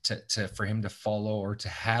 for him to follow, or to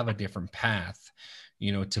have a different path,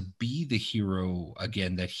 you know, to be the hero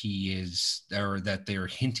again that he is, or that they're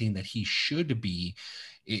hinting that he should be.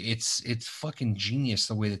 It's fucking genius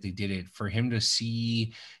the way that they did it, for him to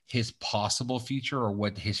see his possible future, or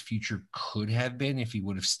what his future could have been if he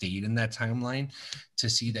would have stayed in that timeline, to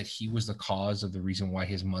see that he was the cause of the reason why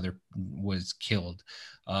his mother was killed,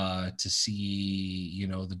 to see, you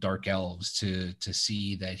know, the dark elves, to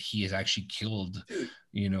see that he is actually killed. Dude,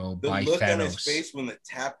 you know, by look Thanos. On his face when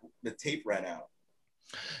the tape ran out.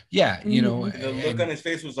 Yeah, you know, the look on his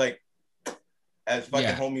face was like, as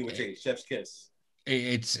fucking homie would say, chef's kiss.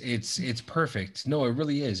 It's perfect. No, it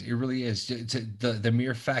really is. It really is. The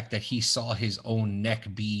mere fact that he saw his own neck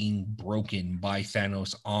being broken by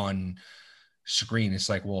Thanos on screen, it's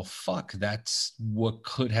like, well, fuck, that's what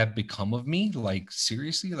could have become of me. Like,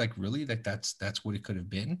 seriously, like, really, like that's what it could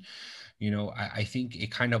have been. You know, I think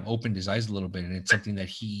it kind of opened his eyes a little bit, and it's something that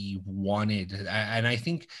he wanted. And I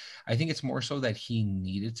think it's more so that he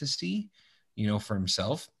needed to see, you know, for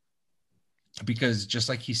himself. Because just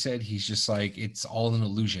like he said, he's just like, it's all an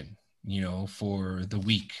illusion, you know, for the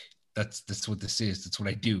weak. That's what this is. That's what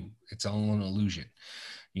I do. It's all an illusion,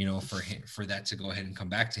 you know, for him, for that to go ahead and come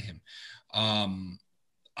back to him. I'm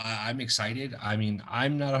excited. I mean,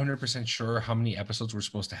 I'm not 100% sure how many episodes we're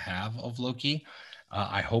supposed to have of Loki.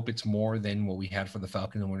 I hope it's more than what we had for the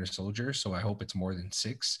Falcon and Winter Soldier. So I hope it's more than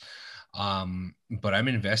 6. But I'm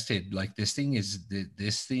invested. Like, this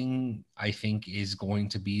thing I think is going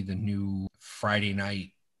to be the new Friday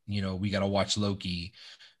night. You know, we got to watch Loki,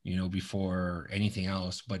 you know, before anything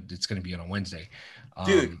else, but it's going to be on a Wednesday.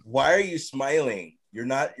 Dude, why are you smiling? You're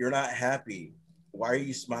not happy. Why are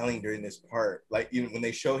you smiling during this part? Like, you know, when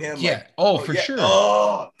they show him, yeah. Like, for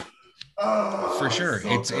sure. For sure.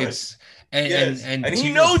 So and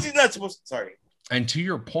he knows he's not supposed to. Sorry. And to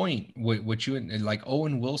your point, what you like,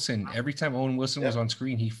 Owen Wilson, every time Owen Wilson was on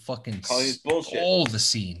screen, he fucking stole the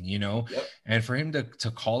scene, you know? Yep. And for him to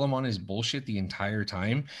call him on his bullshit the entire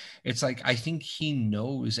time, it's like, I think he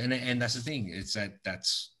knows. And that's the thing, it's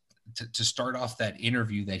that's to start off that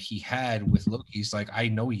interview that he had with Loki. He's like, I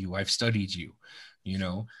know you, I've studied you, you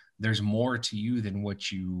know? There's more to you than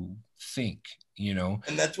what you think, you know?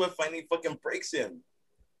 And that's what finally fucking breaks him.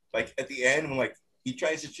 Like, at the end, when, like, he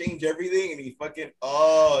tries to change everything, and he fucking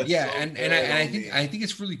I think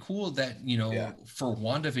it's really cool that, you know, for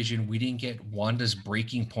WandaVision, we didn't get Wanda's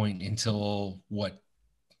breaking point until what,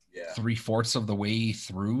 3/4 of the way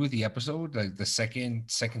through the episode, like the second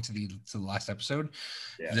to the last episode.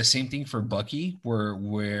 The same thing for Bucky,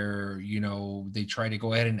 where you know, they try to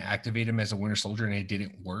go ahead and activate him as a Winter Soldier, and it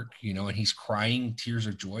didn't work, you know, and he's crying tears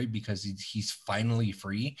of joy because he's finally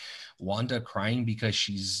free. Wanda crying because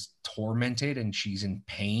she's tormented and she's in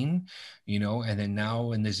pain, you know. And then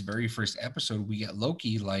now in this very first episode, we get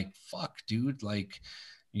Loki like, fuck, dude, like,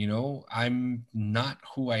 You know, I'm not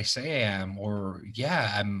who I say I am, or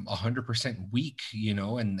yeah, I'm 100% weak, you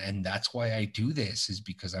know, and that's why I do this, is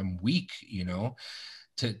because I'm weak, you know.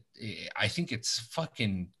 I think it's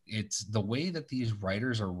the way that these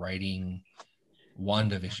writers are writing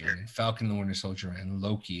WandaVision and Falcon and the Winter Soldier and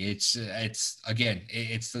Loki. It's again,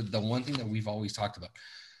 it's the one thing that we've always talked about.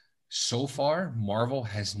 So far, Marvel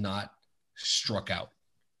has not struck out,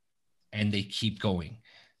 and they keep going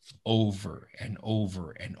over and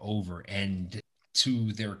over and over. And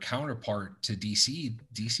to their counterpart, to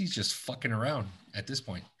DC's just fucking around at this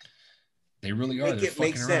point. They really are. Make it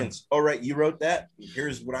make sense. All right, you wrote that.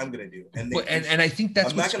 Here's what I'm gonna do. And I think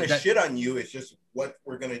that's. I'm not gonna shit on you. It's just what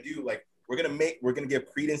we're gonna do. Like we're gonna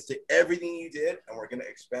give credence to everything you did, and we're gonna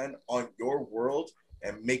expand on your world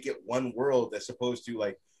and make it one world, as opposed to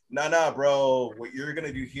like, nah, bro. What you're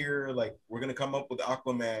gonna do here, like we're gonna come up with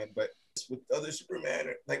Aquaman, but with other Superman,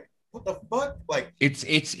 like what the fuck? Like it's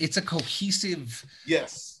a cohesive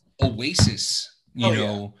oasis, you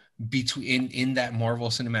know, between in that Marvel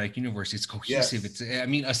Cinematic Universe. It's cohesive. It's, I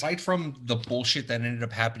mean, aside from the bullshit that ended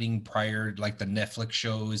up happening prior, like the Netflix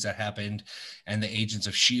shows that happened and the Agents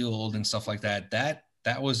of S.H.I.E.L.D. and stuff like that,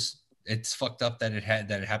 that was, it's fucked up that it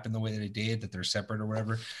happened the way that it did, that they're separate or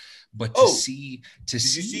whatever. But to see did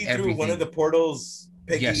you see through one of the portals,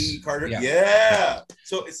 Peggy Carter?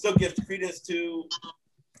 So it still gives credence to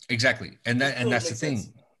exactly, and that's the thing.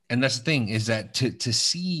 Sense. And that's the thing, is that to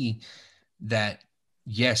see that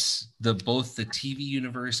yes, both the TV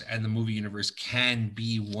universe and the movie universe can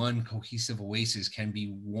be one cohesive oasis, can be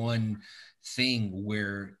one thing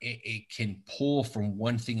where it can pull from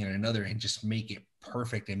one thing and another and just make it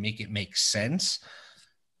perfect and make it make sense.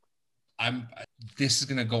 This is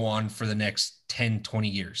going to go on for the next 10, 20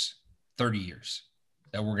 years, 30 years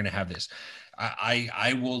that we're going to have this.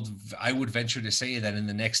 I would venture to say that in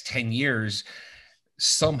the next 10 years,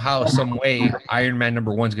 somehow, some way, Iron Man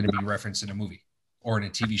 #1 is going to be referenced in a movie or in a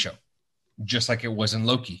TV show, just like it was in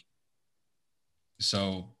Loki.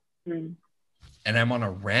 So, and I'm on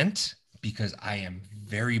a rant because I am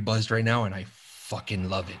very buzzed right now and I fucking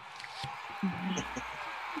love it.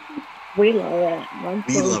 We love it.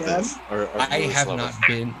 We love it. I have not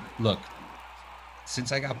been, look,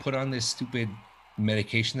 since I got put on this stupid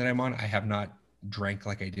medication that I'm on, I have not drank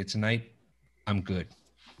like I did tonight. I'm good.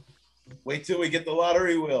 Wait till we get the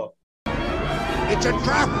lottery wheel. It's a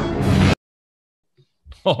trap.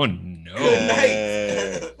 Oh no. Good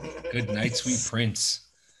night. Good night, sweet prince.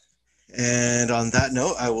 And on that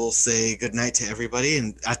note, I will say good night to everybody.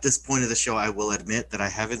 And at this point of the show, I will admit that I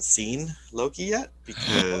haven't seen Loki yet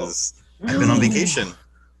because I've been on vacation.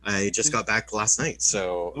 I just got back last night.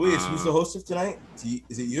 So, Luis, who's the host of tonight?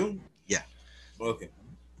 Is it you? Yeah. Okay.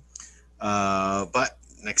 But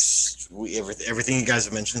next week, everything you guys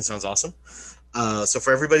have mentioned sounds awesome. So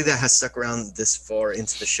for everybody that has stuck around this far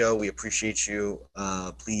into the show, we appreciate you.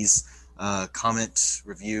 Please comment,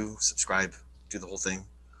 review, subscribe, do the whole thing.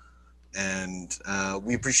 And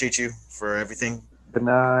we appreciate you for everything. Good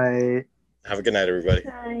night. Have a good night, everybody.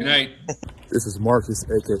 Good night. This is Marcus,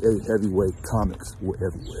 aka Heavyweight Comics. We're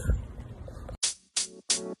everywhere.